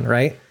crown,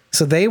 right?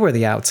 So they were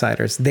the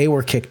outsiders. They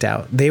were kicked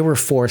out. They were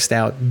forced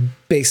out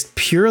based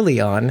purely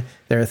on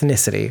their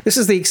ethnicity. This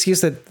is the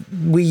excuse that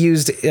we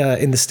used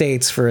in the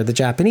States for the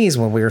Japanese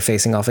when we were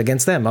facing off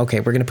against them. Okay,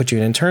 we're going to put you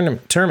in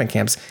internment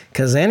camps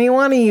because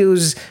anyone who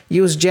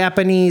used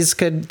Japanese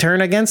could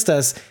turn against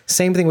us.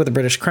 Same thing with the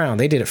British crown.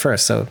 They did it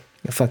first, so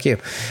fuck you.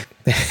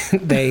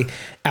 They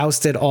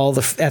ousted all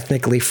the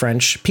ethnically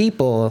French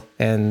people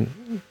and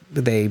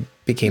they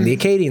became the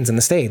Acadians in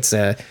the States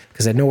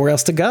because they had nowhere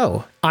else to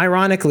go.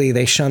 Ironically,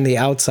 they shunned the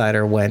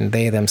outsider when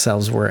they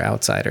themselves were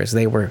outsiders.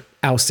 They were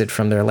ousted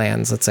from their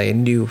lands, let's say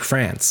in New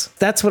France.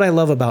 That's what I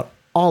love about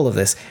all of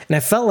this. And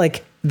I felt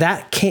like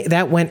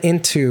that went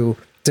into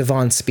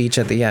Devon's speech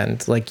at the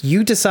end. Like,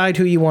 you decide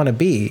who you want to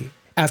be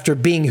after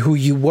being who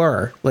you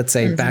were, let's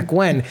say, back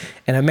when.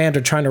 And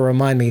Amanda trying to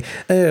remind me,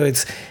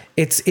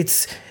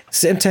 it's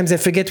sometimes I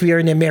forget we are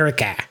in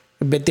America,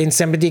 but then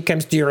somebody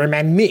comes to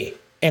remind me.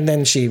 And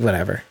then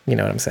whatever, you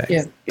know what I'm saying?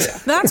 Yeah.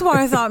 That's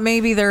why I thought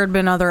maybe there had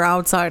been other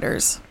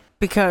outsiders,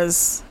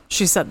 because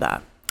she said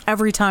that.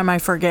 Every time I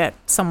forget,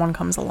 someone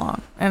comes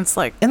along, and it's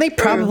like, and they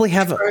probably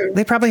have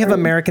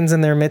Americans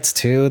in their midst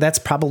too. That's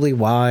probably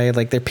why,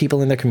 like, there are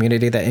people in their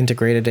community that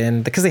integrated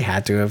in because they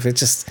had to have. It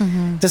just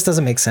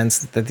doesn't make sense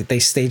that they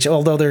stage,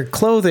 although their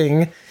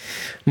clothing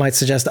might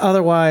suggest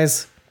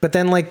otherwise. But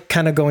then, like,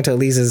 kind of going to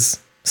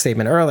Elise's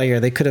statement earlier,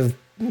 they could have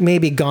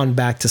maybe gone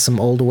back to some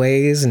old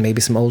ways and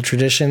maybe some old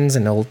traditions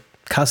and old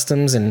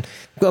customs and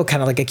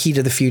kind of like a Key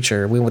to the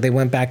Future. They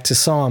went back to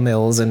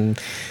sawmills and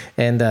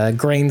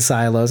grain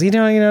silos. You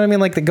know what I mean?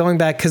 Like going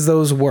back because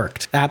those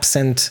worked.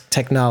 Absent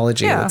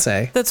technology, let's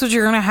say. That's what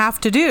you're going to have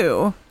to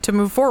do to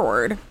move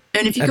forward.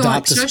 And if you go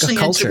especially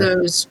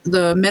into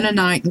the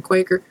Mennonite and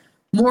Quaker,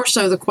 more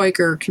so the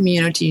Quaker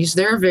communities,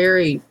 they're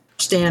very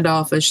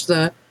standoffish.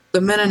 The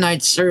The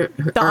Mennonites are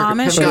The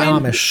Amish? The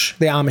have- Amish.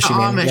 The Amish, you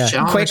mean. Amish,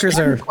 Yeah. Amish Quakers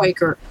and are...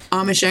 Quaker,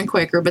 Amish and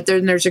Quaker, but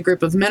then there's a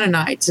group of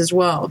Mennonites as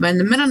well. And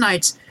the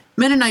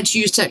Mennonites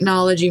use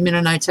technology.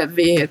 Mennonites have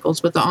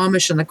vehicles, but the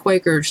Amish and the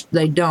Quakers,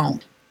 they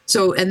don't.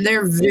 So, and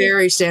they're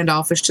very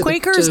standoffish to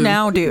Quakers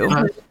now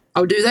do.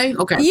 Oh, do they?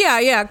 Okay.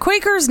 Yeah.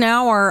 Quakers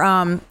now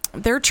are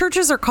their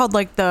churches are called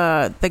like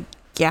they're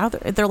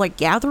like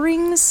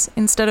gatherings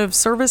instead of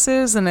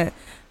services, and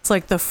it's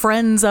like the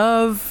Friends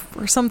of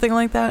or something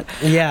like that.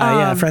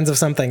 Yeah, Friends of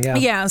something. Yeah.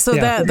 Yeah, so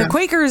that the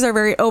Quakers are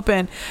very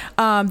open.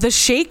 The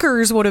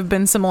Shakers would have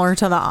been similar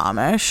to the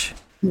Amish.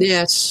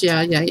 Yes.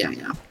 Yeah. Yeah.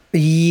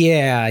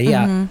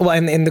 Mm-hmm. Well,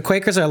 and the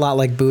Quakers are a lot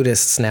like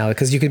Buddhists now,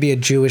 because you could be a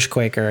Jewish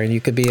Quaker and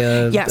you could be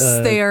a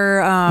They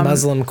are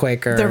Muslim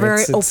Quaker. They're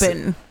very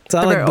open. It's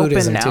not They're like very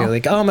Buddhism open now. too.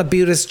 Like, oh, I'm a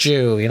Buddhist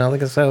Jew. You know,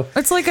 like so.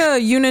 It's like a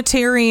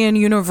Unitarian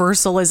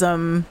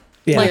Universalism.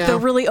 Yeah. Like the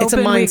really It's a open,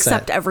 we mindset.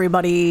 accept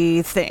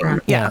everybody thing.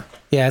 Right. Yeah.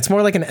 Yeah. It's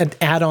more like an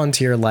add-on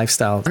to your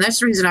lifestyle. And that's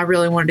the reason I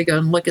really wanted to go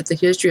and look at the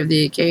history of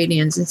the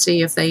Acadians and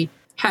see if they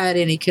had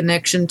any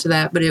connection to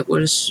that. But it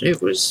was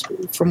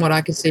from what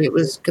I could see, it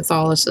was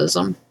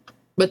Catholicism.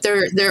 But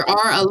there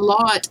are a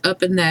lot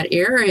up in that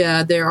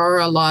area. There are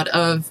a lot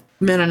of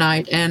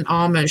Mennonite and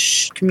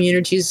Amish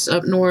communities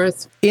up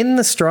north. In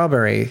the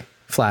strawberry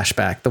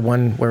flashback, the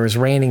one where it was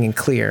raining and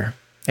clear,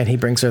 and he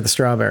brings her the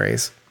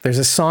strawberries, there's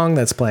a song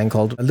that's playing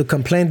called Le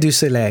Complaint du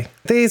Soleil.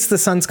 I think it's the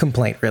sun's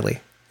complaint, really.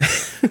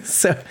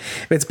 So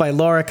it's by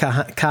Laura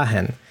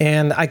Cahen.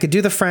 And I could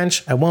do the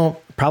French. I won't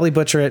probably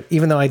butcher it,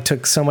 even though I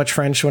took so much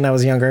French when I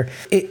was younger.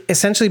 It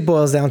essentially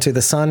boils down to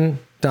the sun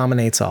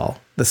dominates all.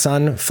 The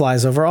sun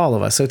flies over all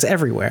of us, so it's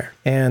everywhere.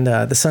 And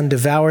the sun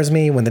devours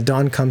me. When the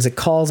dawn comes, it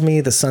calls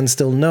me. The sun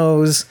still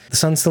knows. The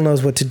sun still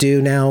knows what to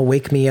do now.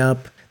 Wake me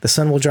up. The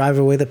sun will drive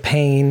away the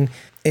pain.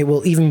 It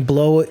will even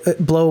blow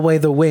away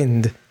the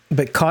wind.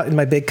 But caught in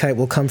my big kite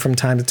will come from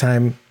time to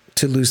time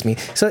to lose me.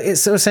 So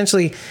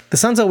essentially, the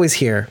sun's always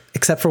here,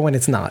 except for when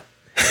it's not.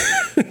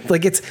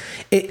 Like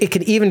it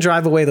can even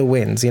drive away the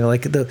winds. You know,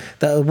 like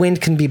the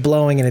wind can be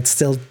blowing and it's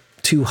still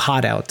too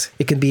hot out.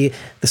 It can be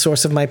the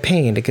source of my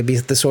pain. It could be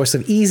the source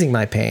of easing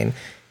my pain.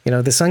 You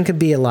know, the sun could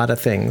be a lot of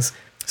things.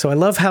 So I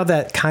love how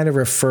that kind of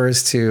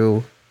refers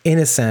to, in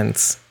a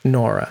sense,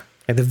 Nora.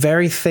 And the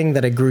very thing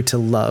that I grew to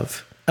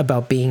love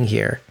about being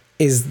here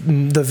is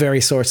the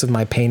very source of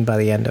my pain by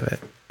the end of it.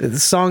 The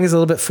song is a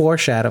little bit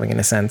foreshadowing in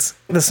a sense.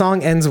 The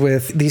song ends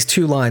with these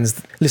two lines.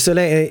 Le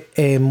soleil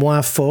est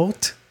moins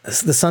fort.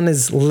 The sun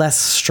is less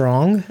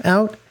strong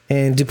out.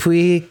 And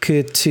depuis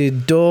que tu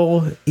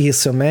dors, il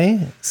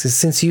sommeille. So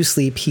since you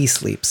sleep, he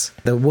sleeps.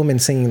 The woman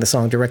singing the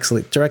song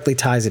directly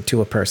ties it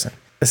to a person.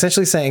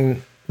 Essentially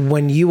saying,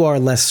 when you are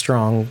less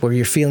strong, where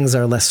your feelings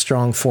are less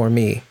strong for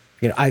me,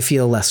 you know, I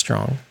feel less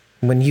strong.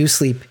 When you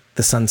sleep,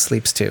 the sun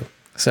sleeps too.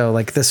 So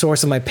like the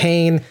source of my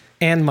pain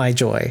and my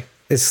joy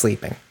is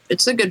sleeping.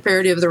 It's a good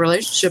parody of the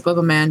relationship of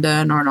Amanda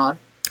and Arnaud.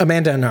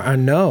 Amanda and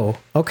Arnaud.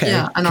 Okay.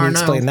 Yeah, and Can you Arnaud.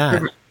 explain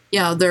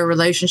that? Their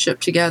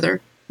relationship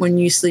together. When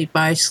you sleep,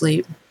 I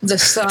sleep. The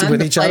sun, With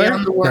the each play other?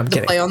 on the No, word, I'm the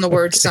kidding. play on the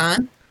word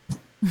sun.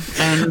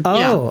 And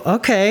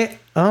Okay.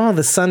 Oh,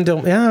 the sun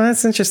don't. Yeah,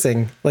 that's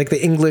interesting. Like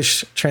the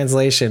English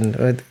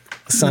translation,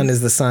 sun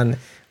is the sun.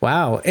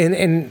 Wow. And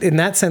in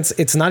that sense,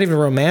 it's not even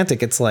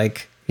romantic. It's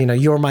like, you know,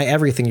 you're my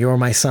everything. You're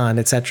my sun,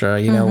 etc.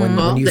 You know,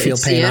 when you feel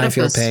it's the pain, I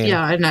feel Oedipus. pain.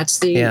 Yeah, and that's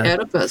the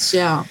Oedipus.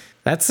 Yeah.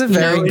 That's a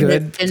very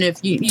good. And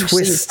if you see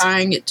twist.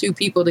 tying it two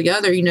people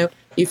together, you know,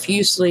 if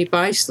you sleep,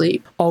 I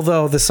sleep.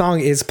 Although the song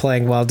is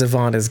playing while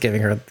Devon is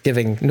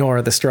giving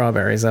Nora the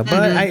strawberries.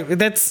 But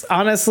that's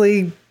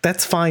honestly,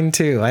 that's fine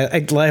too. I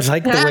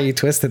like the way you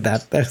twisted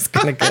that. That's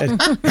kind of good.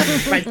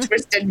 My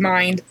twisted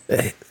mind.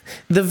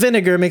 The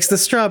vinegar makes the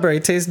strawberry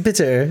taste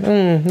bitter.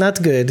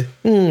 Not good.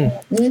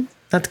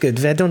 Not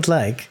good. I don't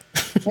like.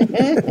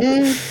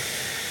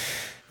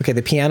 Okay,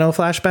 the piano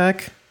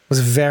flashback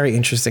was very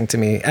interesting to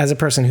me as a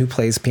person who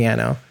plays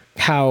piano.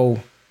 How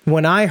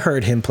when I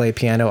heard him play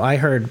piano, I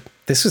heard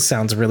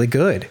sounds really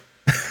good.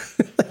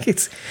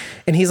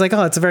 And he's like,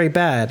 oh, it's very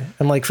bad.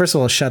 I'm like, first of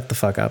all, shut the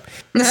fuck up.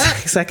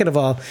 Second of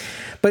all,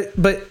 but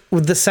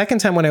the second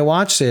time when I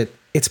watched it,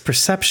 it's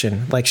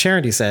perception. Like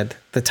Sharon said,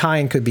 the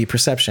tie-in could be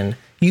perception.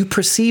 You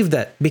perceive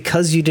that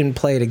because you didn't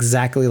play it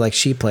exactly like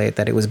she played,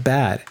 that it was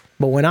bad.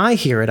 But when I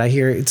hear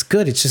it's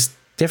good. It's just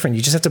different.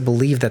 You just have to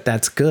believe that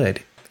that's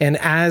good. And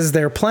as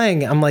they're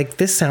playing, I'm like,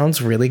 this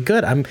sounds really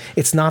good.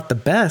 It's not the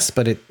best,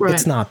 but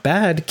it's not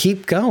bad.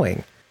 Keep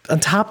going. On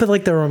top of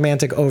like the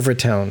romantic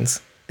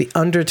overtones, the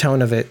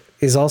undertone of it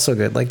is also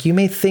good. Like you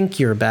may think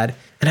you're bad.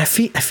 And I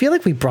feel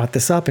like we brought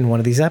this up in one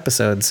of these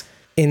episodes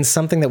in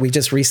something that we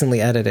just recently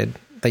edited,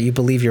 that you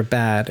believe you're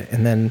bad.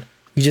 And then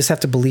you just have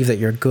to believe that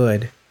you're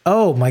good.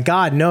 Oh my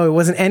God. No, it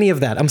wasn't any of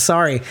that. I'm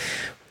sorry.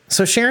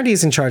 So Sharon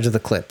is in charge of the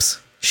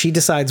clips. She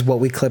decides what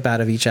we clip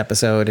out of each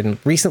episode. And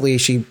recently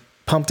she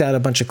pumped out a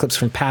bunch of clips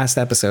from past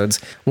episodes.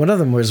 One of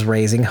them was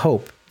Raising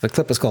Hope. The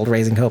clip was called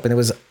Raising Hope. And it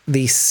was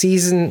the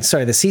season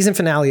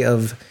finale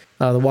of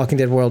The Walking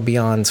Dead World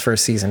Beyond's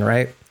first season,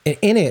 right?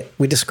 In it,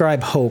 we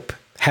describe Hope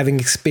having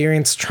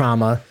experienced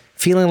trauma,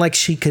 feeling like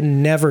she could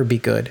never be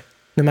good,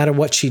 no matter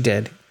what she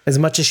did. As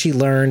much as she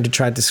learned to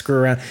try to screw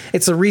around,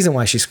 it's the reason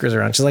why she screws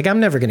around. She's like, I'm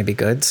never going to be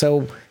good,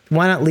 so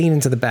why not lean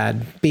into the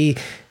bad?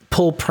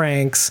 Pull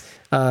pranks,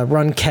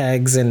 run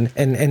kegs,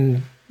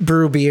 and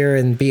brew beer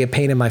and be a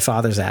pain in my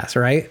father's ass,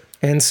 right?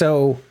 And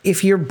so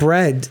if you're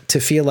bred to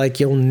feel like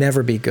you'll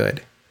never be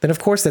good, then of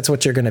course that's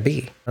what you're going to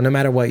be, no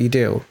matter what you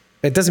do.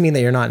 It doesn't mean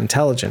that you're not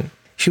intelligent.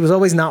 She was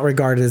always not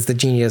regarded as the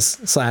genius /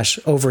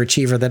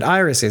 overachiever that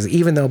Iris is,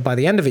 even though by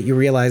the end of it, you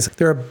realize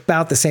they're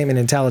about the same in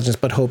intelligence,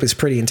 but Hope is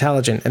pretty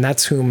intelligent. And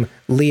that's whom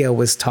Leo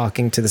was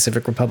talking to the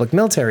Civic Republic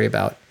military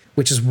about,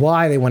 which is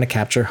why they want to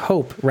capture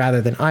Hope rather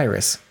than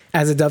Iris.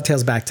 As it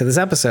dovetails back to this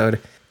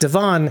episode,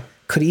 Devon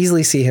could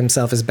easily see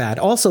himself as bad.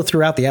 Also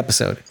throughout the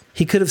episode,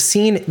 he could have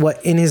seen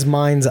what in his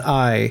mind's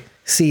eye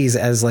sees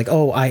as like,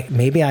 oh,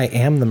 maybe I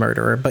am the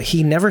murderer, but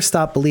he never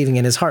stopped believing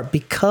in his heart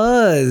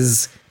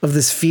because of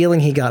this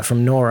feeling he got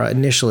from Nora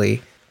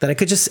initially that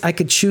I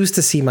could choose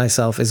to see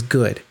myself as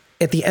good.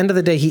 At the end of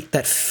the day,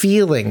 that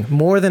feeling,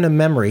 more than a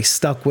memory,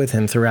 stuck with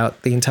him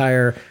throughout the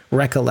entire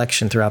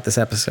recollection throughout this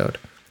episode.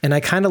 And I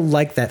kind of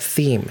like that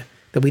theme,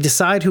 that we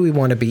decide who we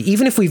want to be,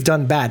 even if we've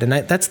done bad. And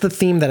that's the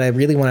theme that I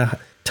really want to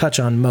touch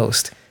on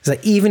most, is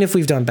that even if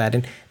we've done bad,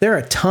 and there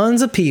are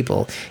tons of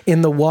people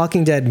in The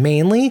Walking Dead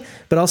mainly,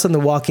 but also in the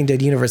Walking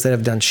Dead universe that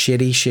have done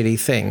shitty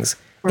things.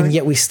 Right. And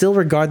yet we still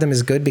regard them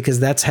as good because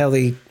that's how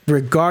they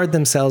regard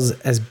themselves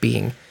as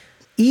being.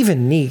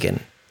 Even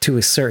Negan, to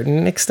a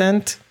certain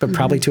extent, but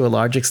probably to a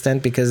large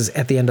extent, because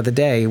at the end of the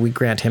day, we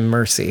grant him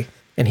mercy.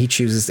 And he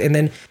chooses, and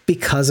then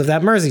because of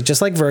that mercy,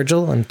 just like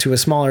Virgil, and to a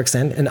smaller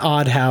extent, and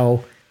odd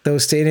how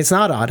those two, and it's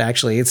not odd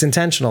actually, it's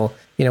intentional.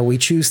 You know, we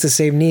choose to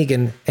save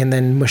Negan, and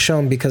then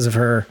Michonne, because of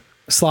her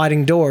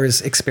sliding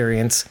doors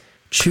experience,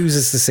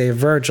 chooses to save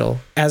Virgil.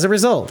 As a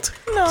result,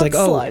 not it's like,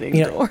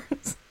 sliding doors.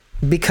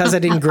 Because I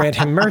didn't grant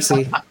him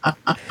mercy.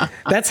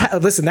 That's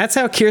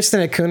how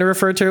Kirsten Acuna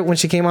referred to it when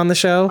she came on the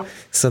show.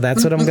 So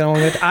that's what I'm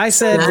going with. I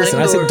said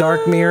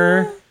dark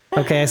mirror.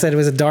 Okay, I said it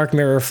was a dark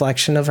mirror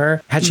reflection of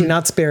her. Had she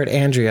not spared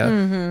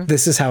Andrea,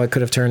 this is how it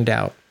could have turned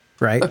out,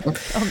 right?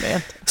 Oh,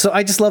 man. So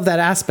I just love that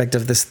aspect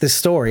of this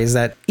story, is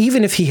that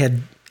even if he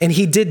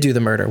did do the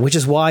murder, which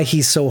is why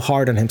he's so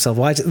hard on himself,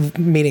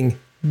 meaning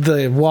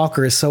the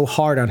Walker is so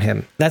hard on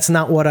him. That's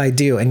not what I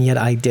do, and yet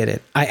I did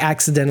it. I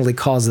accidentally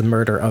caused the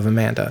murder of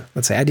Amanda.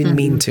 Let's say I didn't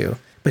mean to,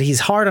 but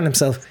he's hard on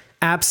himself.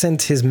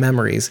 Absent his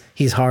memories,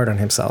 he's hard on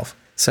himself.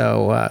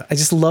 So I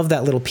just love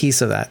that little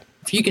piece of that.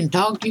 If you can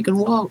talk, you can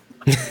walk.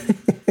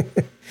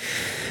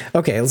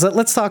 Okay,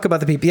 let's talk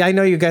about the people. I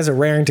know you guys are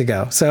raring to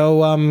go.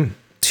 So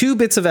 2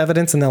 bits of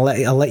evidence, and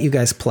I'll let you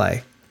guys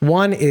play.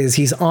 One is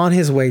he's on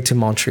his way to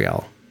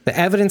Montreal. The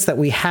evidence that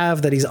we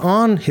have that he's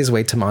on his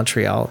way to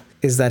Montreal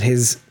is that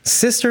his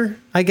sister,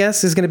 I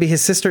guess, is going to be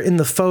his sister in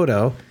the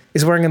photo,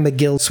 is wearing a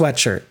McGill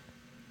sweatshirt.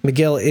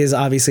 McGill is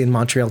obviously in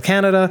Montreal,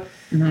 Canada.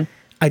 Mm-hmm.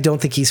 I don't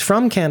think he's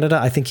from Canada.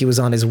 I think he was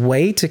on his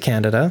way to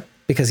Canada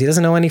because he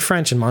doesn't know any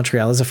French, and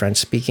Montreal is a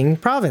French-speaking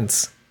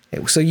province.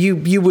 So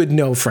you would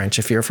know French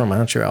if you're from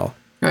Montreal,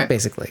 right?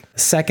 Basically.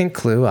 Second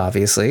clue,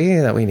 obviously,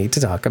 that we need to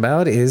talk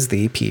about is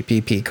the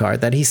PPP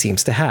card that he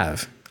seems to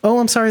have. Oh,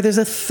 I'm sorry. There's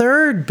a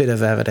third bit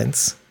of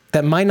evidence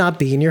that might not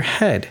be in your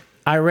head.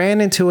 I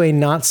ran into a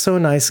not so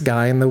nice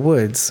guy in the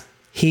woods.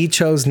 He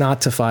chose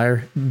not to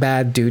fire.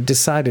 Bad dude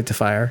decided to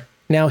fire.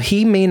 Now,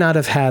 he may not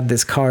have had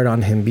this card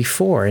on him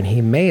before, and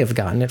he may have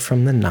gotten it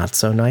from the not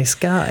so nice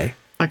guy.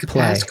 Like a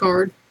pass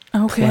card.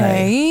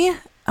 Okay.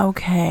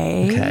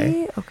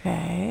 Okay.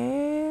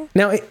 Okay.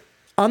 Now,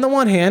 on the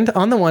one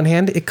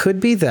hand, it could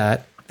be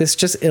that this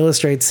just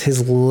illustrates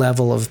his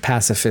level of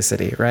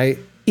pacificity, right?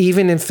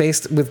 Even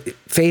faced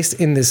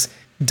in this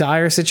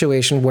dire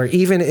situation where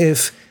even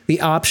if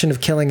the option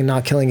of killing and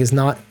not killing is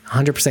not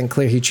 100%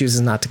 clear, he chooses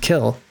not to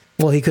kill.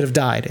 Well, he could have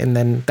died, and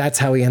then that's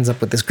how he ends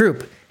up with this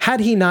group. Had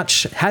he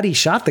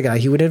shot the guy,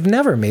 he would have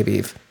never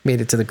maybe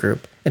made it to the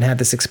group and had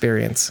this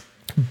experience.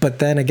 But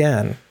then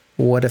again,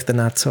 what if the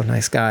not so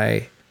nice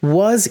guy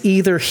was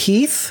either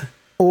Heath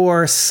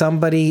or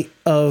somebody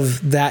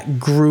of that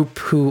group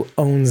who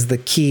owns the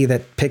key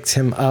that picked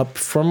him up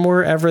from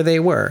wherever they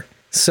were?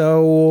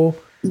 So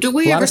do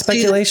we ever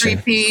see the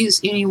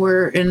 3Ps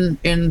anywhere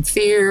in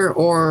Fear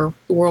or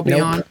The World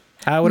Beyond?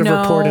 I would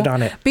have reported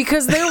on it.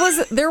 Because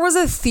there was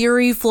a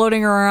theory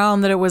floating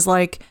around that it was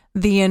like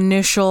the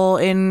initial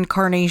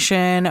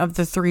incarnation of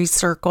the 3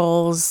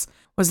 circles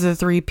was the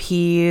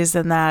 3Ps,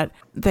 and that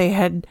they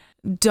had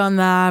done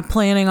that,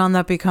 planning on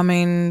that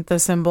becoming the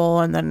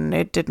symbol, and then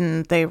it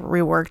didn't. They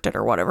reworked it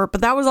or whatever.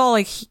 But that was all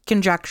like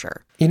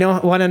conjecture. You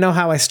want to know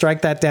how I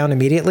strike that down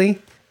immediately?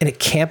 And it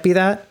can't be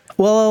that?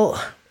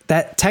 Well,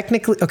 that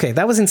technically, okay,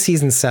 that was in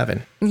season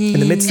 7. In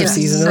the midst of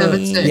season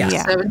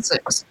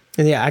 7-6.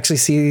 And yeah, actually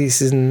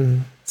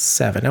season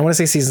 7. I want to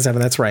say season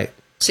 7. That's right.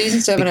 Season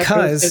 7,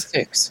 because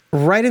 6.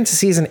 Right into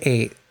season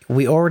 8,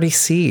 we already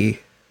see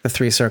the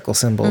 3 circle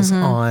symbols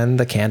on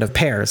the can of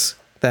pears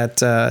that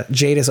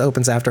Jadis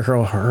opens after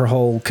her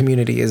whole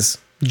community is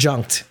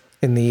junked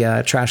in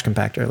the trash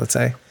compactor, let's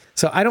say.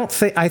 So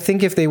I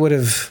think if they would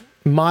have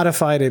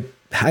modified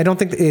it I don't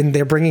think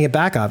they're bringing it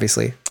back,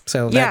 obviously.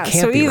 So that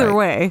can't so be either right.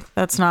 way,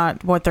 that's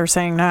not what they're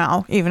saying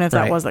now, even if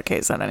that Right. was the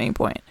case at any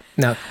point.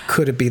 Now,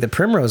 could it be the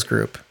Primrose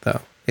Group,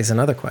 though, is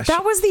another question.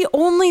 That was the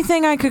only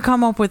thing I could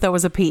come up with that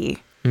was a P.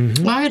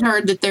 Well, I had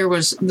heard that there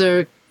was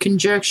the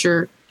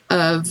conjecture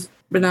of,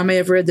 but I may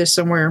have read this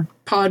somewhere,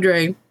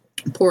 Padre,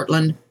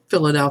 Portland,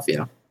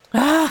 Philadelphia.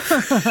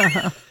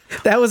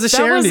 That was a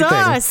Sharon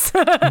That was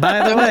thing. us.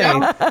 By the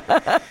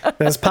way,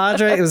 it was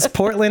Padre. It was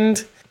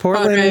Portland,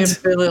 Padre and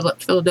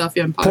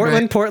Philadelphia and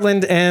Padre.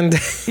 Portland, and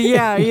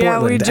Yeah, we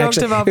Portland, joked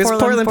actually. about It was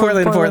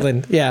Portland.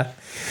 Portland. Yeah,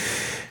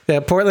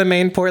 Portland,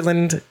 Maine,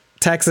 Portland,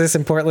 Texas,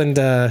 and Portland,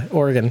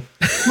 Oregon.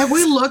 Have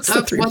we looked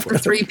up what the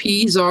 3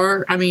 Ps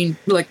are? I mean,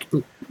 like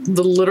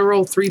the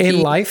literal 3 Ps.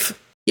 In life,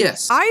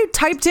 Yes. I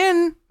typed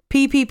in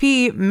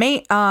PPP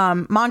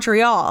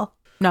Montreal.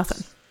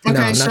 Nothing.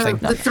 Okay, so nothing.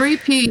 the 3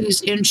 Ps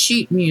in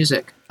sheet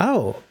music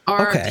oh,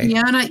 are okay.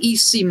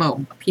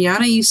 pianissimo.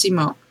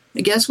 Pianissimo.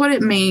 And guess what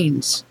it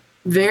means?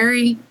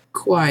 Very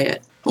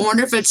quiet. I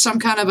wonder if it's some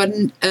kind of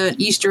an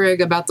Easter egg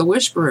about the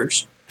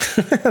Whisperers.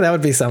 That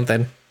would be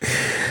something.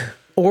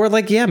 Or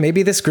like, yeah,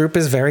 maybe this group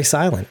is very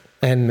silent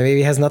and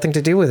maybe has nothing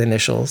to do with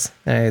initials.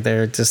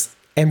 They're just,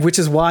 and which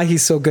is why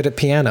he's so good at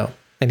piano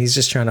and he's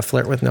just trying to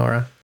flirt with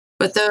Nora.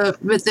 But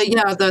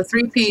the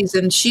 3 Ps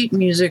in sheet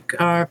music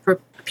are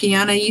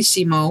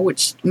pianissimo,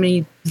 which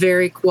means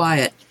very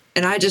quiet.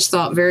 And I just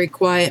thought very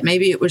quiet.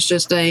 Maybe it was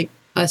just a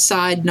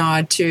side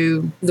nod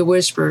to the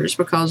Whisperers,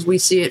 because we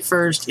see it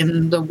first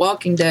in The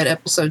Walking Dead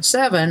episode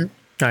 7.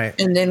 Right.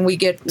 And then we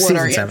get Season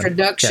our 7.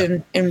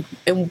 introduction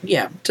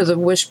to the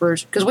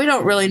Whisperers, because we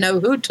don't really know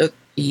who took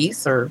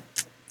Heath, or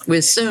we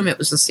assume it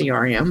was the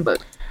CRM,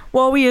 but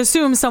Well, we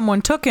assume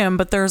someone took him,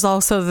 but there's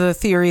also the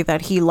theory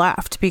that he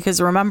left, because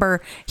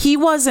remember, he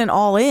wasn't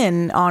all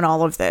in on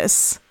all of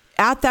this.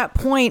 At that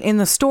point in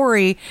the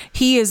story,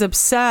 he is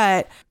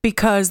upset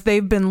because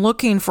they've been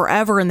looking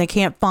forever and they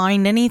can't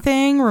find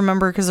anything.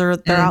 Remember, because they're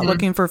out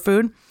looking for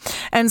food.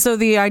 And so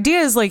the idea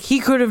is like he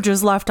could have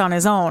just left on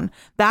his own.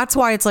 That's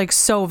why it's like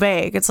so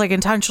vague. It's like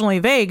intentionally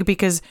vague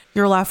because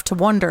you're left to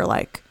wonder,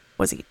 like,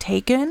 was he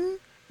taken?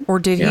 Or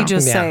did he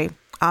just say,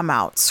 I'm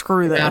out,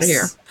 screw this. out of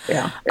here.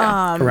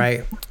 Yeah.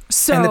 Right.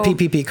 So, and the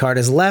PPP card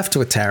is left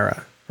with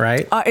Tara,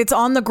 right? it's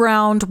on the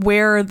ground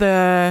where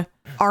the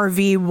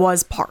RV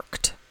was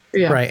parked.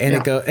 Yeah. Right,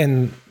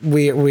 and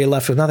we're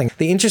left with nothing.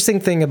 The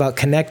interesting thing about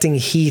connecting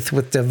Heath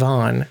with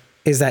Devon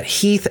is that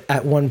Heath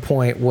at one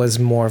point was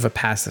more of a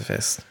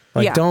pacifist.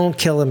 Like, don't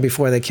kill them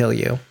before they kill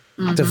you.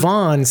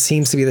 Devon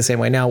seems to be the same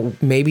way. Now,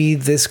 maybe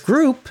this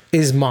group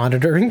is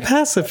monitoring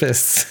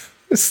pacifists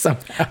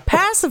somehow.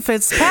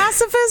 Pacifists,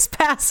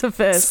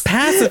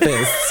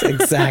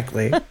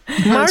 Exactly.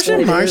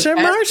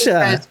 Marsha.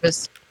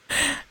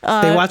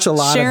 They watch a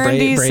lot Sharon of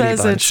D Brady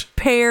says Bunch. it's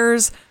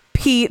Pears,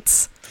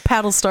 Pete's,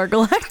 Battlestar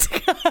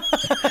Galactica.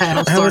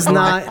 I was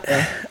not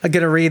going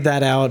to read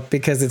that out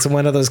because it's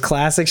one of those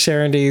classic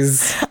Sharon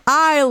D's.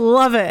 I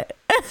love it.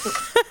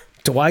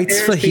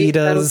 Dwight's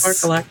fajitas.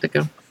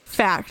 Galactica.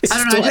 Fact. I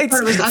don't know.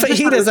 Dwight's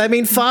fajitas. I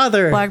mean,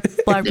 father.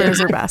 Black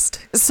bears are best.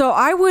 So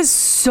I was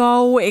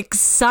so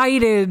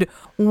excited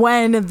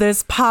when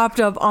this popped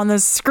up on the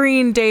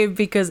screen, Dave,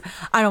 because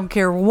I don't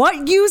care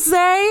what you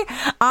say.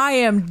 I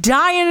am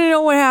dying to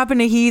know what happened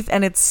to Heath,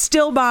 and it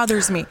still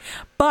bothers me.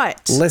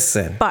 But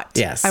Listen.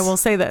 yes, I will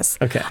say this.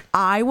 Okay.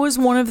 I was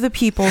one of the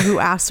people who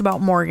asked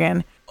about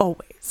Morgan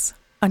always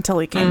until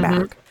he came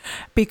back,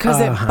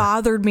 because it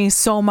bothered me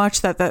so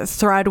much that the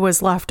thread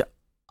was left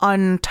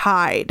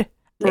untied.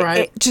 Right.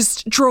 It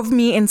just drove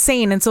me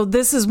insane. And so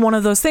this is one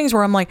of those things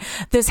where I'm like,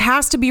 this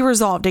has to be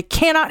resolved. It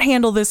cannot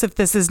handle this if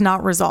this is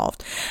not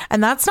resolved.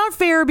 And that's not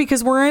fair,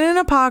 because we're in an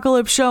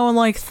apocalypse show and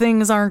like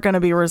things aren't going to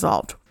be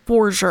resolved.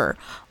 For sure.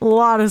 A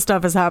lot of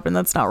stuff has happened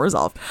that's not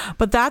resolved.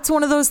 But that's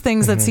one of those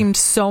things that seemed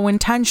so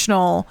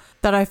intentional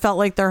that I felt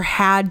like there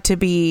had to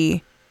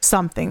be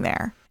something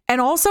there. And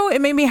also it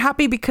made me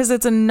happy because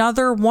it's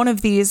another one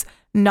of these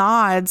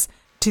nods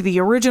to the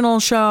original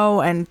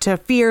show and to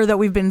Fear that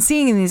we've been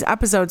seeing in these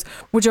episodes,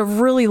 which I've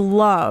really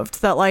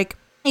loved. That, like,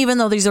 even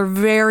though these are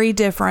very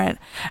different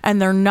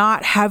and they're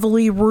not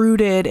heavily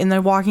rooted in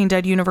the Walking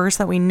Dead universe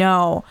that we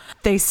know,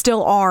 they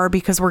still are,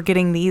 because we're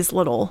getting these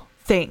little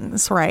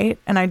things, right?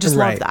 And I just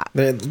love that.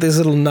 These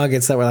little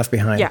nuggets that were left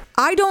behind. Yeah.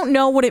 I don't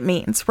know what it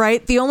means,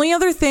 right? The only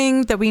other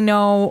thing that we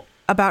know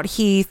about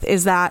Heath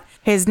is that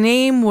his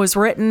name was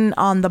written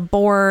on the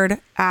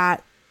board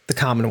at The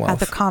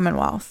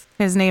Commonwealth.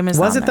 His name is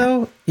Was on it there.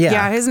 though? Yeah.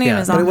 Yeah, his name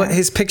is on there.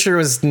 His picture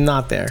was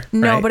not there.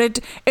 No, right? but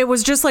it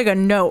was just like a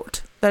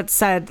note that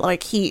said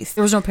like Heath.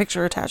 There was no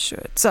picture attached to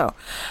it. So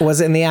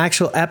was it in the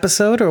actual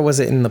episode or was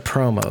it in the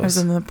promos? it was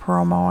in the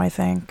promo, I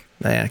think.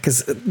 Yeah,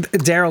 because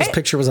Daryl's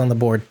picture was on the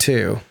board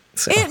too.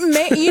 So. It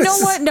may, you know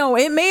what? No,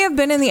 it may have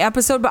been in the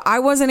episode, but I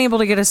wasn't able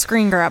to get a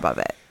screen grab of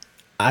it.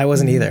 I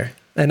wasn't either.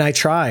 And I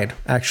tried,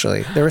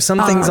 actually. There were some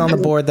things on the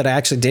board that I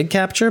actually did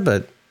capture,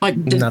 but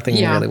nothing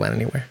really went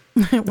anywhere.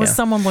 It was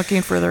someone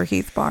looking for their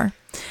Heath bar.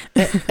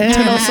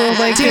 And also,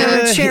 like,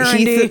 Heath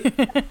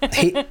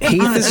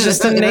is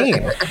just a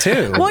name,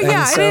 too. Well,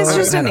 yeah, so, it is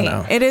just a name.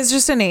 know. It is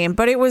just a name.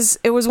 But it was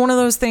one of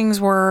those things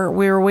where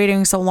we were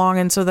waiting so long,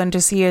 and so then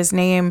to see his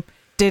name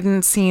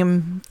didn't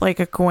seem like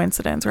a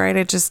coincidence, right?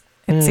 It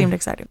seemed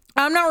exciting.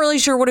 I'm not really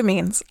sure what it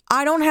means.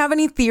 I don't have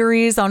any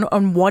theories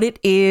on what it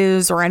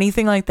is or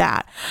anything like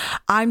that.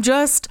 I'm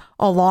just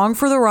along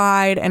for the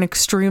ride and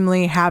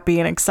extremely happy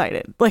and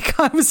excited. Like,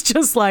 I was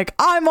just like,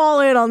 I'm all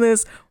in on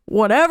this,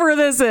 whatever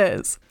this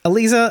is.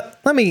 Aliza,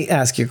 let me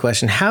ask you a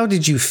question. How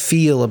did you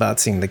feel about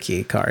seeing the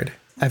key card?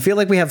 I feel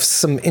like we have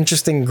some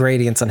interesting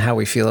gradients on how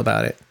we feel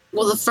about it.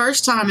 Well, the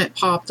first time it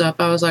popped up,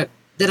 I was like,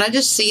 did I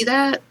just see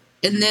that?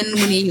 And then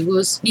when he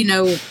was,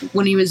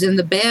 when he was in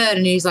the bed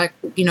and he's like,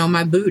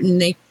 my boot,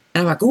 and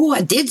I'm like, oh,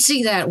 I did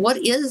see that. What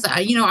is that?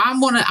 I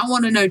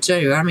want to know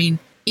too. I mean,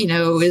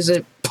 is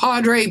it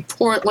Padre,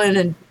 Portland,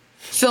 and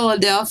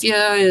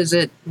Philadelphia? Is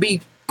it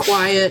Be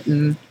Quiet?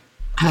 And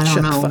I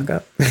don't know. Shut the fuck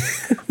up.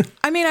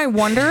 I mean, I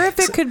wonder if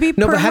it could be.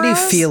 No, but how do you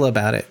perhaps- feel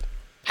about it?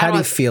 How do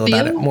you feel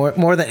about it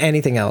more than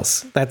anything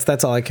else?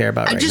 That's all I care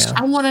about now.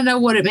 I want to know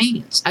what it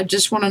means. I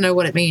just want to know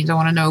what it means. I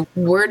want to know,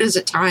 where does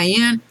it tie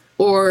in,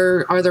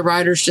 or are the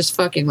writers just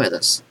fucking with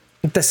us?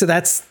 So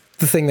that's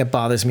the thing that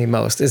bothers me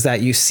most, is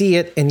that you see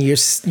it and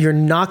you're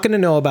not going to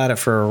know about it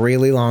for a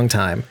really long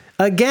time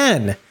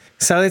again.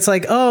 So it's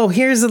like, oh,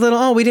 here's a little,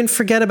 oh, we didn't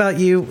forget about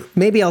you.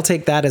 Maybe I'll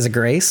take that as a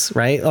grace,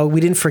 right? Oh, we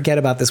didn't forget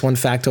about this one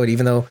factoid,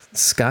 even though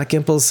Scott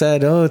Gimple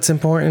said, oh, it's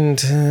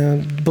important.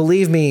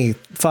 Believe me,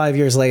 5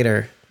 years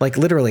later, like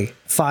literally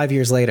 5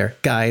 years later,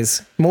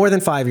 guys, more than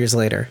 5 years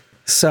later.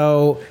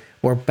 So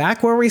we're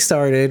back where we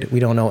started. We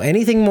don't know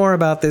anything more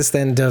about this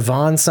than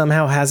Devon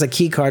somehow has a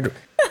key card.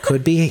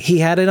 Could be he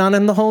had it on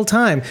him the whole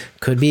time.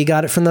 Could be he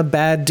got it from the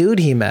bad dude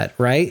he met,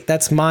 right?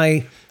 That's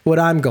what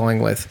I'm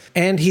going with.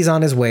 And he's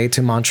on his way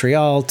to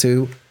Montreal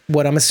to,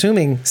 what I'm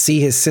assuming,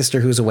 see his sister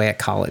who's away at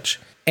college,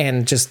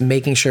 and just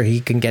making sure he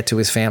can get to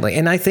his family.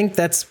 And I think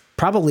that's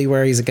probably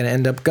where he's going to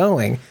end up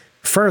going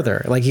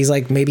further. Like, he's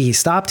like, maybe he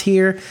stopped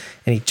here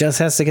and he just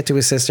has to get to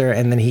his sister.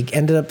 And then he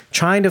ended up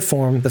trying to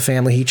form the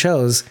family he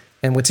chose.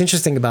 And what's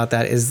interesting about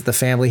that is the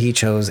family he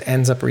chose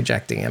ends up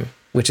rejecting him,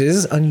 which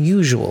is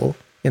unusual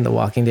in the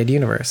Walking Dead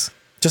universe.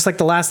 Just like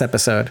the last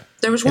episode.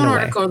 There was one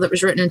article that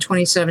was written in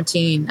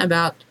 2017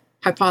 about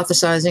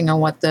hypothesizing on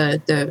what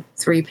the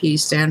 3P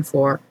stand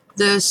for.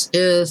 This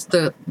is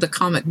the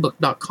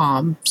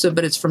comicbook.com.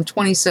 But it's from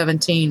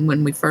 2017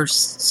 when we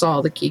first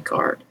saw the key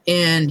card.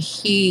 And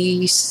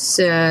he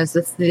says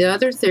that the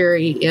other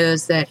theory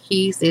is that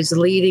Heath is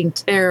leading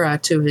Tara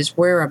to his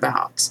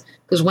whereabouts.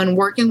 Because when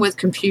working with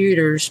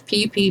computers,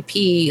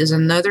 PPP is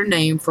another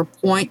name for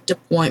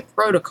point-to-point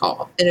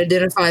protocol. It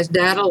identifies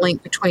data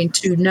link between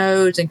two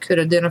nodes and could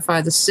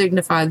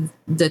signify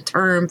the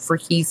term for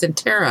Heath and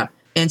Tara.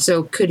 And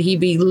so could he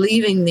be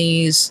leaving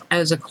these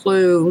as a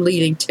clue,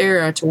 leading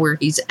Tara to where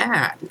he's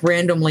at,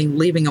 randomly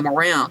leaving them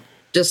around,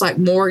 just like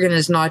Morgan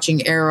is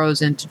notching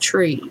arrows into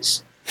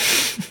trees.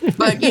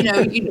 But,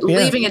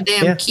 leaving a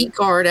damn key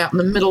card out in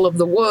the middle of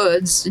the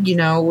woods,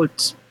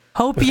 it's...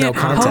 Hope you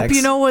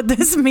know what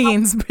this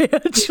means,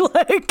 bitch.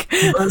 Like,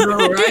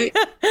 right?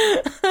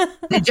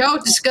 Did y'all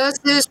discuss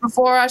this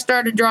before I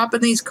started dropping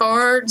these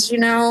cards?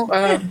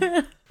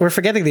 We're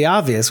forgetting the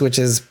obvious, which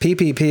is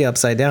PPP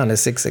upside down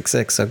is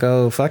 666. So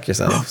go fuck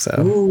yourself.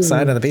 So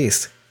sign of the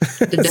beast.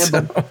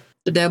 The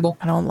devil.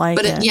 I don't like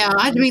it. Yeah,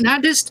 I mean, I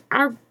just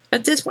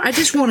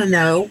want to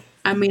know.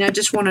 I mean, I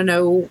just want to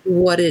know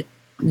what it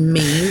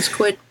means.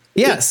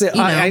 Yes,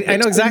 I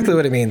know exactly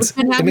what it means.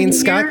 It means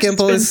Scott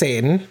Gimple is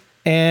Satan.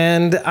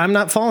 And I'm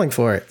not falling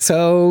for it.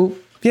 So,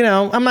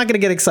 I'm not going to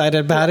get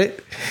excited about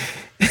it.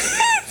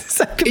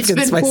 It's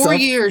been 4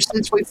 years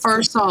since we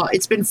first saw it.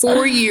 It's been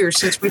 4 years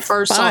since we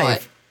first saw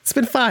it. It's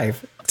been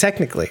 5,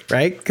 technically,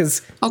 right?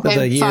 Because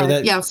the year 5,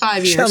 that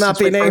 5 years shall not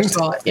be named.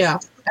 Yeah,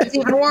 that's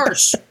even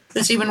worse.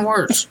 It's even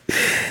worse.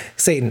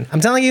 Satan.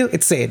 I'm telling you,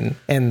 it's Satan.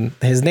 And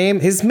his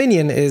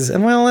minion is,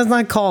 well, let's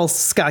not call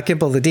Scott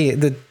Gimple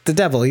the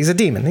devil. He's a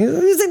demon.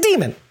 He's a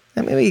demon.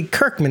 I mean, maybe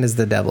Kirkman is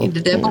the devil. He's the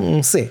devil?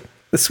 We'll see.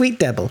 The sweet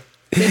devil.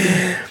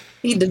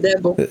 He's the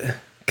devil.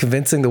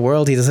 Convincing the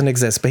world he doesn't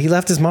exist, but he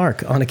left his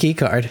mark on a key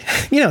card.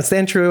 It's the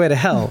entryway to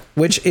hell,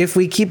 which if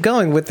we keep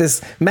going with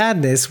this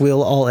madness,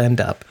 we'll all end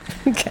up.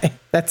 Okay,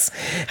 that's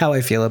how I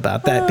feel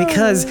about that.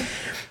 Because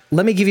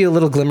let me give you a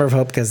little glimmer of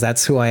hope, because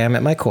that's who I am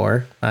at my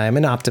core. I am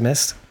an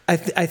optimist. I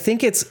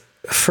think it's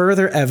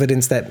further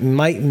evidence that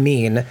might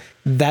mean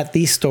that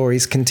these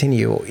stories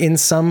continue in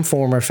some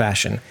form or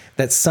fashion,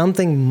 that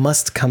something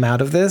must come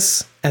out of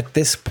this at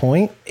this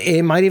point.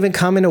 It might even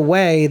come in a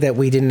way that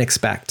we didn't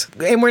expect,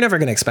 and we're never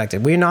going to expect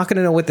it. We're not going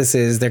to know what this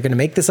is. They're going to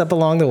make this up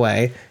along the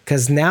way,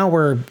 because now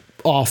we're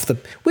off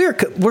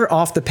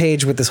the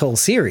page with this whole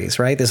series,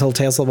 right? This whole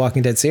Tales of the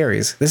Walking Dead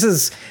series. This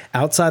is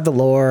outside the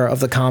lore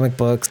of the comic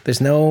books.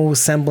 There's no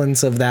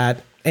semblance of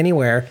that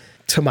anywhere,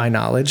 to my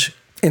knowledge.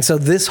 And so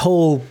this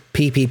whole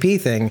PPP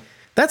thing,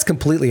 that's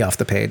completely off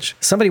the page.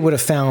 Somebody would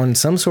have found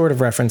some sort of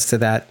reference to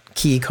that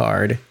key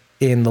card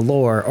in the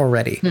lore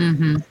already.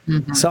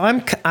 So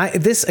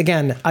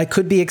I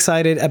could be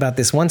excited about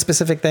this one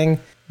specific thing,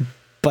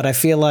 but I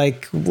feel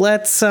like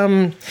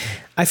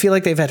I feel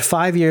like they've had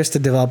 5 years to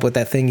develop what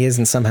that thing is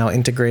and somehow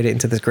integrate it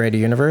into this greater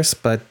universe.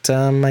 But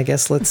I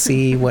guess let's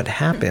see what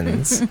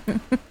happens.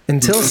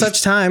 Until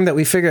such time that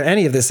we figure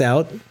any of this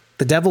out,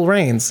 the devil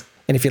reigns.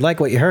 And if you like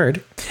what you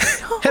heard,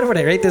 head over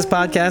to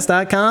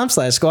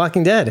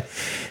ratethispodcast.com/Squawking Dead.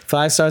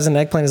 5 stars and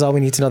an eggplant is all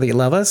we need to know that you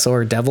love us,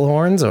 or devil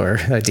horns, or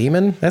a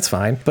demon. That's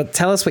fine. But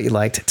tell us what you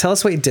liked. Tell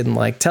us what you didn't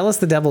like. Tell us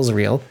the devil's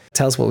real.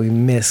 Tell us what we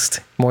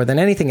missed more than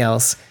anything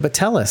else. But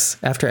tell us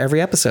after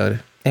every episode.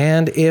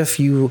 And if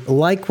you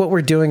like what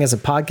we're doing as a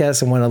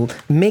podcast and want to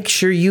make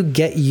sure you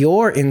get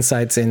your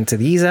insights into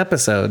these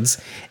episodes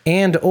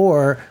and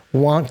or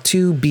want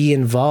to be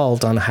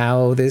involved on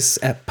how this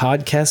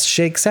podcast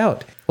shakes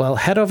out, well,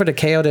 head over to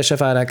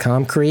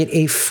ko-fi.com, create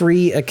a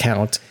free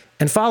account,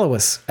 and follow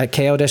us at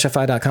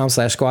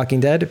ko-fi.com/Squawking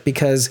Dead,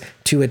 because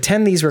to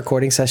attend these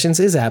recording sessions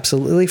is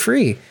absolutely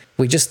free.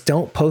 We just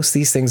don't post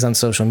these things on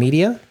social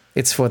media.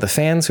 It's for the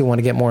fans who want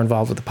to get more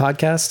involved with the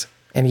podcast.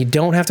 And you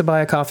don't have to buy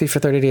a coffee for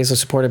 30 days of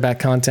supported back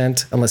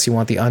content unless you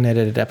want the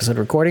unedited episode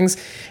recordings.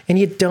 And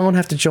you don't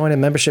have to join a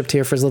membership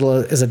tier for as little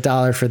as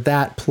 $1 for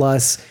that,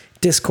 plus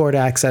Discord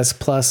access,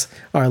 plus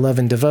our love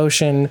and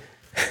devotion.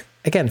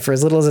 Again, for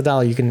as little as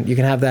 $1, you can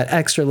have that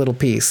extra little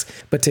piece.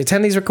 But to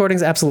attend these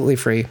recordings, absolutely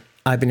free.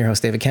 I've been your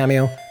host, David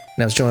Cameo, and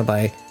I was joined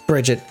by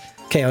Bridget,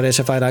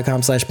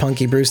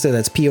 ko-fi.com/Punky Brewster.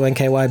 That's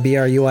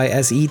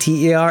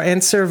PUNKYBRUISETER,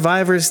 and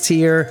Survivors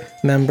tier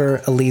member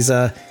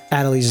Eliza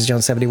at Eliza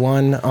Jones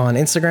 71 on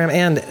Instagram,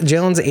 and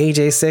Jones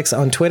AJ6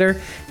 on Twitter.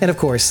 And of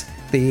course,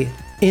 the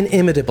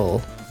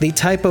inimitable, the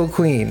typo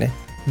queen,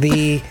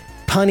 the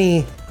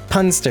punny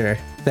punster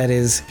that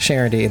is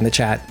Charity in the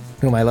chat,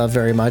 whom I love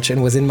very much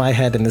and was in my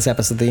head in this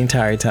episode the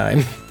entire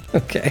time.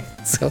 Okay,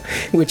 so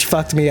which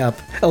fucked me up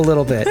a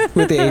little bit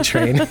with the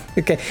A-Train.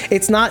 Okay,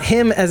 it's not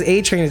him as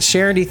A-Train, it's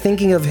Charity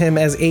thinking of him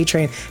as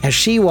A-Train as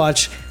she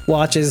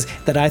watches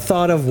that I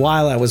thought of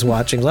while I was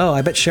watching. Oh,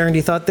 I bet Charity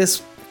thought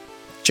this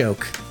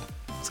joke.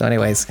 So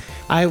anyways,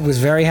 I was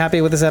very happy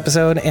with this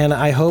episode, and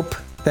I hope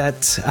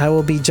that I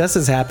will be just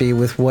as happy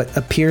with what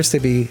appears to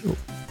be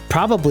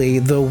probably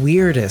the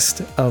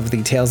weirdest of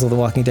the Tales of the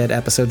Walking Dead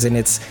episodes in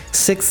its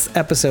 6th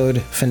episode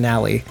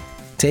finale.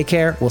 Take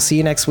care. We'll see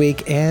you next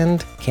week,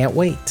 and can't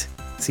wait.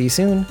 See you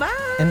soon. Bye.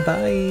 And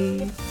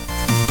bye.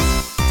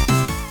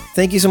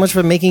 Thank you so much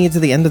for making it to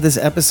the end of this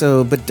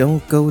episode, but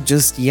don't go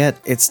just yet.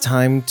 It's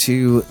time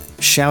to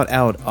shout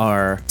out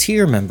our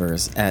tier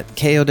members at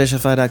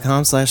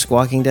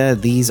ko-fi.com/Squawking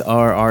Dead. These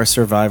are our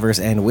Survivors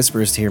and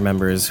Whispers tier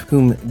members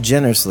whom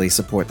generously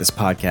support this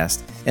podcast.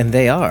 And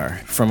they are,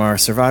 from our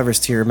Survivors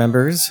tier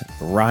members,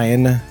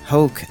 Ryan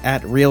Hoke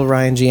at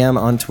RealRyanGM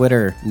on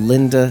Twitter,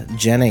 Linda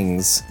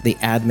Jennings, the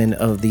admin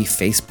of the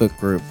Facebook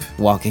group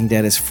Walking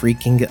Dead is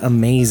Freaking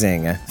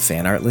Amazing,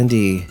 Fanart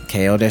Lindy,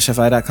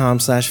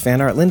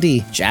 ko-fi.com/Fanart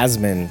Lindy,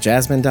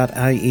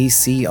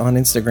 Jasmine.iec on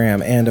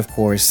Instagram, and of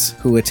course,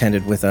 who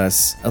attended with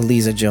us,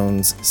 Eliza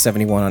Jones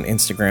 71 on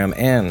Instagram,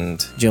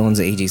 and Jones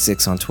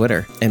AG6 on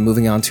Twitter. And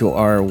moving on to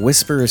our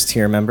Whispers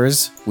tier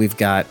members, we've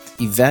got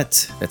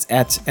Yvette, that's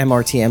at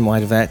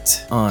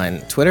MRTMYVette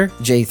on Twitter,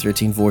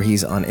 J13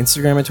 Voorhees on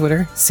Instagram and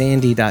Twitter,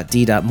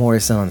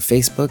 Sandy.D.Morrison on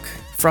Facebook,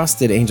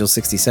 Frosted Angel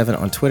 67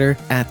 on Twitter,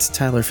 at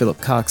Tyler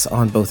Phillip Cox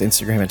on both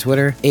Instagram and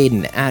Twitter,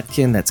 Aiden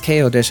Atkin, that's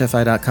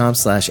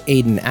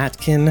ko-fi.com/Aiden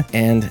Atkin,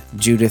 and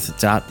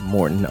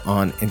Judith.Morton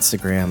on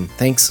Instagram.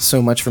 Thanks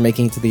so much for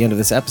making it to the end of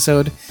this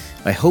episode.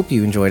 I hope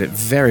you enjoyed it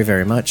very,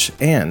 very much,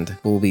 and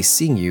we'll be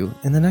seeing you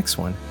in the next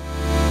one.